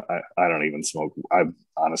yeah, I don't even smoke. I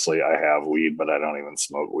have weed, but I don't even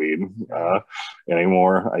smoke weed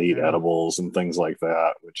anymore. I eat edibles and things like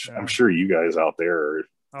that, which I'm sure you guys out there are.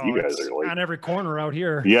 You guys are like on every corner out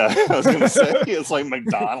here. Yeah, I was gonna say it's like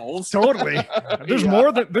McDonald's. Totally. There's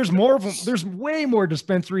there's way more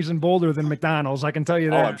dispensaries in Boulder than McDonald's. I can tell you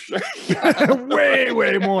that. Oh, I'm sure.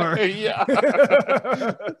 way more. Yeah.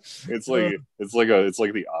 It's like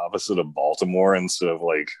the opposite of Baltimore. Instead of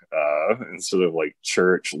like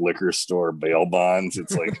church, liquor store, bail bonds,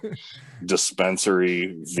 it's like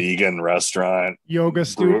dispensary, vegan restaurant, yoga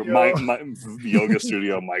studio, yoga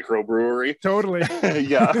studio, microbrewery. Totally.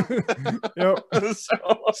 Yeah. Yep.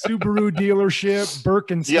 Subaru dealership,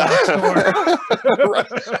 Birkenstock store. Right.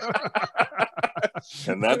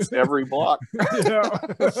 And that's every block. Yeah.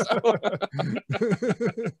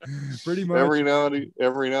 Pretty much. Every now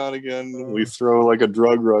and again, we throw like a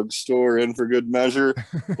drug store in for good measure,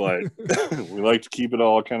 but we like to keep it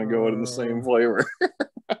all kind of going in the same flavor.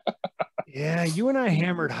 Yeah, you and I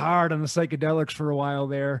hammered hard on the psychedelics for a while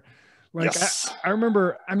there. Like, yes. I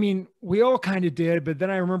remember, I mean, we all kind of did, but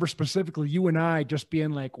then I remember specifically you and I just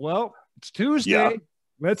being like, well, it's Tuesday. Yeah.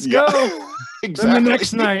 Let's go. Exactly. Then the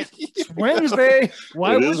next night, it's Wednesday.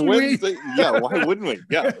 Why wouldn't we? Yeah, why wouldn't we?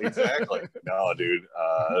 Yeah, exactly. No, dude.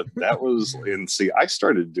 That was I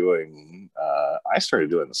started doing the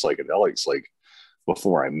psychedelics like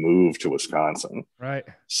before I moved to Wisconsin. Right.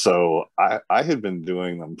 So I had been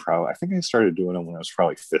doing them I think I started doing them when I was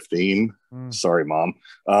probably 15. Sorry, Mom.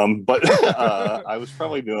 But I was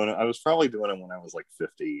probably doing them when I was like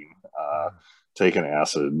 15. Taking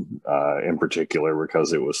acid in particular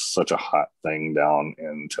because it was such a hot thing down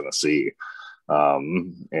in Tennessee.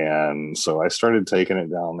 And so I started taking it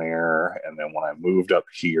down there. And then when I moved up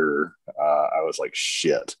here, I was like,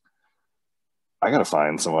 shit, I got to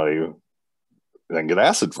find somebody then get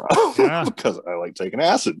acid from because I like taking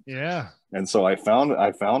acid. Yeah. And so I found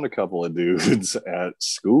a couple of dudes at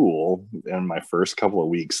school in my first couple of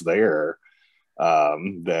weeks there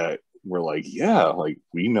that were like, yeah, like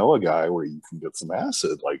we know a guy where you can get some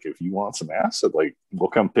acid. Like if you want some acid, like we'll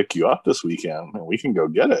come pick you up this weekend and we can go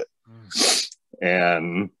get it.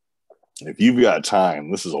 And if you've got time,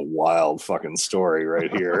 this is a wild fucking story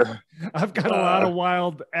right here. I've got a lot of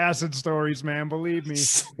wild acid stories, man. Believe me.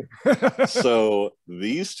 So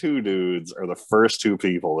these 2 dudes are the first 2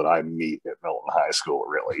 people that I meet at Milton High School,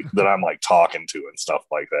 really, that I'm like talking to and stuff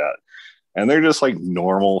like that. And they're just like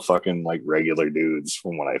normal fucking like regular dudes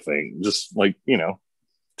from what I think. Just like, you know,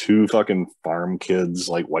 2 fucking farm kids,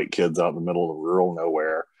 like white kids out in the middle of rural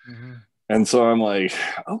nowhere. Mm-hmm. And so I'm like,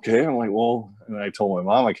 okay. I'm like, well, and I told my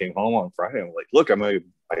mom, I came home on Friday. I'm like, look, I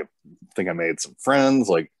think I made some friends.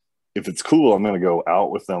 Like, if it's cool, I'm going to go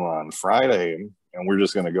out with them on Friday and we're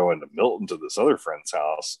just going to go into Milton to this other friend's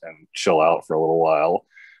house and chill out for a little while.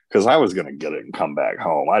 because I was gonna get it and come back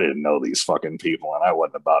home. I didn't know these fucking people, and I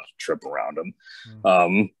wasn't about to trip around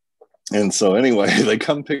them. And so anyway, they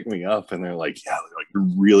come pick me up, and they're like, "Yeah, they're like,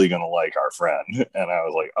 you're really gonna like our friend." And I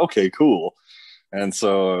was like, "Okay, cool." And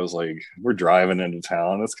so I was like, "We're driving into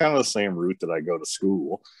town. It's kind of the same route that I go to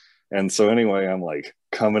school." And so anyway, I'm like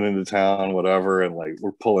coming into town, whatever, and like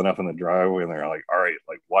we're pulling up in the driveway, and they're like, "All right,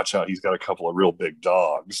 like watch out, he's got a couple of real big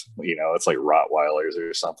dogs, you know, it's like Rottweilers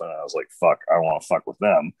or something." And I was like, "Fuck, I don't want to fuck with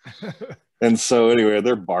them." And so anyway,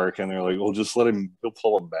 they're barking. They're like, "Well, just let him. He'll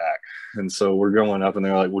pull him back." And so we're going up, and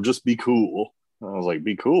they're like, "Well, just be cool." And I was like,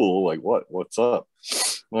 "Be cool? Like what? What's up?"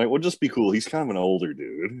 I'm like, "Well, just be cool. He's kind of an older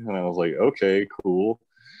dude." And I was like, "Okay, cool."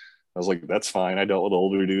 I was like, "That's fine. I dealt with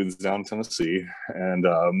older dudes down in Tennessee." And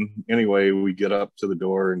anyway, we get up to the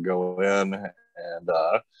door and go in, and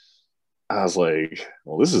I was like,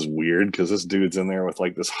 "Well, this is weird because this dude's in there with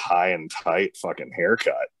like this high and tight fucking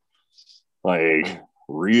haircut, like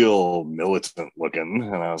real militant looking."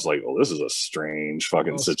 And I was like, "Well, this is a strange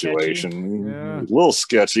fucking situation. Yeah. A little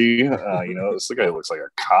sketchy. You know, this guy looks like a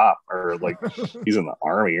cop or like he's in the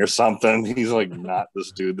army or something. He's like not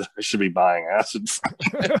this dude that I should be buying acid from."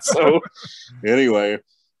 So anyway,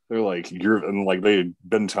 they're like, "You're," and like they've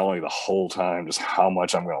been telling me the whole time just how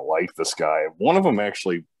much I'm gonna like this guy. One of them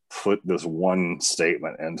actually put this one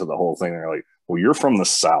statement into the whole thing. They're like, "Well, you're from the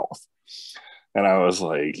South." And I was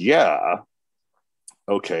like, "Yeah,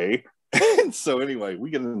 okay." And so anyway, we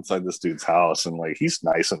get inside this dude's house, and like he's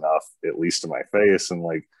nice enough, at least to my face, and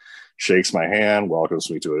like shakes my hand,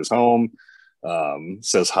 welcomes me to his home,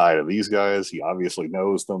 says hi to these guys. He obviously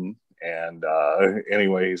knows them. And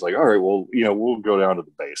anyway, he's like, "All right, well, you know, we'll go down to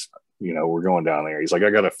the basement. You know, we're going down there." He's like, "I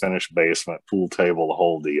got a finished basement, pool table, the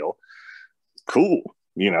whole deal." Cool.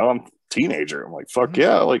 You know, I'm a teenager. I'm like, "Fuck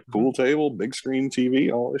yeah, like pool table, big screen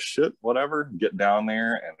TV, all this shit, whatever." Get down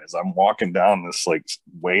there, and as I'm walking down this like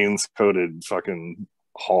wainscoted fucking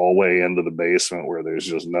hallway into the basement where there's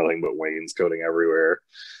just nothing but wainscoting everywhere,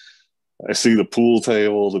 I see the pool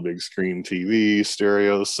table, the big screen TV,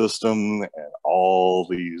 stereo system, and all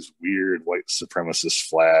these weird white supremacist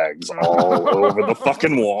flags all over the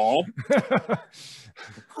fucking wall.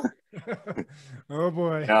 Oh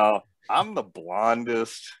boy. Now, I'm the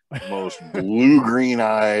blondest, most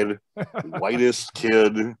blue-green-eyed, whitest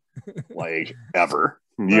kid like ever.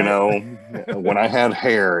 You know, when I had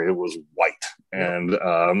hair, it was white, and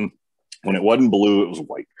when it wasn't blue, it was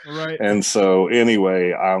white. Right. And so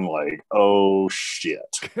anyway, I'm like, "Oh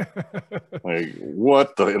shit." Like,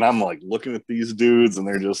 what the? And I'm like looking at these dudes, and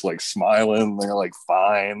they're just like smiling. They're like,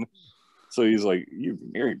 "Fine." So he's like, you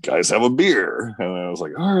guys have a beer." And I was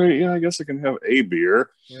like, "All right, yeah, I guess I can have a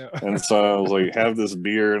beer." Yeah. And so I was like, "Have this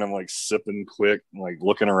beer." And I'm like sipping quick, like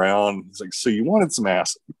looking around. He's like, "So you wanted some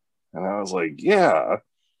acid?" And I was like, "Yeah."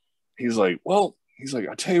 He's like, "Well," he's like,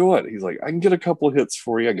 "I tell you what," he's like, "I can get a couple of hits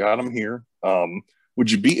for you. I got them here. Would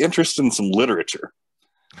you be interested in some literature?"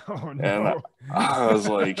 Oh no. And I was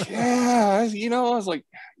like, "Yeah," you know, I was like,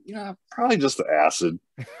 "Yeah, probably just the acid.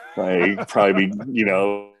 Like, probably be, you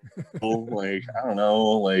know, like, I don't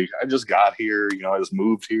know, like, I just got here, you know, I just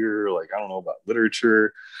moved here, like, I don't know about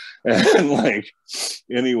literature." And like,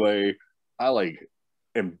 anyway, I like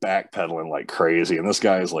am backpedaling like crazy, and this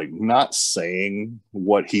guy is like not saying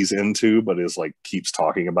what he's into, but is like keeps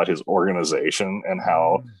talking about his organization and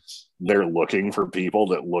how they're looking for people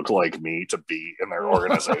that look like me to be in their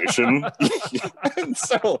organization. And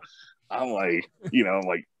so I'm like, you know, I'm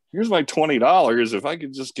like, "Here's my $20 if I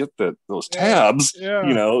could just get those tabs." Yeah.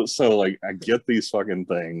 You know, so like I get these fucking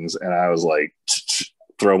things, and I was like,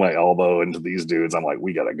 throw my elbow into these dudes. I'm like,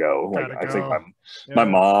 "We gotta go." Like, I think my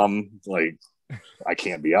mom, like, I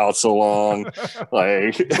can't be out so long.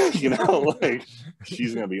 Like, you know, like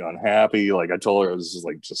she's gonna be unhappy. Like I told her, "This is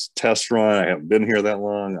like just test run. I haven't been here that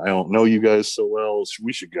long. I don't know you guys so well. So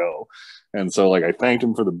we should go." And so like I thanked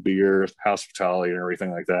him for the beer, hospitality, and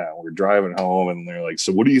everything like that. And we're driving home, and they're like,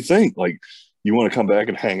 "So what do you think? Like, you want to come back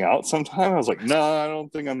and hang out sometime?" I was like, "No, I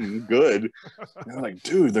don't think I'm good." And they're like,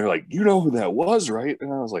 "Dude," they're like, "You know who that was, right?"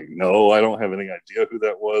 And I was like, "No, I don't have any idea who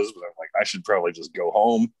that was." But I'm like, I should probably just go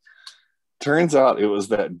home. Turns out it was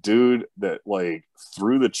that dude that like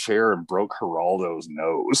threw the chair and broke Geraldo's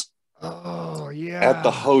nose. Oh yeah. At the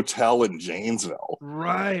hotel in Janesville.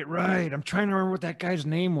 Right. I'm trying to remember what that guy's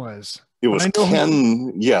name was. It was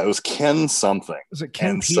Ken. Yeah, it was Ken something. Was it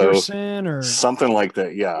Ken Peterson or something like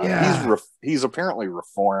that? Yeah. He's apparently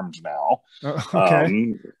reformed now.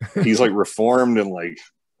 Okay. He's like reformed, and like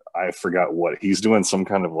I forgot what he's doing, some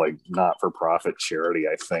kind of like not-for-profit charity,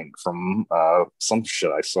 I think, from some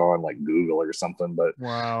shit I saw on like Google or something. But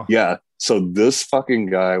wow. Yeah. So this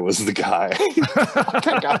fucking guy was the guy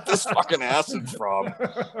I got this fucking acid from.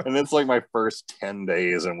 And it's like my first 10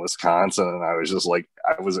 days in Wisconsin. And I was just like,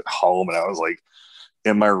 I was at home and I was like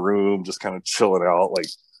in my room, just kind of chilling out, like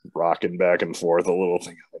rocking back and forth a little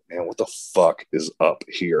thing. Like, man, what the fuck is up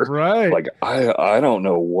here? Right. Like, I don't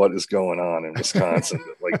know what is going on in Wisconsin.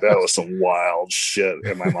 Like, that was some wild shit.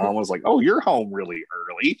 And my mom was like, oh, you're home really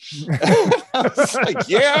early. I was like,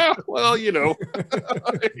 yeah, well, you know.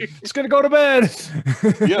 Just gonna go to bed.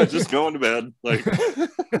 Yeah, just going to bed. Like,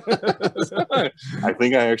 I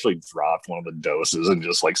think I actually dropped one of the doses and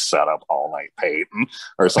just like sat up all night painting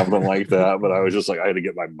or something like that. But I was just like, I had to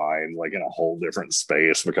get my mind like in a whole different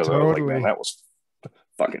space because I was like, man, that was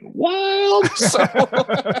fucking wild.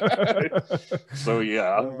 So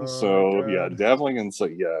yeah. So yeah, dabbling in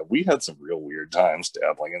we had some real weird times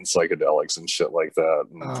dabbling in psychedelics and shit like that.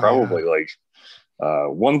 And probably like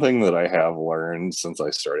one thing that I have learned since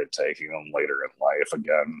I started taking them later in life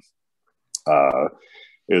again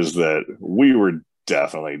is that we were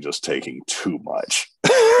definitely just taking too much.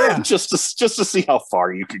 just to see how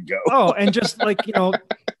far you could go. Oh, and just like, you know,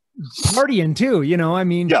 partying too, you know, I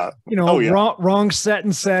mean, you know, wrong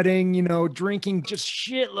setting, you know, drinking just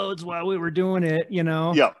shitloads while we were doing it, you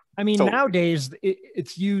know. Yeah. I mean, nowadays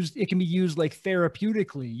it can be used like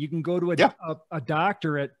therapeutically. You can go to a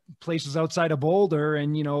doctor at places outside of Boulder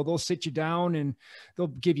and, you know, they'll sit you down and they'll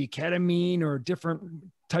give you ketamine or different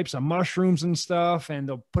types of mushrooms and stuff. And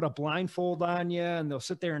they'll put a blindfold on you and they'll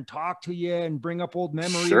sit there and talk to you and bring up old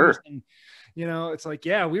memories. Sure. And, you know, it's like,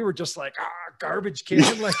 yeah, we were just like, garbage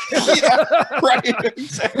can. Like, yeah, right.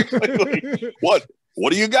 Exactly. Like,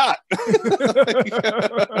 what do you got?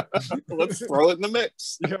 Let's throw it in the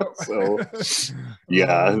mix. Yep. So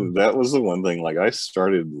yeah, that was the one thing. Like, I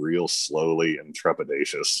started real slowly and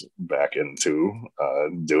trepidatious back into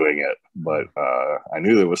doing it, but I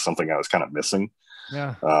knew there was something I was kind of missing.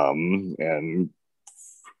 Yeah. And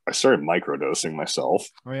I started microdosing myself.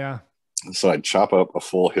 Oh yeah. So I'd chop up a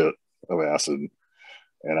full hit of acid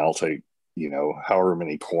and I'll take, you know, however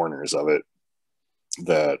many corners of it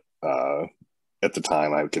that at the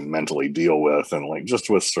time I can mentally deal with, and like just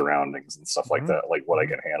with surroundings and stuff like that, like what I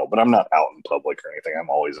can handle. But I'm not out in public or anything. I'm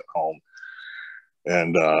always at home.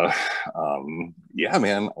 And yeah,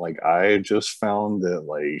 man, like I just found that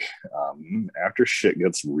like after shit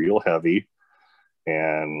gets real heavy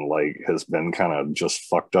and like has been kind of just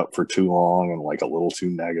fucked up for too long and like a little too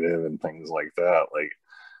negative and things like that, like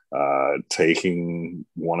taking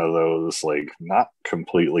one of those like not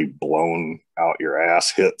completely blown out your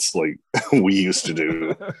ass hits like we used to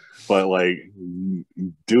do, but like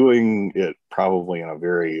doing it probably in a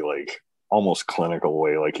very like almost clinical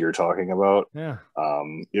way like you're talking about. Yeah.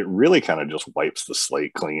 It really kind of just wipes the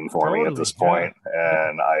slate clean for me at this point.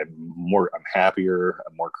 And I'm happier,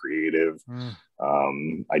 I'm more creative.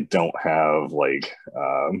 I don't have like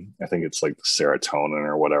I think it's like the serotonin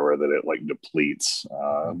or whatever that it like depletes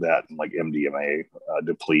that and like MDMA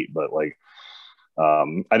deplete, but like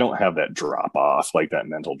I don't have that drop off, like that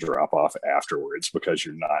mental drop off afterwards, because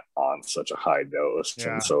you're not on such a high dose.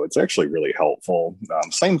 Yeah. And so it's actually really helpful.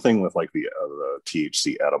 Same thing with like the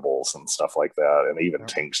THC edibles and stuff like that, and even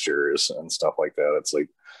tinctures and stuff like that. It's like,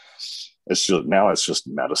 it's just, now it's just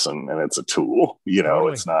medicine and it's a tool, you know.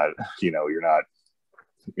 Totally. It's not, you know, you're not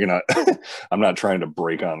I'm not trying to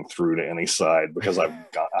break on through to any side because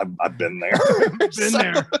I've been there.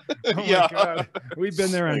 There. Oh yeah. My God. We've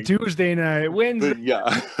been there on like, Tuesday night, Wednesday.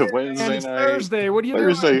 Yeah. Wednesday night. Thursday. What are you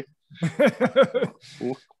doing?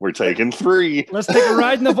 We're taking 3. Let's take a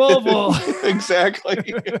ride in the Volvo. Exactly.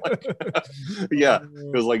 Yeah,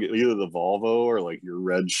 it was like either the Volvo or like your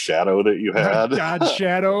red Shadow that you had. God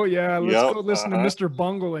Shadow. Yeah, let's go listen to Mr.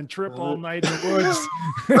 Bungle and trip all night in the woods.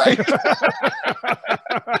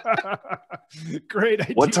 Great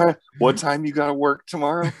idea. What time you gotta work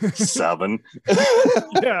tomorrow? 7.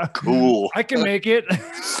 Yeah, cool. I can make it.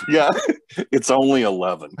 Yeah, it's only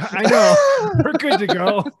 11. I know. We're good to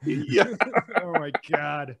go. Yeah. Oh my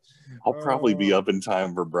God. I'll probably be up in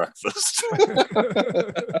time for breakfast.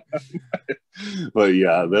 But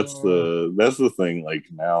yeah, that's the thing. Like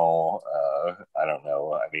now, I don't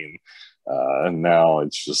know. I mean, now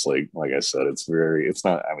it's just like I said, it's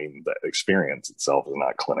not, I mean, the experience itself is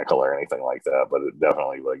not clinical or anything like that, but it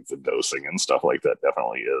definitely, like the dosing and stuff like that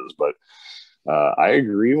definitely is. But I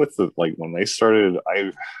agree with like when they started,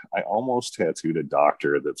 I almost tattooed a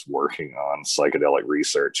doctor that's working on psychedelic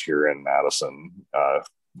research here in Madison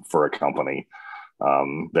for a company.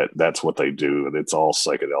 That's what they do. It's all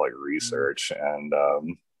psychedelic research. And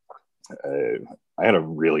I had a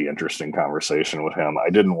really interesting conversation with him.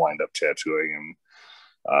 I didn't wind up tattooing him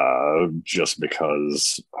just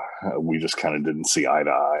because we just kind of didn't see eye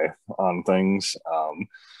to eye on things.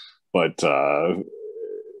 But I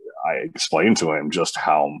explained to him just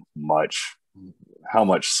how much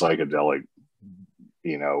psychedelic,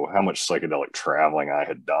 how much psychedelic traveling I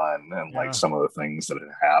had done, and like some of the things that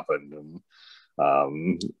had happened. And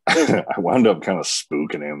I wound up kind of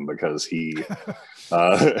spooking him because he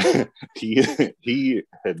and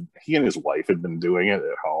his wife had been doing it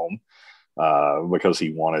at home because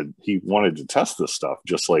he wanted to test this stuff,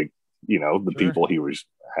 just like the people he was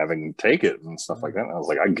having take it and stuff like that. And I was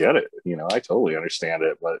like, I get it, I totally understand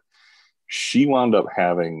it. But she wound up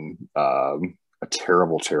having a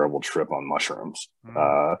terrible trip on mushrooms,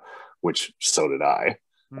 which so did I.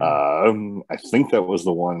 I think that was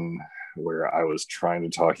the one where I was trying to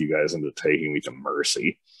talk you guys into taking me to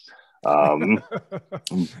Mercy.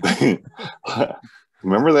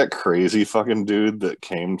 Remember that crazy fucking dude that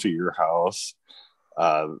came to your house?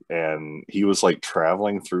 And he was like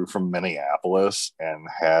traveling through from Minneapolis and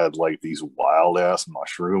had like these wild ass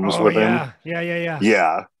mushrooms with him.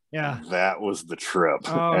 Yeah, that was the trip.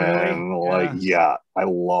 And really? I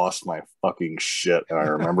lost my fucking shit. And I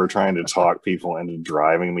remember trying to talk people into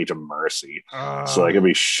driving me to Mercy so I could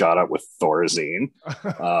be shot up with Thorazine.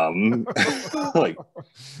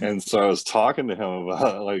 And so I was talking to him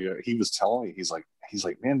about, he was telling me, he's like,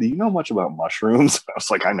 man, do you know much about mushrooms? I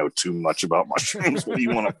was like, I know too much about mushrooms. What do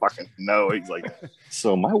you want to fucking know? He's like,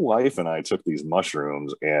 so my wife and I took these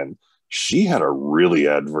mushrooms, and she had a really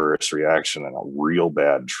adverse reaction and a real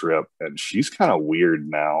bad trip, and she's kind of weird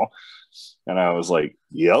now. And I was like,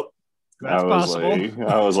 yep. That's possible.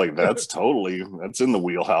 I was like, that's in the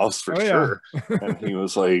wheelhouse for sure. And he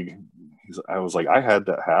was like, I was like, I had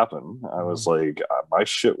that happen. I was like, my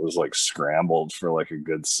shit was like scrambled for like a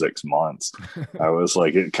good 6 months. I was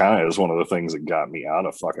like, it kind of is one of the things that got me out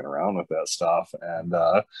of fucking around with that stuff. And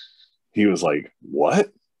he was like,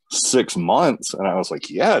 what? 6 months? And I was like,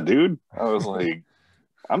 yeah, dude. I was like,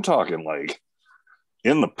 I'm talking like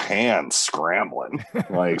in the pan scrambling,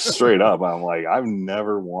 like straight up. I'm like, I've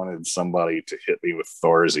never wanted somebody to hit me with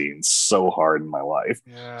Thorazine so hard in my life.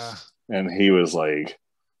 Yeah. And he was like,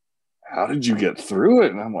 how did you get through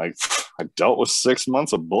it? And I'm like, I dealt with 6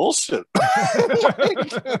 months of bullshit.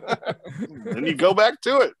 Then you go back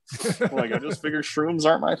to it. Like, I just figured shrooms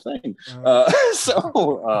aren't my thing.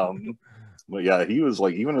 But yeah, he was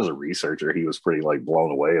like, even as a researcher, he was pretty like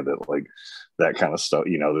blown away that like that kind of stuff,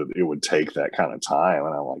 that it would take that kind of time.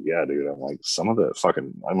 And I'm like, yeah, dude, I'm like, some of the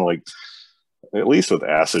fucking, I'm like, at least with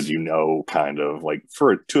acid, kind of like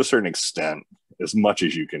to a certain extent, as much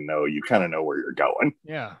as you can know, you kind of know where you're going.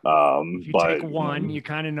 Yeah. If you take one, you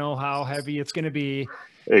kind of know how heavy it's going to be.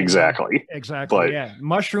 Exactly. Exactly. But, yeah.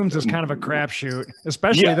 Mushrooms is kind of a crapshoot,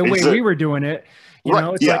 especially the way we were doing it.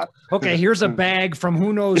 It's like, okay, here's a bag from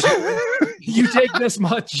who knows who. You take this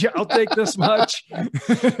much, I'll take this much.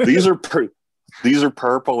 These are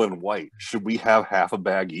purple and white. Should we have half a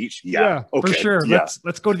bag each? Yeah, okay. For sure. Yeah.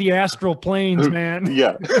 Let's go to the astral planes, man.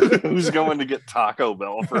 Yeah. Who's going to get Taco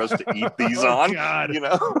Bell for us to eat these on? God.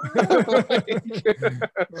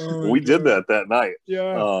 We did that night.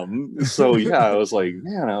 Yeah. So yeah, I was like,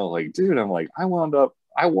 man, dude,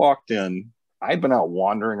 I walked in, I'd been out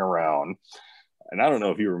wandering around. And I don't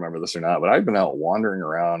know if you remember this or not, but I've been out wandering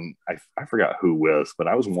around. I forgot who with, but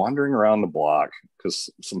I was wandering around the block because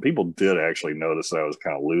some people did actually notice that I was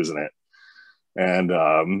kind of losing it.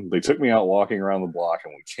 And they took me out walking around the block,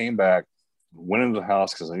 and we came back, went into the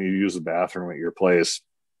house because I needed to use the bathroom at your place.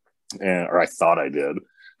 Or I thought I did.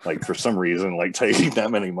 Like, for some reason, like taking that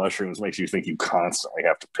many mushrooms makes you think you constantly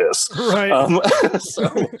have to piss. Right.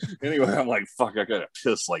 So anyway, I'm like, fuck, I gotta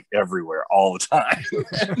piss like everywhere all the time.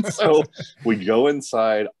 And so we go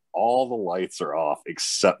inside, all the lights are off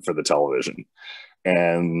except for the television.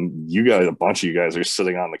 And you guys, a bunch of you guys are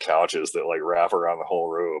sitting on the couches that like wrap around the whole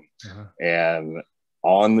room. And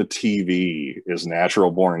on the TV is Natural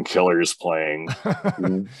Born Killers playing,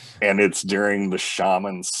 and it's during the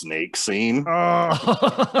shaman snake scene.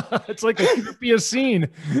 Oh, it's like the creepiest scene.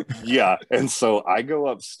 Yeah. And so I go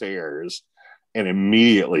upstairs and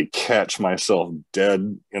immediately catch myself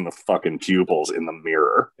dead in the fucking pupils in the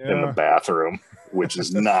mirror in the bathroom, which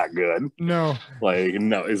is not good. No,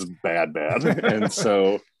 it's bad.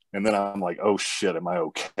 And then I'm like, oh shit, am I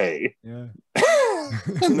okay? Yeah.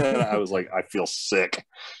 And then I was like, I feel sick.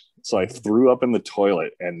 So I threw up in the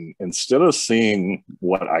toilet, and instead of seeing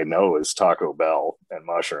what I know is Taco Bell and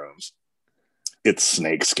mushrooms, it's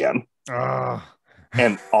snake skin.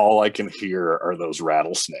 and all I can hear are those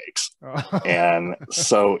rattlesnakes. And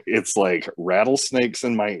so it's like rattlesnakes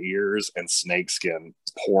in my ears and snakeskin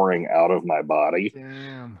pouring out of my body.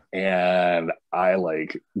 Damn. And I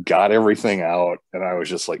like got everything out, and I was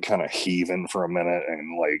just like kind of heaving for a minute,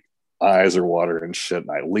 and like eyes are watering and shit.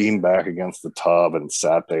 And I leaned back against the tub and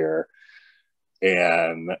sat there.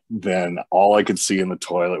 And then all I could see in the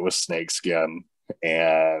toilet was snakeskin.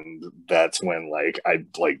 And that's when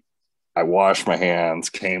I washed my hands,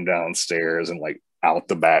 came downstairs, and like out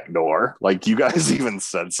the back door. Like, you guys even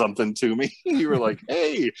said something to me. You were like,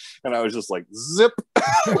 hey. And I was just like, zip,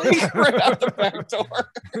 like, right out the back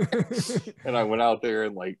door. And I went out there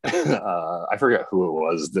and like, I forgot who it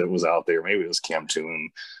was that was out there. Maybe it was Cam Toon.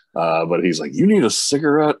 But he's like, you need a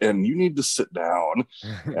cigarette and you need to sit down.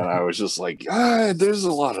 And I was just like, there's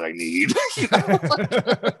a lot I need. You know?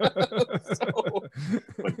 So,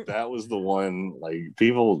 but that was the one, like,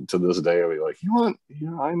 people to this day will be like, you want,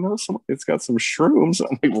 I know somebody, it's got some shrooms.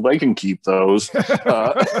 I'm like, well, they can keep those.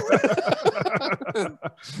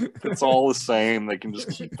 It's all the same. They can just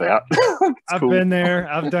keep that. I've been there.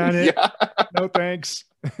 I've done it. Yeah. No thanks.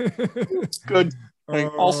 Good.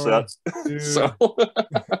 All set.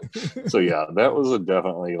 So yeah, that was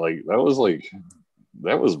definitely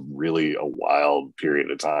that was really a wild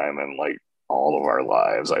period of time in like all of our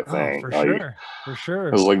lives, I think. For sure.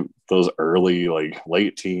 It was like those early, like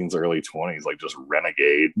late teens, early 20s, like just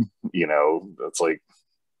renegade, you know. It's like,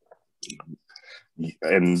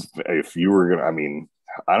 and if you were gonna, I mean,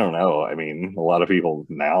 I don't know. I mean, a lot of people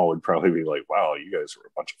now would probably be like, wow, you guys are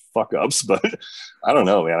a bunch of fuck ups, but I don't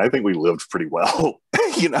know, man. I think we lived pretty well,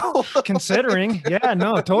 you know, considering. Yeah,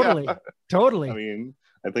 no, totally. Yeah. Totally. I mean,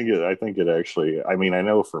 I think it actually, I mean, I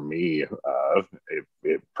know for me,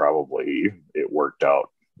 it probably, it worked out,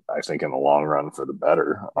 I think, in the long run for the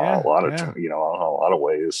better, a lot of, you know, a lot of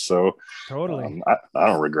ways. So totally. I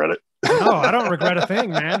don't regret it. No, I don't regret a thing,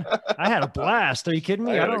 man. I had a blast. Are you kidding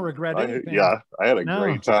me? I don't regret anything. I had a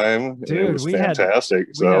great time. Dude, it was fantastic.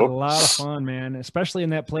 We had a lot of fun, man, especially in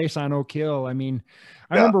that place on Oak Hill. I mean,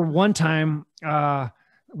 I remember one time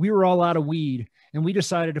we were all out of weed, and we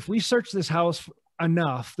decided if we search this house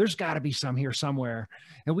enough, there's got to be some here somewhere.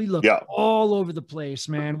 And we looked all over the place,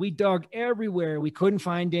 man. We dug everywhere. We couldn't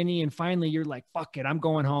find any. And finally you're like, fuck it, I'm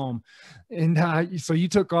going home. And so you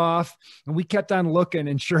took off, and we kept on looking,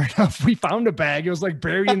 and sure enough, we found a bag. It was like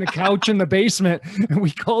buried in the couch in the basement. And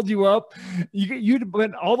we called you up. You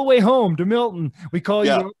went all the way home to Milton. We called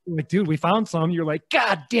you up, like, dude, we found some. You're like,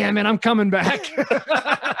 God damn it, I'm coming back.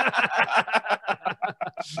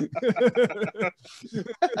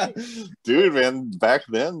 Dude, man, back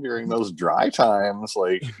then during those dry times,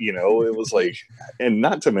 like, you know, it was like, and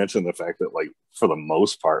not to mention the fact that, like, for the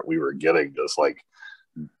most part, we were getting just like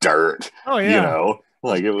dirt. Oh yeah, you know,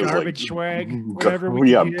 like it was garbage like swag, whatever.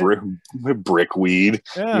 Brick weed.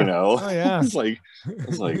 Yeah. You know, it's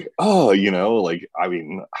like, oh, you know, like, I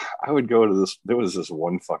mean, I would go to this. There was this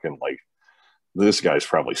one fucking, like, this guy's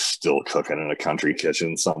probably still cooking in a country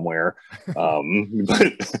kitchen somewhere.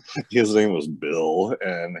 But his name was Bill,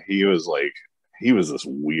 and he was this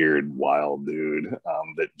weird, wild dude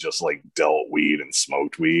that just like dealt weed and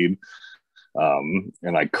smoked weed.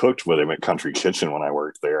 And I cooked with him at Country Kitchen when I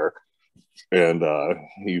worked there. And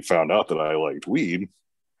he found out that I liked weed.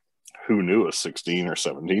 Who knew a 16 or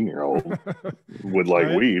 17-year-old would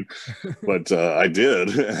like weed? But I did.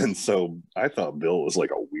 And so I thought Bill was like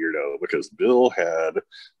a weirdo, because Bill had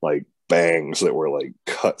like bangs that were like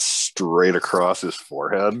cut straight across his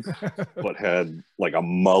forehead, but had like a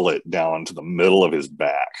mullet down to the middle of his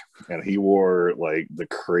back. And he wore like the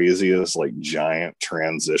craziest, like, giant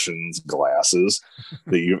transitions glasses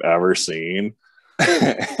that you've ever seen.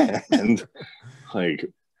 And like,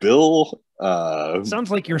 Bill sounds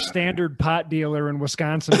like your standard pot dealer in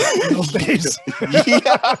Wisconsin in those days.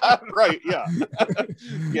 Yeah, right. Yeah.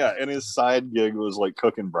 Yeah. And his side gig was like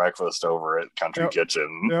cooking breakfast over at Country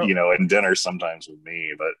Kitchen, you know, and dinner sometimes with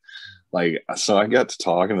me. But like, so I got to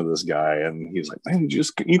talking to this guy, and he's like, man,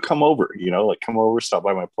 you come over, you know, like, come over, stop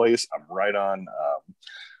by my place. I'm right on,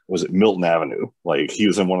 was it Milton Avenue? Like, he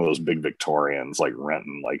was in one of those big Victorians, like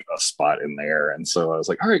renting like a spot in there. And so I was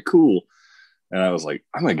like, all right, cool. And I was like,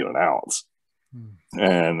 I'm going to get an ounce.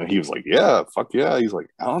 And he was like, yeah, fuck yeah. He's like,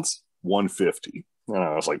 ounce, $150. And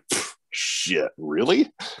I was like, shit, really?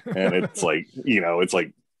 And it's like, you know, it's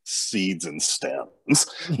like seeds and stems,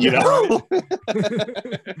 you know?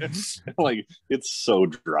 Like, it's so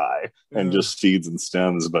dry and just seeds and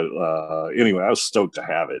stems. But anyway, I was stoked to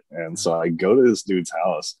have it. And so I go to this dude's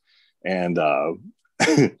house, and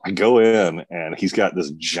I go in, and he's got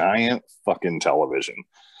this giant fucking television.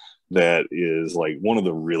 that is like one of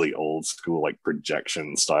the really old school, like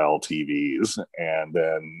projection style TVs. And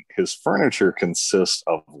then his furniture consists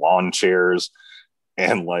of lawn chairs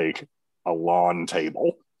and like a lawn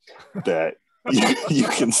table that you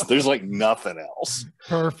can, there's like nothing else.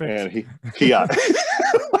 Perfect. And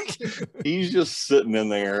like, he's just sitting in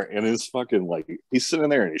there and his fucking, like, he's sitting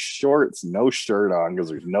there in his shorts, no shirt on because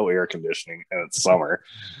there's no air conditioning and it's summer.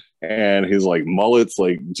 And his like mullet's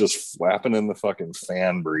like just flapping in the fucking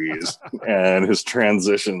fan breeze, and his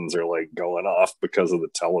transitions are like going off because of the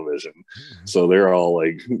television. So they're all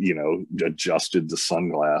like, you know, adjusted to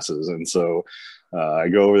sunglasses. And so I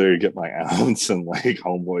go over there to get my ounce, and like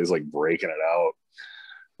homeboy's like breaking it out.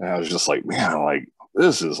 And I was just like, man, like,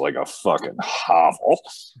 this is like a fucking hovel.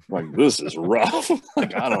 Like, this is rough.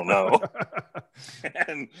 Like, I don't know.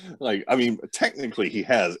 And like, I mean, technically he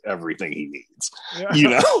has everything he needs, you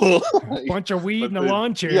know, a bunch of weed and a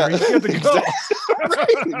lawn chair. Yeah, he's good to go.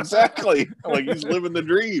 Right, exactly. Like, he's living the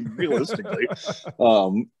dream realistically.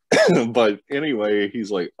 But anyway, he's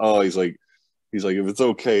like, if it's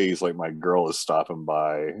okay, he's like, my girl is stopping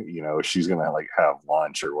by, you know, she's gonna like have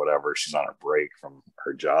lunch or whatever, she's on her break from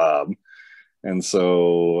her job. And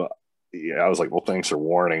so, yeah, I was like, well, thanks for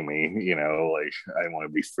warning me. You know, like, I don't want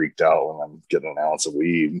to be freaked out when I'm getting an ounce of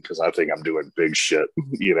weed because I think I'm doing big shit,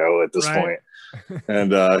 you know, at this point.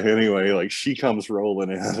 And anyway, like, she comes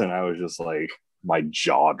rolling in, and I was just like, my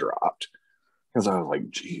jaw dropped because I was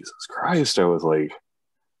like, Jesus Christ. I was like,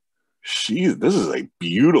 this is a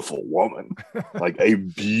beautiful woman, like a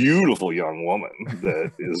beautiful young woman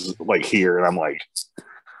that is like here. And I'm like,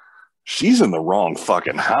 she's in the wrong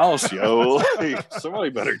fucking house, yo. Like, somebody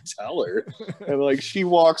better tell her. And like, she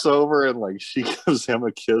walks over and like, she gives him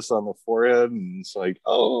a kiss on the forehead, and it's like,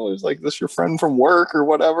 oh, it's like, this your friend from work or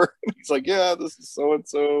whatever. And he's like, yeah, this is so and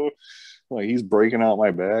so. Like, he's breaking out my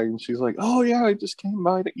bag, and she's like, oh yeah, I just came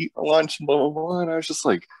by to eat my lunch and blah blah blah. And I was just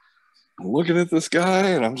like, looking at this guy,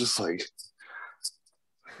 and I'm just like,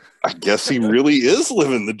 I guess he really is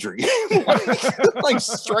living the dream. like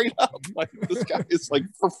straight up, like, this guy is like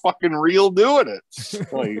for fucking real doing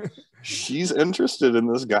it. Like, she's interested in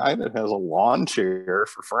this guy that has a lawn chair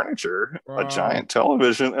for furniture, a giant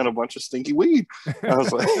television, and a bunch of stinky weed. I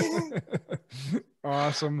was like,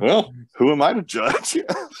 awesome. Well, who am I to judge?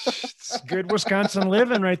 It's good Wisconsin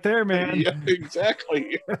living right there, man. Yeah,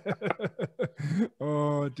 exactly.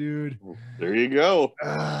 Oh, dude. There you go.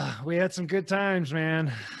 We had some good times,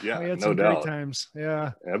 man. Yeah, we had no some doubt. Great times.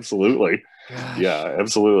 Yeah, absolutely. Gosh. Yeah,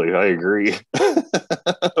 absolutely. I agree.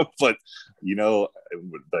 But, you know,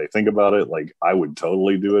 I think about it, like, I would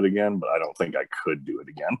totally do it again, but I don't think I could do it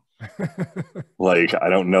again. Like, I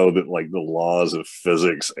don't know that like the laws of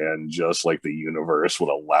physics and just like the universe would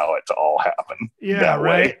allow it to all happen. Yeah,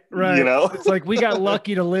 right. You know, it's like we got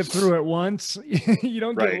lucky to live through it once. You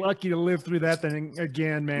don't get lucky to live through that thing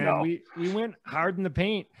again, man. No. We went hard in the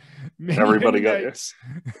paint. Everybody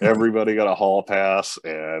got a hall pass,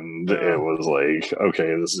 and it was like,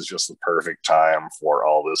 okay, this is just the perfect time for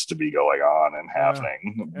all this to be going on and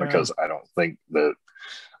happening, because I don't think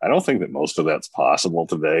that most of that's possible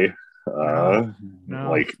today. No.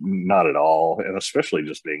 Like, not at all. And especially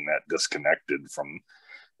just being that disconnected from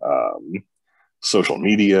social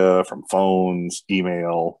media, from phones,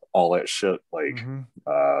 email, all that shit. Like,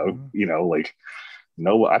 you know, like,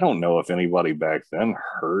 no, I don't know if anybody back then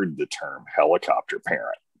heard the term helicopter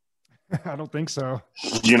parent. I don't think so.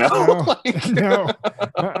 You know, no.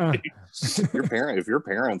 If your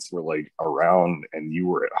parents were like around and you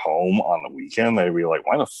were at home on the weekend, they'd be like,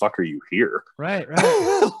 "Why the fuck are you here?" Right.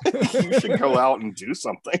 You should go out and do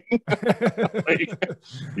something. Like,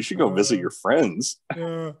 you should go visit your friends.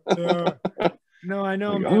 No, I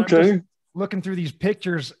know. Like, man. okay. I'm just looking through these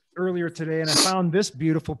pictures earlier today, and I found this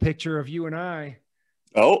beautiful picture of you and I.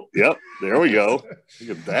 Oh, yep. There we go.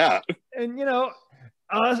 Look at that. And you know,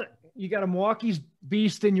 you got a Milwaukee's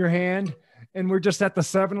Beast in your hand, and we're just at the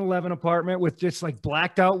 7-Eleven apartment with just like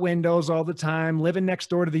blacked out windows all the time, living next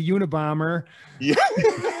door to the Unabomber. Yeah.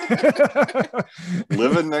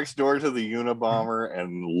 Living next door to the Unabomber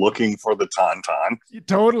and looking for the Tauntaun.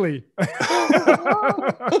 Totally.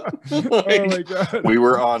 Oh my God. We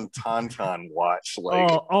were on Tauntaun watch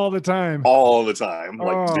like all the time. All the time.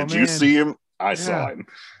 Like, did you see him? I saw him.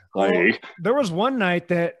 Like, well, there was one night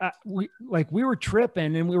that we were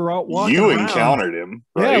tripping and we were out walking You around. Encountered him,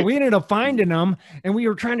 right? Yeah, we ended up finding him, and we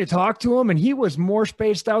were trying to talk to him, and he was more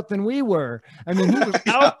spaced out than we were. I mean, he was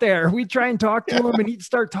out there. We'd try and talk to him, and he'd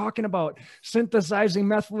start talking about synthesizing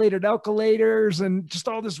methylated alkylators and just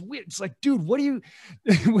all this weird. It's like, dude, what do you?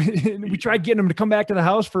 We tried getting him to come back to the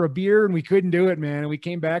house for a beer, and we couldn't do it, man. And we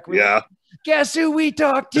came back. Guess who we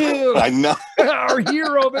talked to? I know. Our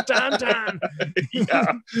hero, the Tauntaun.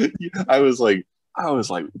 Yeah. I was like,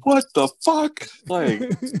 what the fuck? Like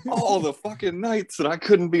all the fucking nights that I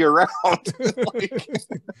couldn't be around.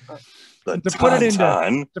 Like, to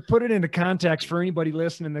put it into context for anybody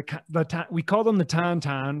listening, we call them the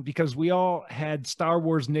Tauntaun because we all had Star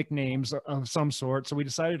Wars nicknames of some sort. So we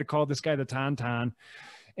decided to call this guy the Tauntaun,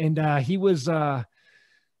 and he was I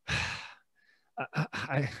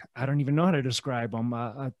don't even know how to describe him.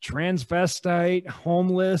 A transvestite,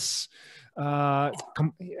 homeless. At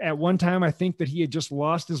one time, I think that he had just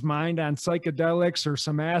lost his mind on psychedelics or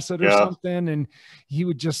some acid or something, and he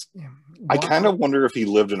would just. I kind of wonder if he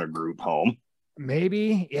lived in a group home.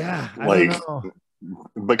 Maybe, yeah. I don't know.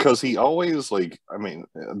 Because he always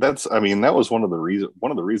that was one of the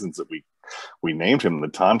reasons that we named him the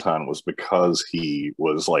Tauntaun was because he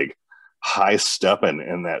was like high stepping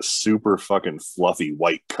in that super fucking fluffy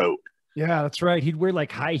white coat. Yeah, that's right. He'd wear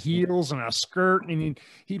like high heels and a skirt, and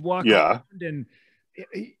he'd walk around, and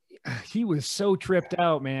he was so tripped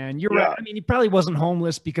out, man. You're right. I mean, he probably wasn't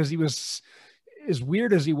homeless because he was, as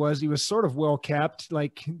weird as he was sort of well kept,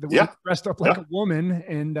 like the way he dressed up like a woman.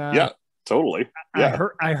 And totally.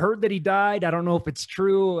 I heard that he died. I don't know if it's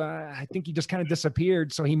true. I think he just kind of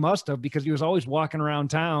disappeared. So he must have, because he was always walking around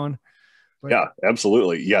town. But, yeah,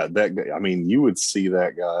 absolutely. Yeah, that guy, I mean, you would see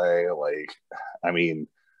that guy, like, I mean,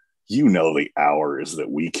 you know, the hours that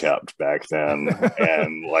we kept back then.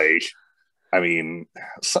 And like, I mean,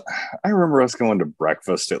 I remember us going to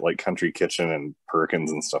breakfast at like Country Kitchen and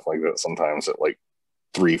Perkins and stuff like that sometimes at like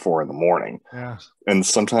 3-4 in the morning. Yeah. And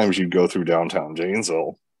sometimes you'd go through downtown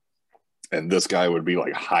Janesville and this guy would be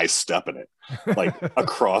like high stepping it, like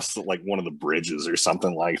across like one of the bridges or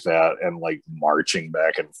something like that, and like marching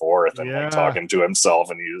back and forth and like talking to himself,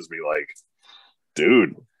 and he'd just be like,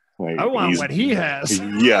 dude, like, I want what he has.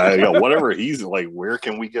 Yeah, whatever he's like, where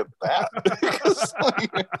can we get that? Because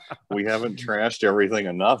like, we haven't trashed everything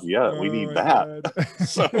enough yet. We need that.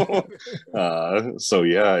 So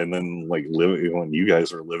yeah, and then like when you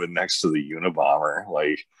guys were living next to the Unabomber,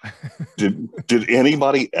 like did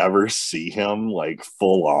anybody ever see him like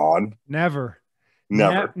full on? Never.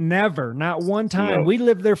 Not one time. No. We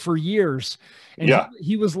lived there for years. And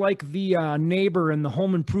he was like the neighbor in the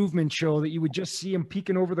Home Improvement show that you would just see him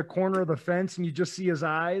peeking over the corner of the fence and you just see his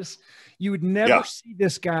eyes. You would never see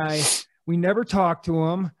this guy. We never talked to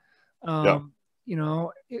him. You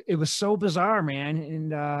know, it was so bizarre, man.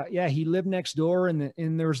 And he lived next door. And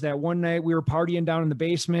there was that one night we were partying down in the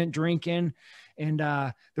basement, drinking. And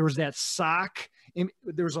there was that sock.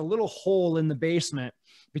 There was a little hole in the basement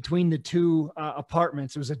between the two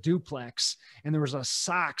apartments. It was a duplex, and there was a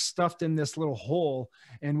sock stuffed in this little hole.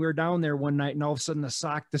 And we were down there one night, and all of a sudden the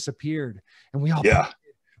sock disappeared. And we all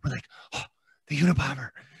we're like, oh, the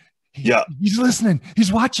Unabomber. He's listening.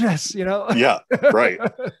 He's watching us, you know? Yeah, right.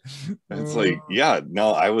 It's like,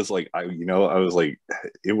 I was like,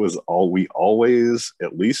 it was we always,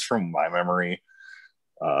 at least from my memory,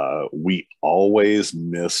 we always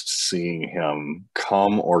missed seeing him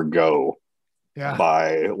come or go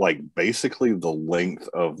by like basically the length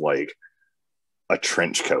of like a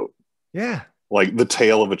trench coat. Yeah. Like the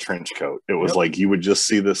tail of a trench coat. It was like you would just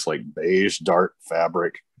see this like beige dark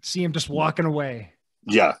fabric. See him just walking away.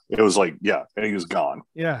 Yeah. It was like, and he was gone.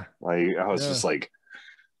 Yeah. Like I was just like,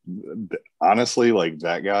 honestly, like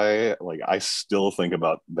that guy, like I still think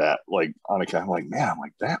about that, like on account, I'm like, man,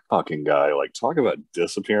 like that fucking guy, like talk about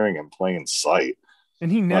disappearing in plain sight. And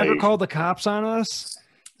he never called the cops on us,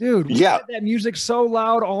 dude. We had that music so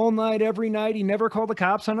loud all night, every night. He never called the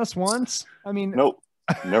cops on us once. I mean, nope,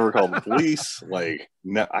 never called the police. Like,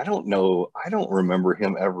 no, I don't know. I don't remember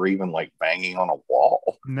him ever even like banging on a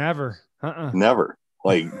wall. Never. Never.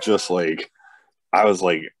 Like, just like, I was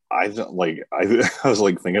like, I was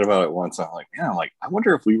like thinking about it once. I'm like, man, like, I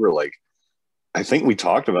wonder if we were like, I think we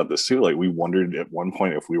talked about this too. Like, we wondered at one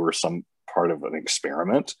point if we were some part of an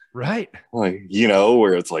experiment, right? Like, you know,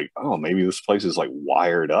 where it's like, oh, maybe this place is like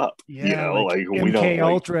wired up, you know, like MK we don't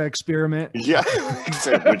Ultra experiment. Yeah,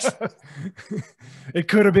 which it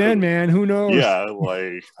could have been, man. Who knows? Yeah,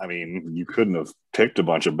 like, I mean, you couldn't have picked a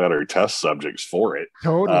bunch of better test subjects for it.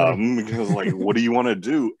 Totally. Because like, what do you want to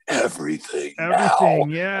do? Everything.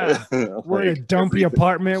 Yeah. We're in a dumpy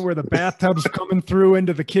apartment where the bathtub's coming through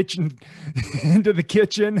into the kitchen, and it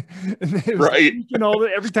was leaking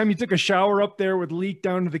every time you took a shower up there would leak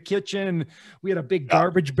down to the kitchen. We had a big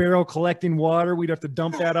garbage barrel collecting water. We'd have to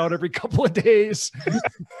dump that out every couple of days.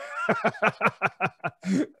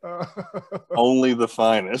 Only the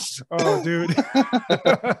finest. Oh, dude.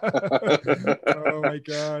 Oh my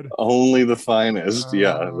God. Only the finest.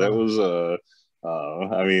 Yeah, that was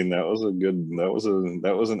I mean, that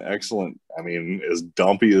was an excellent, I mean, as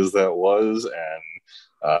dumpy as that was, and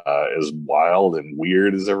as wild and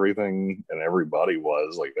weird as everything and everybody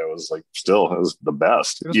was, like, that was like, still, it was the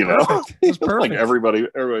best, It was perfect. It was perfect. Like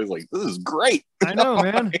everybody's like, this is great. I know,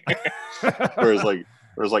 man. whereas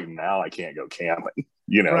like now I can't go camping,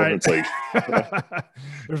 Right. It's like,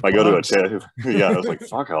 if I go to a tent, yeah, it's like,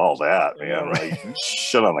 fuck all that, man. Like,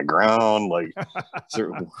 shit on the ground, like,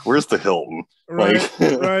 where's the Hilton? Right,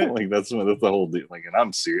 like, like that's the whole deal. Like, and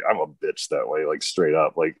I'm serious, I'm a bitch that way, like, straight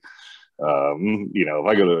up. Like, if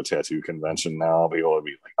I go to a tattoo convention now, people would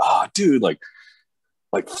be like, oh, dude, like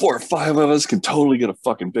 4 or 5 of us can totally get a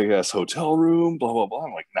fucking big ass hotel room, blah blah blah.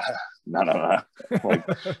 I'm like, nah. Like,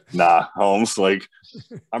 nah, Holmes. Like,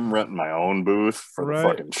 I'm renting my own booth for the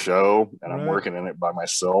fucking show, and I'm working in it by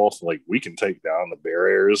myself. Like, we can take down the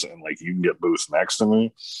barriers, and like, you can get booths next to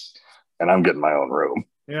me, and I'm getting my own room.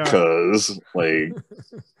 Yeah. Because like,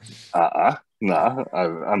 nah,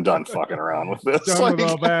 I'm done fucking around with this. Done with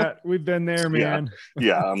all that. We've been there, man.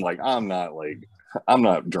 Yeah. I'm like, I'm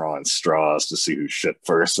not drawing straws to see who shit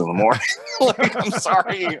first in the morning. Like, I'm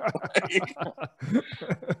sorry.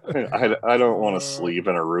 Like, I don't want to sleep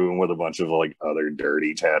in a room with a bunch of like other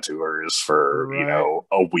dirty tattooers for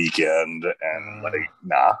a weekend, and like,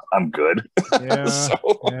 nah, I'm good. Yeah.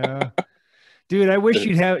 Yeah. Dude, I wish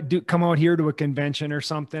you'd come out here to a convention or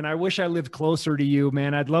something. I wish I lived closer to you,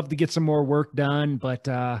 man. I'd love to get some more work done, but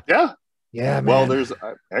yeah, man. Well, there's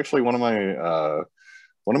actually one of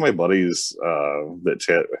my buddies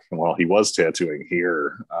he was tattooing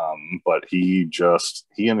here, but he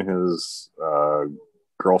and his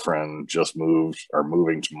girlfriend just are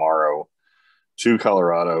moving tomorrow to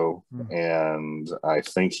Colorado, and I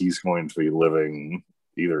think he's going to be living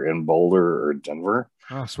either in Boulder or Denver.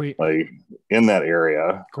 Oh, sweet. Like, in that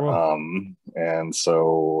area. Cool. And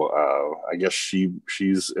so I guess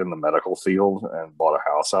she's in the medical field and bought a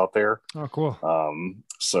house out there. Oh, cool.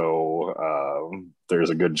 So there's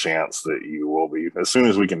a good chance that you will be, as soon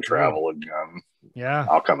as we can travel again. Yeah,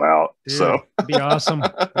 I'll come out. Dude, so it'd be awesome.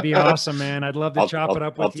 It'd be awesome, man. I'd love to chop it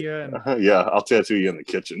up with you. And... yeah, I'll tattoo you in the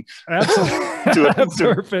kitchen.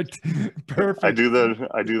 Perfect. I do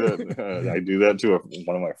that to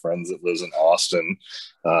one of my friends that lives in Austin.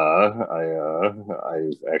 I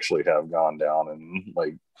actually have gone down, and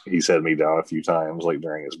like, he's had me down a few times, like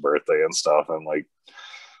during his birthday and stuff, and like,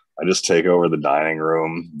 I just take over the dining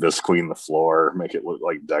room, Visqueen the floor, make it look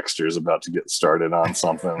like Dexter's about to get started on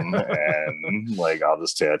something, and like, I'll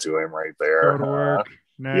just tattoo him right there. Go to work.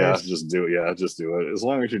 Nice. Yeah, just do it. As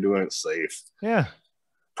long as you're doing it safe. Yeah.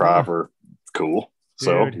 Proper. Cool. Dude,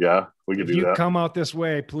 so yeah, we could do that. If you come out this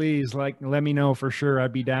way, please, like, let me know for sure.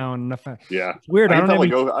 I'd be down. Yeah. It's weird. I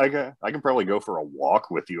can probably go for a walk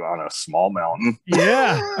with you on a small mountain.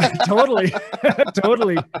 Yeah, totally.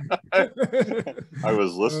 Totally. I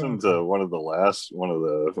was listening to one of the last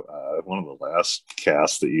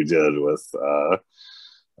casts that you did with I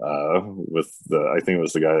think it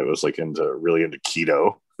was the guy that was like really into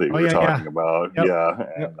keto that you were talking about. Yep. Yeah.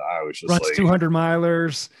 And I was just runs like 200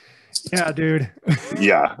 milers. Yeah, dude.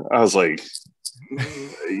 Yeah. I was like,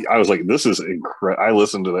 this is incredible. I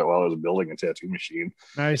listened to that while I was building a tattoo machine.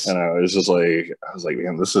 Nice. And I was like,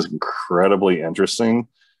 man, this is incredibly interesting.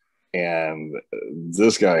 And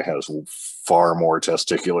this guy has far more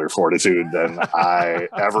testicular fortitude than I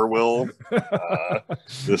ever will.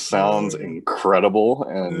 This sounds incredible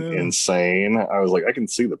and insane. I was like, I can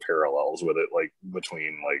see the parallels with it, like,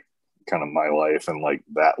 between like kind of my life and like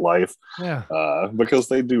that life. Yeah. Because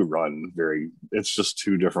they do run it's just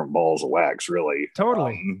two different balls of wax, really.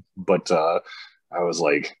 Totally. But I was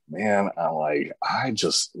like, man, I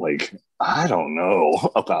don't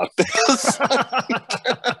know about this.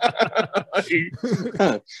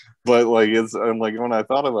 But like, I'm like, when I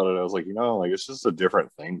thought about it, I was like, like, it's just a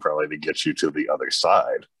different thing probably to get you to the other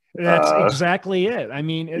side. That's exactly it. I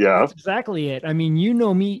mean, that's exactly it. I mean, you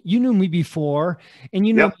knew me before, and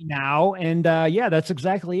you know me now. And that's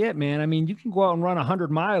exactly it, man. I mean, you can go out and run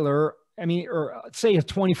 100-miler. I mean, or say a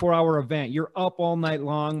 24-hour event, you're up all night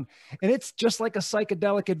long, and it's just like a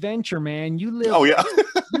psychedelic adventure, man. You live,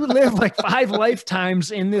 you live like 5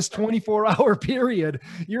 lifetimes in this 24-hour period.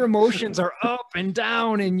 Your emotions are up and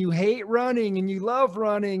down, and you hate running and you love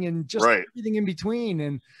running and just everything in between.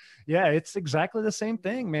 And yeah, it's exactly the same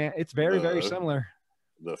thing, man. It's very, very similar.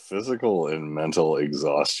 The physical and mental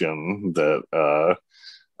exhaustion that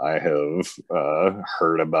I have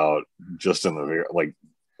heard about just in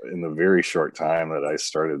the very short time that I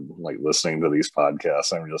started like listening to these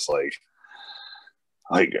podcasts, I'm just like,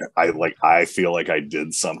 I feel like I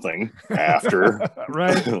did something after.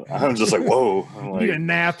 Right. I'm just like, whoa. I'm Need a like,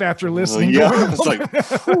 nap after listening. yeah. to It's like,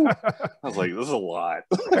 whew. I was like, this is a lot.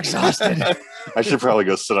 Exhausted. I should probably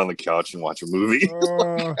go sit on the couch and watch a movie.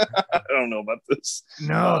 I don't know about this.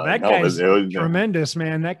 No, that guy's tremendous,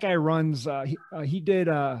 man. That guy runs. He did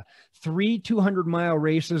 3 200-mile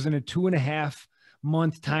races in a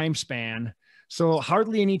 2.5-month time span. So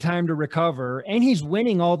hardly any time to recover, and he's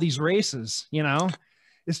winning all these races. You know,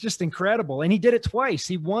 it's just incredible. And he did it twice.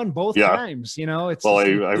 He won both times. You know, it's well,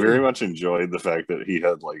 I very much enjoyed the fact that he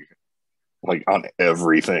had like on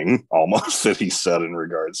everything almost that he said in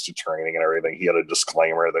regards to training and everything. He had a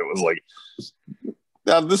disclaimer that was like,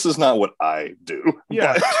 now, this is not what I do.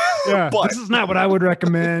 Yeah. But, this is not what I would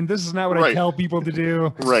recommend. This is not what I tell people to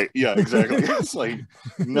do. Right. Yeah, exactly. It's like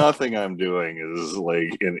nothing I'm doing is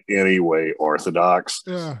like in any way orthodox.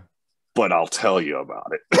 Yeah. But I'll tell you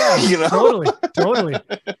about it. You know? Totally.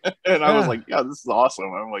 And I was like, yeah, this is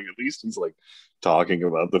awesome. I'm like, at least he's like talking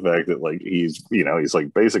about the fact that like he's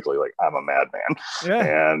like basically like, I'm a madman.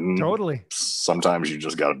 Yeah. And totally. Sometimes you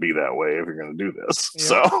just got to be that way if you're going to do this. Yep.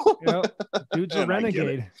 So Dude's a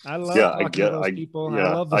renegade. I love talking to those people. Yeah,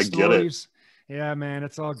 I love the stories. Yeah, man,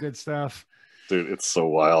 it's all good stuff. Dude, it's so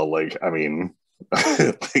wild. Like, I mean,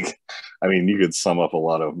 you could sum up a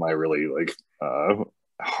lot of my really like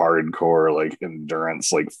hardcore like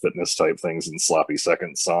endurance like fitness type things in sloppy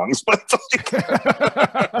seconds songs, but like,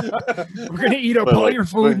 we're gonna eat up all your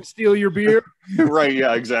food and steal your beer. Right,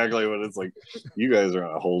 yeah, exactly. But it's like you guys are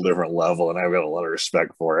on a whole different level, and I've got a lot of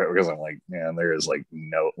respect for it because I'm like, man, there is like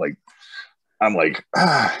no like I'm like,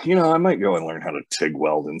 I might go and learn how to TIG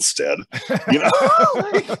weld instead. You know,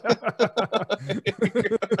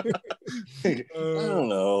 I don't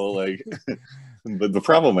know, like. But the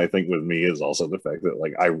problem I think with me is also the fact that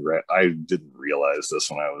like I didn't realize this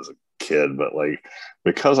when I was a kid, but like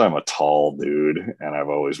because I'm a tall dude and I've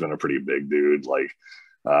always been a pretty big dude, like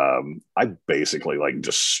I basically like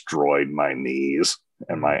destroyed my knees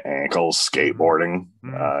and my ankles skateboarding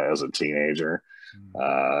as a teenager.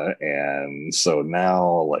 And so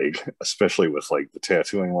now like especially with like the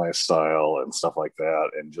tattooing lifestyle and stuff like that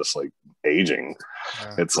and just like aging,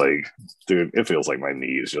 it's like, dude, it feels like my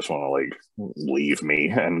knees just want to like leave me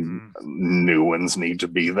and new ones need to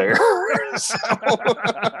be there.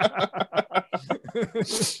 Get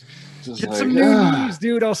like, some new knees,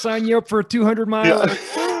 dude. I'll sign you up for a 200-mile.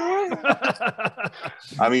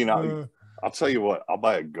 I mean, I'll tell you what, I'll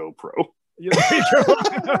buy a GoPro.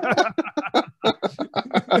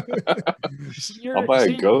 I'll buy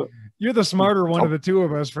a Go. You're the smarter one of the two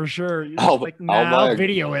of us for sure. I'll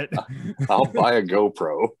video it. I'll buy a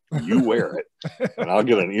GoPro. You wear it, and I'll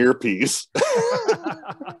get an earpiece.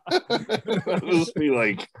 I'll just be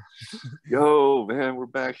like, "Yo, man, we're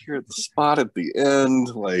back here at the spot at the end.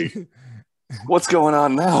 Like, what's going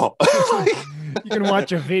on now?" You can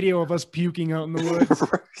watch a video of us puking out in the woods.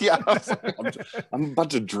 Yeah, I'm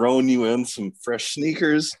about to drone you in some fresh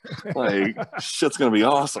sneakers. Like, shit's gonna be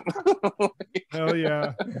awesome. Hell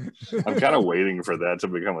yeah! I'm kind of waiting for that to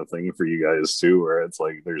become a thing for you guys too, where it's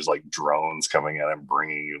like there's like drones coming in and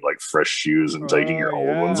bringing you like fresh shoes and taking your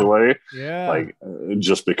old ones away. Yeah, like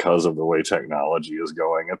just because of the way technology is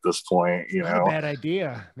going at this point. You know, not a bad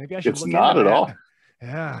idea. Maybe I should. It's not at all.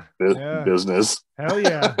 Yeah. Business. Hell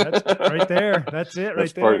yeah. That's right there. That's it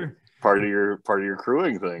right there. Part of your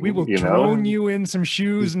crewing thing. We will drone you in some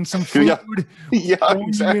shoes and some food. Yeah,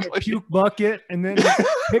 exactly. You in a puke bucket and then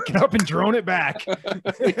pick it up and drone it back.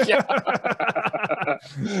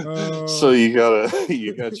 So you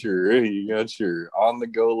got your on the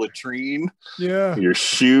go latrine. Yeah. Your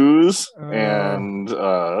shoes and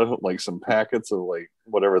like some packets of like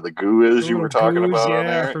whatever the goo is you were talking about on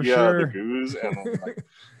there. For sure. The goos and like,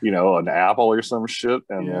 an apple or some shit.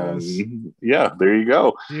 And then there you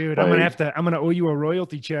go. Dude, like, I'm gonna owe you a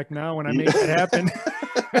royalty check now when I make that happen.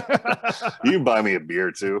 You can buy me a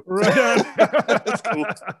beer too. Right on. That's cool.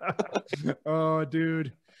 Oh,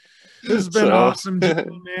 dude. This has been awesome,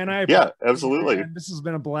 man. Absolutely. Man, this has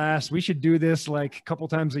been a blast. We should do this like a couple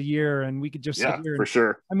times a year, and we could just sit here. For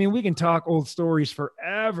sure. I mean, we can talk old stories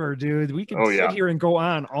forever, dude. We can sit here and go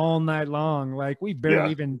on all night long. Like we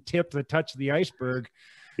barely even tip the touch of the iceberg.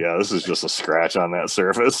 Yeah, this is just a scratch on that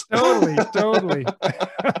surface. Totally.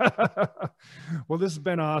 Well, this has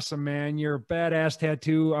been awesome, man. You're a badass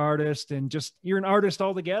tattoo artist, and you're an artist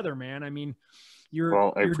altogether, man. I mean,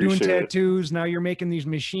 you're doing tattoos now. You're making these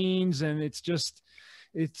machines, and it's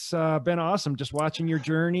it's been awesome just watching your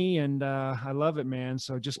journey, and I love it, man.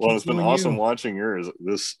 So just Well, keep it's been doing awesome you. watching yours.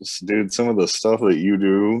 This dude, some of the stuff that you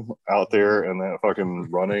do out there and that fucking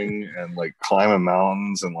running and like climbing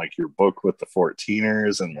mountains and like your book with the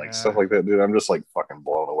 14ers and like stuff Yeah. like that, dude. I'm just like fucking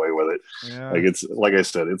blown away with it. Yeah. Like it's like I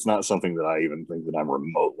said, it's not something that I even think that I'm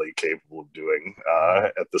remotely capable of doing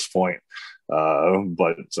at this point.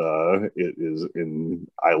 But it is in.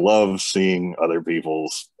 I love seeing other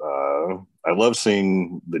people's. I love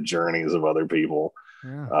seeing the journeys of other people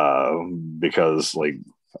Yeah. because like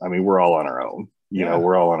I mean we're all on our own, you know, Yeah.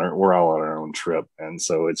 we're all on our own trip, and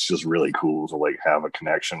so it's just really cool to like have a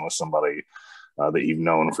connection with somebody that you've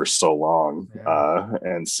known for so long Yeah.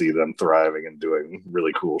 and see them thriving and doing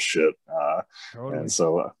really cool shit. Totally. And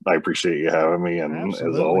so I appreciate you having me, and as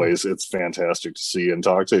Absolutely. always it's fantastic to see and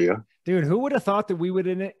talk to you. Dude, who would have thought that we would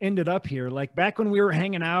have ended up here? Like back when we were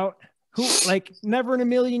hanging out, who, like, never in a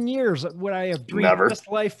million years would I have dreamed Never. this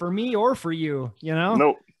life for me or for you, you know?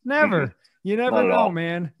 Nope. Never. Mm-mm. You never Not at know, all.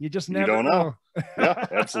 man. You just You never don't know. Yeah,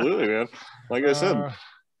 absolutely, man. Like I said,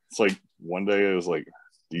 it's like one day I was like,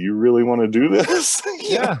 do you really want to do this?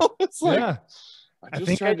 Yeah. It's like, yeah. I just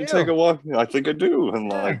think tried I to do. take a walk. I think I do.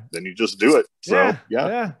 And Yeah. like, then you just do it. So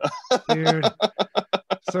yeah. Dude.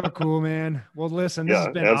 So cool, man. Well, listen, this has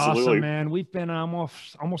been absolutely. awesome, man. We've been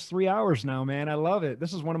almost 3 hours now, man. I love it.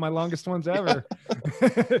 This is one of my longest ones ever.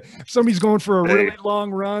 If somebody's going for a really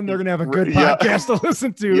long run, they're gonna have a good podcast to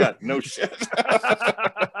listen to. Yeah, no shit.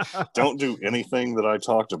 Don't do anything that I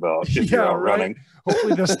talked about if you're out running.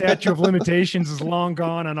 Hopefully the statute of limitations is long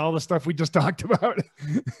gone on all the stuff we just talked about.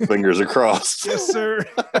 Fingers are crossed. Yes, sir.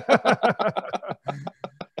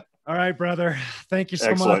 All right, brother. Thank you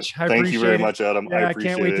so Excellent. much. I Thank appreciate you very it. much, Adam. Yeah, I I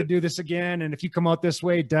can't wait it. to do this again. And if you come out this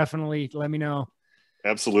way, definitely let me know.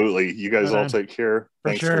 Absolutely. You guys all take care.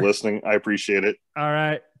 Thanks for listening. I appreciate it. All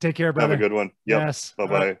right. Take care, brother. Have a good one. Yep. Yes.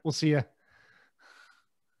 Bye-bye. Right. We'll see you.